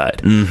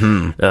suicide.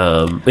 Mm-hmm.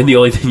 And the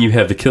only thing you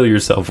have to kill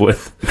yourself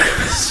with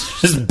is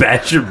just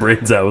bash your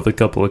brains out with a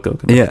couple of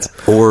coconuts.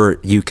 Yeah. Or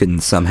you can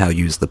somehow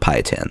use the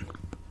pie tin.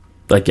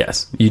 I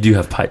guess. You do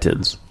have pie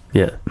tins.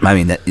 Yeah. I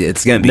mean,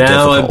 it's going to be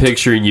Now difficult. I'm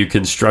picturing you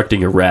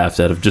constructing a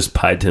raft out of just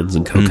pie tins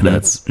and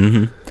coconuts.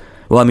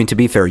 Well, I mean, to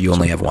be fair, you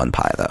only have one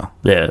pie, though.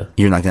 Yeah.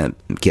 You're not going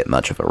to get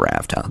much of a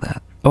raft out of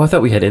that. Oh, I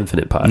thought we had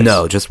infinite pies.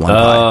 No, just one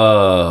pie.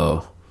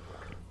 Oh.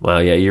 Wow,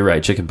 yeah, you're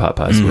right. Chicken pot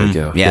pie is the way to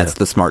go. Yeah, it's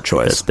the smart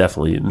choice. That's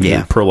definitely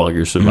Yeah. prolong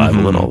your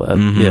survival and all that.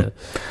 Yeah.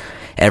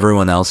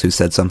 Everyone else who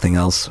said something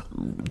else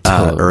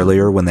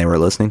earlier when they were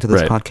listening to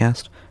this Right.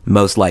 podcast,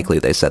 most likely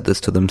they said this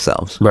to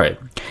themselves. Right.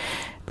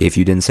 If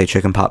you didn't say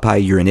chicken pot pie,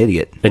 you're an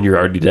idiot. And you're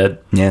already dead.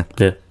 Yeah.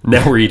 Yeah.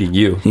 Now we're eating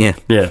you. Yeah.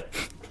 Yeah.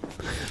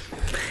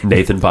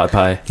 Nathan pot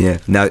pie. Yeah.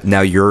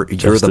 Now you're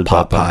Justin the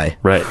pot pie.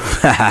 Right.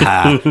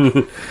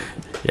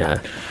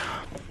 Yeah.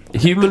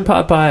 Human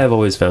pot pie I've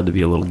always found to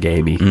be a little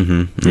gamey.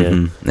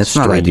 Yeah. It's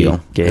not Stringy, ideal.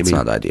 gamey. It's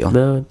not ideal.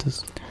 No, it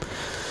just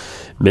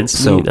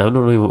mincemeat. I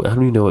don't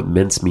even know what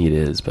mincemeat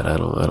is, but I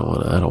don't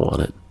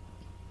want it.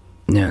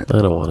 Yeah. I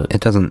don't want it.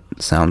 It doesn't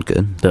sound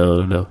good.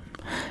 No.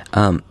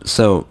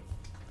 So,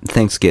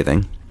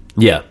 Thanksgiving.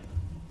 Yeah.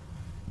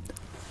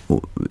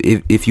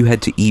 If you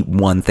had to eat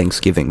one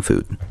Thanksgiving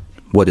food,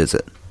 what is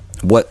it?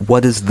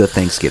 What is the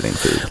Thanksgiving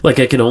food? Like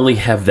I can only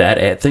have that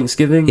at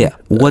Thanksgiving? Yeah.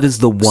 What is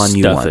the one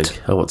you Stuffing.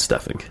 want? I want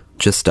stuffing.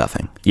 Just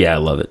stuffing. Yeah, I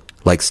love it.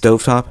 Like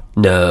stovetop?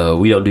 No,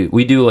 we don't do.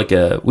 We do like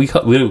we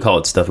don't call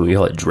it stuffing. We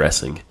call it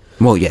dressing.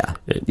 Well, yeah.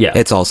 Yeah,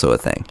 It's also a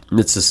thing.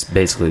 it's just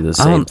basically the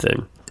same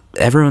thing.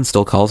 Everyone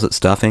still calls it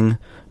stuffing,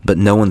 but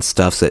no one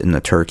stuffs it in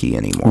a turkey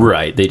anymore.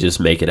 Right? They just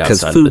make it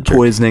Because outside of the food turkey.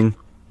 poisoning.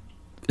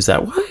 Is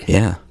that why?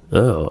 Yeah.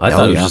 Oh, I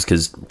thought it was yeah. just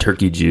because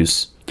turkey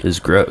juice is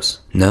gross.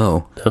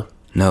 No. No.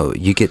 No.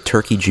 You get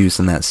turkey juice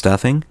in that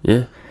stuffing.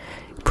 Yeah.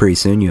 Pretty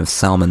soon you have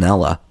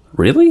salmonella.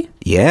 Really?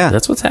 Yeah.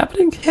 That's what's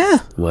happening? Yeah.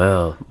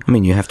 Wow. I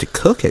mean, you have to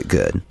cook it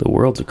good. The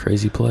world's a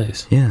crazy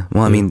place. Yeah.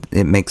 Well, I mean,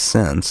 it makes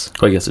sense.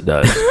 Oh, I guess it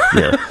does.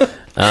 Yeah.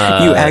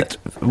 You act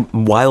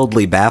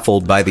wildly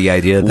baffled by the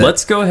idea that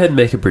Let's go ahead and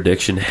make a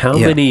prediction. How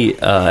Yeah.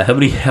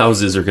 many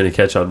houses are going to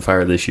catch on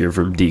fire this year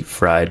from deep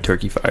fried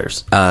turkey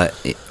fires?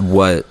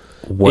 what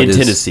In is-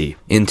 Tennessee.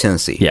 In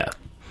Tennessee. Yeah.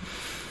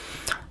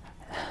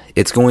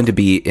 It's going to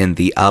be in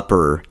the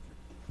upper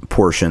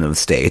portion of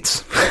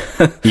states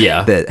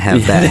Yeah. that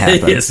have that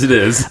happen. Yes, it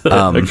is.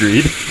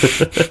 Agreed.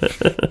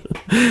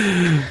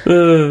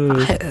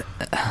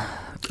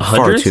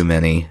 Far too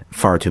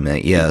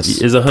many.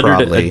 Yes. Is 100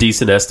 probably. a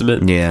decent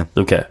estimate? Yeah.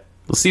 Okay.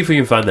 Let's see if we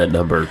can find that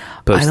number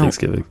post don't-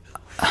 Thanksgiving.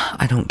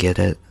 I don't get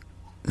it.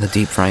 The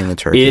deep frying the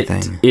turkey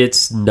thing.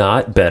 It's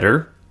not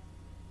better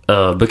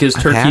because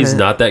had turkey is it.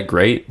 not that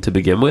great to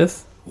begin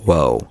with.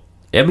 Whoa.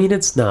 I mean,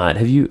 it's not.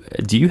 Do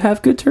you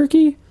have good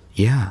turkey?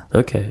 Yeah.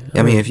 Okay.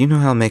 I mean, if you know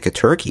how to make a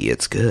turkey,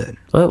 it's good.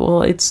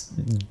 Well, it's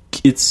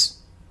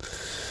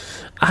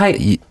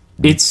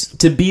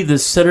to be the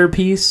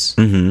centerpiece.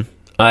 Mm-hmm.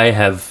 I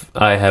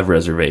have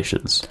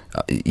reservations.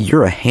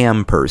 You're a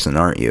ham person,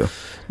 aren't you?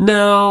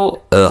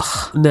 No,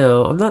 Ugh.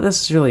 no, I'm not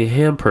necessarily a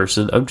ham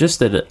person. I'm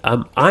just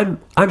I'm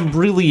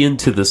really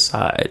into the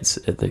sides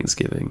at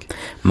Thanksgiving.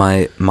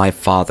 My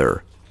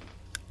father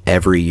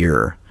every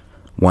year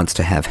wants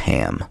to have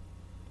ham.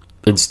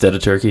 Instead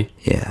of turkey?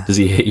 Yeah. Does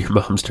he hate your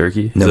mom's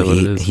turkey? Is No, that what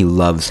it is? he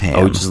loves ham.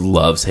 Oh, he just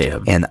loves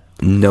ham. And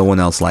no one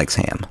else likes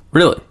ham.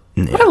 Really?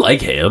 I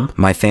like ham.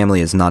 My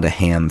family is not a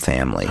ham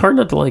family. Hard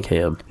not to like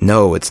ham.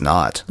 No, it's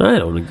not. I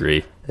don't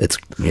agree. It's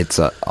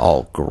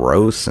all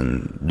gross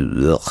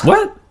and ugh.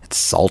 What? It's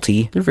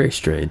salty. You're very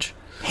strange.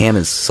 Ham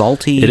is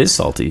salty. It is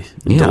salty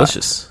and Yeah.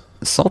 delicious.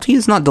 Salty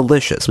is not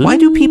delicious. Why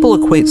do people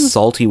equate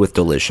salty with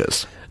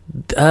delicious?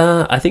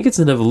 I think it's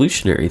an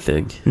evolutionary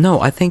thing. No,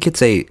 I think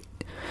it's a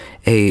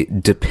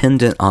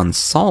dependent on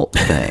salt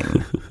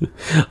thing.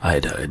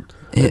 Iodine,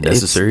 a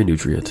necessary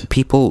nutrient.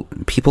 People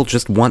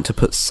just want to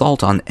put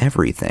salt on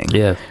everything.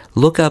 Yeah.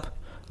 Look up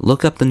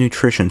the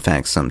nutrition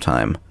facts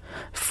sometime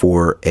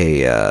for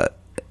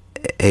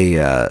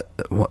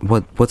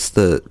what's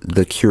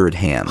the cured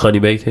ham? Honey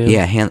baked ham?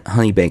 Yeah,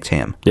 honey baked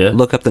ham. Yeah.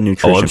 Look up the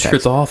nutrition I'm facts. sure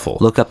it's awful.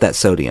 Look up that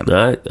sodium.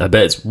 I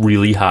bet it's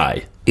really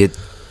high.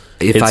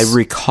 If I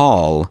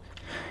recall,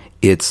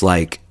 it's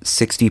like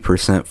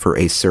 60% for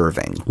a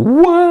serving.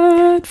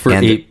 What?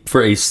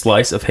 For a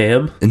slice of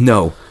ham?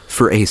 No,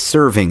 for a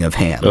serving of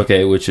ham.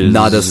 Okay, which is...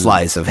 not a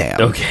slice of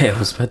ham. Okay, I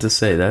was about to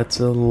say, that's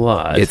a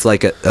lot. It's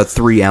like a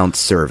 3-ounce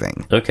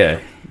serving.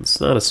 Okay, it's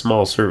not a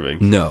small serving.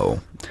 No.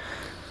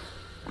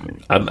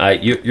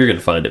 You're going to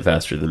find it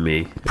faster than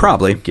me.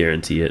 Probably. I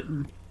guarantee it.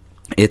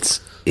 It's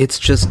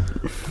just...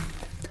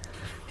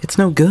 it's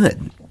no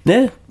good.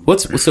 Yeah.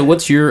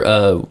 What's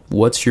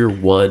your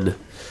one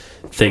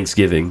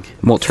Thanksgiving?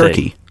 Well,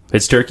 turkey. Thing?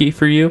 It's turkey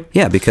for you?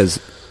 Yeah,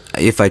 because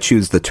if I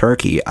choose the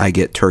turkey, I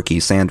get turkey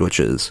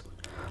sandwiches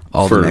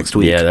the next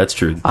week. Yeah, that's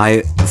true.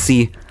 I'm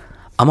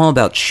all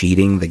about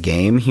cheating the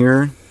game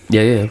here.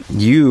 Yeah.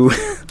 You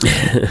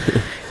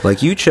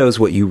you chose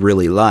what you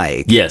really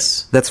like.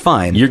 Yes. That's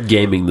fine. You're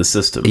gaming the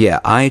system. Yeah,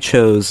 I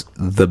chose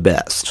the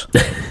best.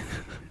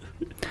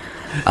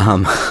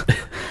 All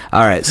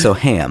right, so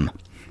ham.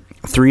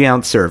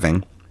 3-ounce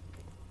serving.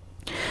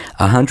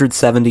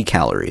 170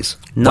 calories.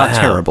 Not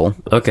terrible.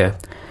 Okay.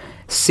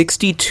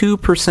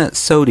 62%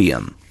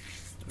 sodium.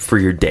 For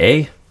your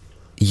day?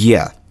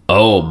 Yeah.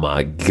 Oh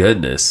my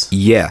goodness.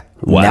 Yeah.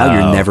 Wow. Now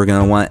you're never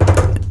going to want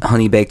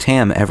honey baked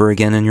ham ever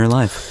again in your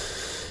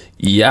life.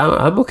 Yeah,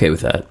 I'm okay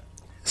with that.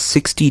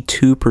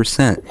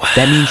 62%. Wow.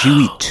 That means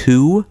you eat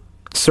 2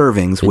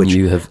 servings, which,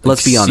 you have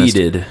let's be honest,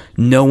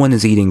 no one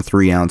is eating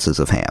 3 ounces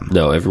of ham.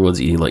 No, everyone's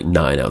eating like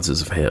 9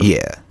 ounces of ham.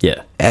 Yeah.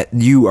 Yeah.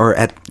 You are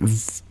at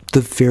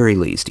the very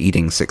least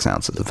eating 6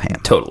 ounces of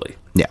ham. Totally.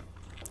 Yeah.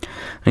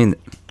 I mean,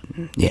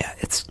 yeah,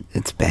 it's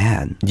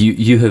bad.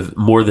 You have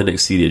more than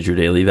exceeded your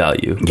daily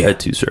value at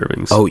 2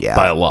 servings. Oh, yeah.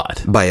 By a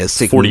lot. By a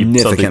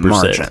significant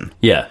margin.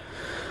 Yeah.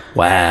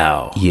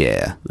 Wow.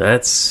 Yeah.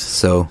 That's...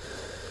 So,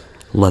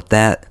 let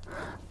that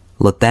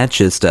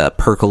just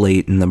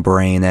percolate in the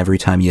brain every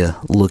time you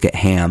look at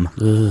ham.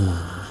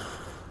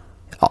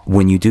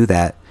 When you do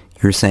that,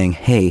 you're saying,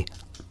 hey,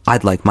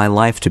 I'd like my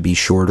life to be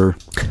shorter.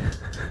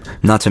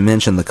 Not to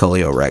mention the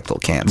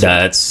colorectal cancer.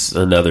 That's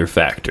another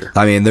factor.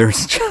 I mean,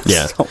 there's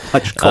just so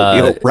much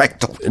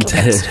colorectal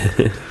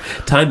cancer.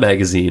 Time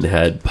Magazine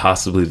had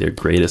possibly their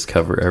greatest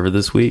cover ever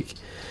this week.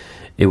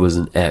 It was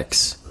an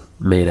X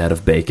made out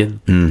of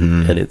bacon,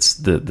 and it's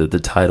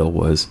the title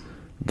was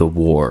 "The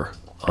War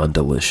on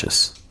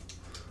Delicious."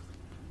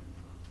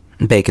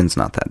 Bacon's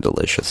not that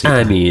delicious either.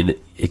 I mean,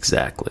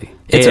 exactly.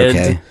 It's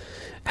okay.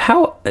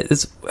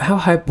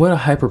 What a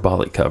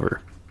hyperbolic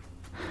cover.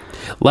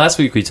 Last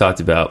week we talked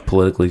about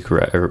politically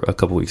correct, or a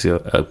couple weeks ago,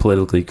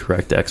 politically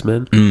correct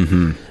X-Men.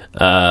 Mm-hmm.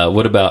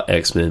 What about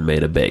X-Men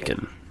made of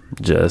bacon?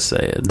 Just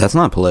saying. That's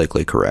not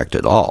politically correct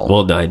at all.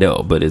 Well, I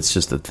know, but it's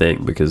just a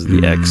thing because of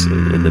the X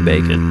in the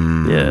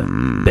bacon. Yeah,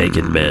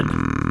 bacon men.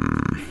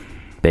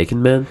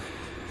 Bacon men.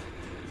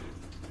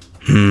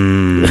 I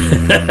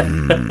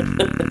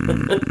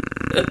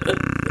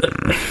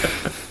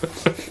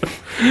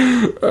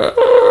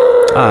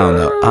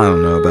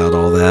don't know about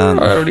all that.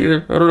 I don't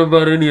either. I don't know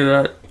about any of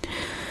that.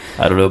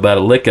 I don't know about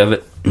a lick of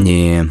it.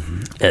 Yeah,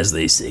 as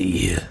they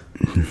say.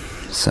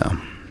 So,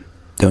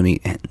 don't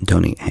eat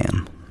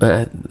ham.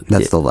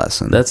 That's the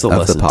lesson. That's the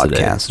lesson of the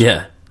podcast. Today.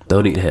 Yeah,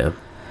 don't eat ham.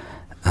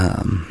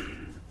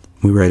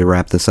 We ready to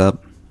wrap this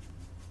up?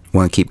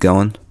 Want to keep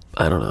going?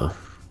 I don't know.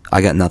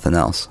 I got nothing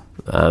else.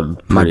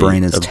 My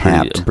brain is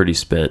tapped. I'm pretty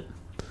spent.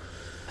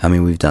 I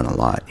mean, we've done a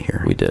lot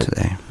here. We did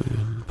today.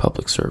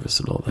 Public service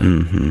and all that.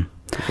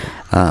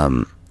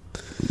 Mm-hmm.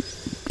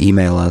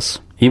 Email us.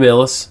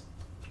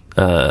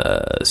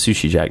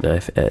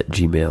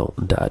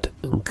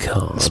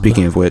 sushijackknife@gmail.com.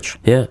 Speaking of which,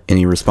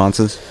 any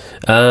responses?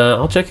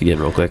 I'll check again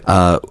real quick.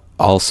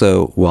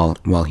 Also,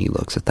 while he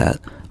looks at that,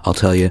 I'll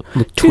tell you,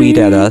 tweet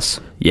at us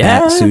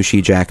at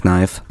Sushi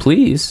Jackknife.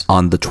 Please.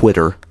 On the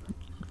Twitter.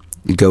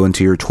 Go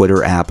into your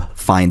Twitter app,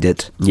 find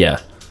it. Yeah.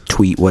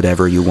 Tweet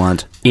whatever you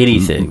want.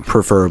 Anything.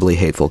 Preferably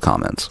hateful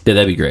comments. Yeah,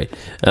 that'd be great.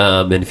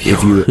 And if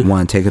you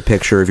want to take a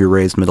picture of your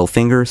raised middle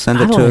finger, send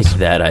it to us. I like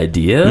that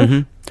idea. Mm-hmm.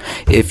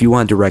 If you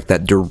want to direct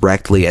that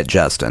directly at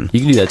Justin.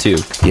 You can do that too.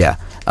 Yeah.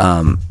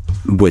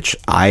 Which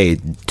I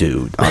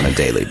do on a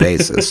daily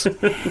basis.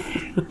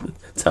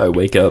 That's how I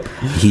wake up.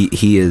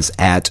 He is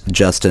at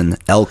Justin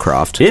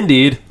Elcroft.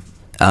 Indeed.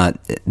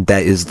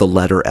 That is the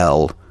letter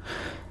L,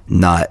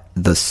 not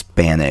the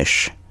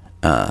Spanish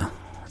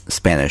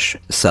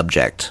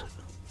subject,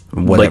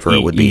 whatever like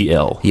it would be.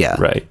 E-L. Yeah.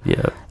 Right.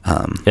 Yeah.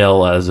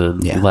 L as in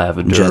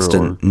lavender.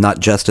 Justin, not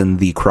Justin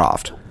the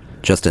Croft.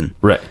 Justin.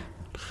 Right.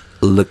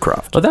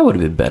 LeCroft. Oh, that would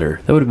have been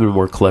better. That would have been a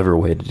more clever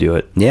way to do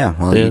it. Yeah.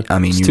 Well, I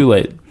mean, it's too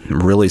late.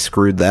 Really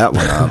screwed that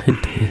one up. I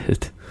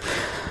did.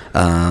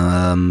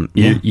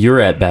 Yeah. You're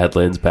at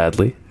Badlands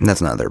Badly.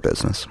 That's not their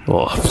business.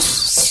 Oh,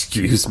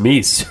 excuse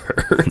me,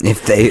 sir.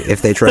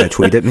 If they try to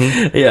tweet at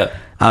me, Yeah.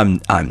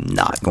 I'm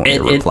not going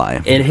to reply.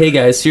 And hey,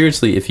 guys,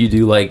 seriously, if you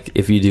do like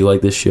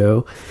this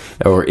show,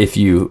 or if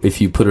you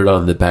put it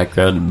on the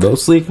background and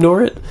mostly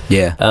ignore it,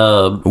 yeah,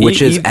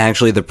 which is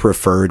actually the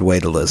preferred way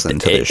to listen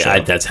to this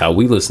show. That's how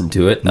we listen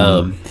to it.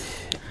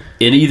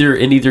 In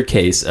either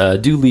case,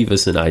 do leave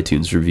us an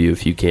iTunes review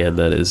if you can.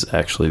 That is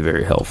actually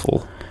very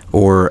helpful.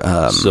 Or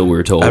so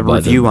we're told a by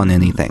review on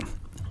anything.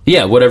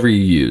 Yeah, whatever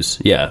you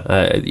use.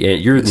 Yeah,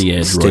 you're in the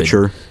Android.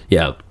 Stitcher.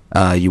 Yeah,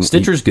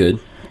 Stitcher's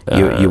good.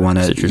 You want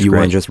to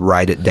just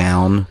write it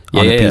down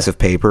on a piece of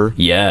paper.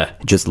 Yeah,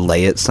 just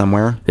lay it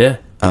somewhere. Yeah.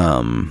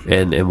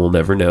 And we'll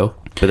never know,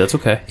 but that's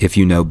okay. If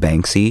you know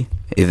Banksy,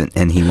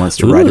 and he wants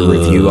to write a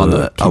review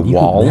on a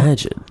wall,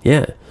 imagine?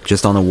 Yeah,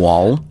 just on a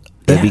wall.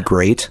 That'd be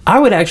great.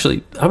 I'm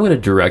going to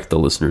direct the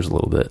listeners a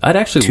little bit. I'd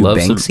actually to love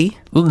Banksy?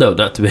 Well, no,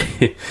 not to me.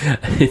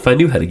 If I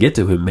knew how to get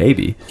to him,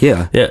 maybe.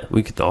 Yeah. Yeah,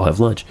 we could all have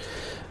lunch.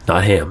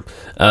 Not ham.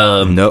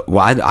 No,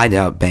 well, I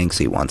doubt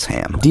Banksy wants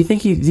ham. Do you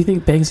think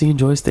Banksy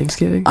enjoys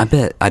Thanksgiving? I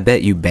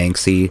bet you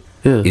Banksy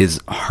is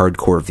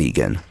hardcore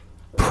vegan.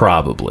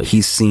 Probably.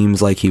 He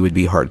seems like he would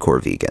be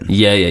hardcore vegan.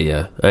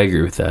 Yeah. I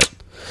agree with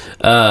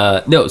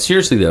that. No,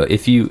 seriously though,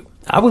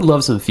 I would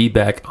love some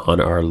feedback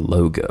on our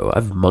logo.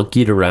 I've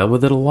monkeyed around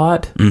with it a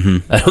lot.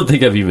 Mm-hmm. I don't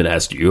think I've even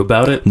asked you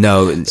about it.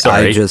 No,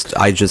 sorry.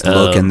 I just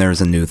look and there's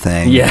a new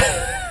thing. Yeah.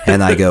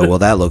 And I go, well,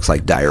 that looks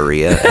like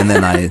diarrhea. And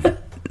then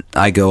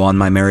I go on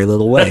my merry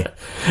little way.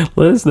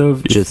 Let us know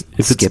if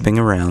skipping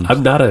around.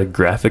 I'm not a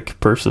graphic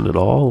person at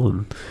all,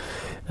 and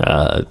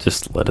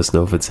just let us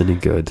know if it's any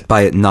good.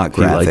 By it not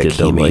graphic, if you like it,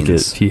 don't like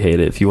it. If you hate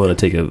it, if you want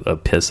to take a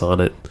piss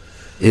on it,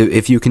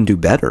 if you can do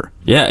better,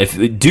 yeah,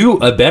 do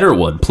a better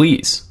one,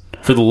 please.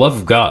 For the love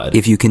of God.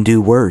 If you can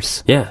do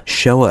worse, yeah,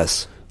 show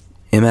us.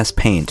 MS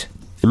Paint.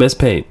 MS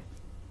Paint.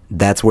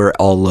 That's where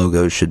all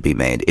logos should be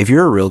made. If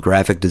you're a real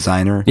graphic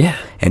designer, yeah,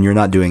 and you're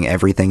not doing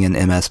everything in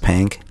MS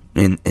Paint,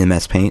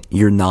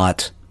 you're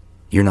not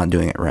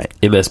doing it right.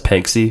 MS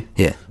Panksy.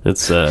 Yeah,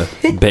 it's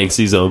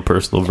Banksy's own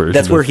personal version.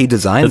 That's where he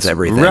designs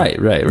everything. Right.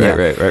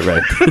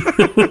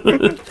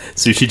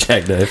 Sushi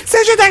Jackknife.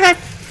 Sushi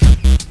Jackknife.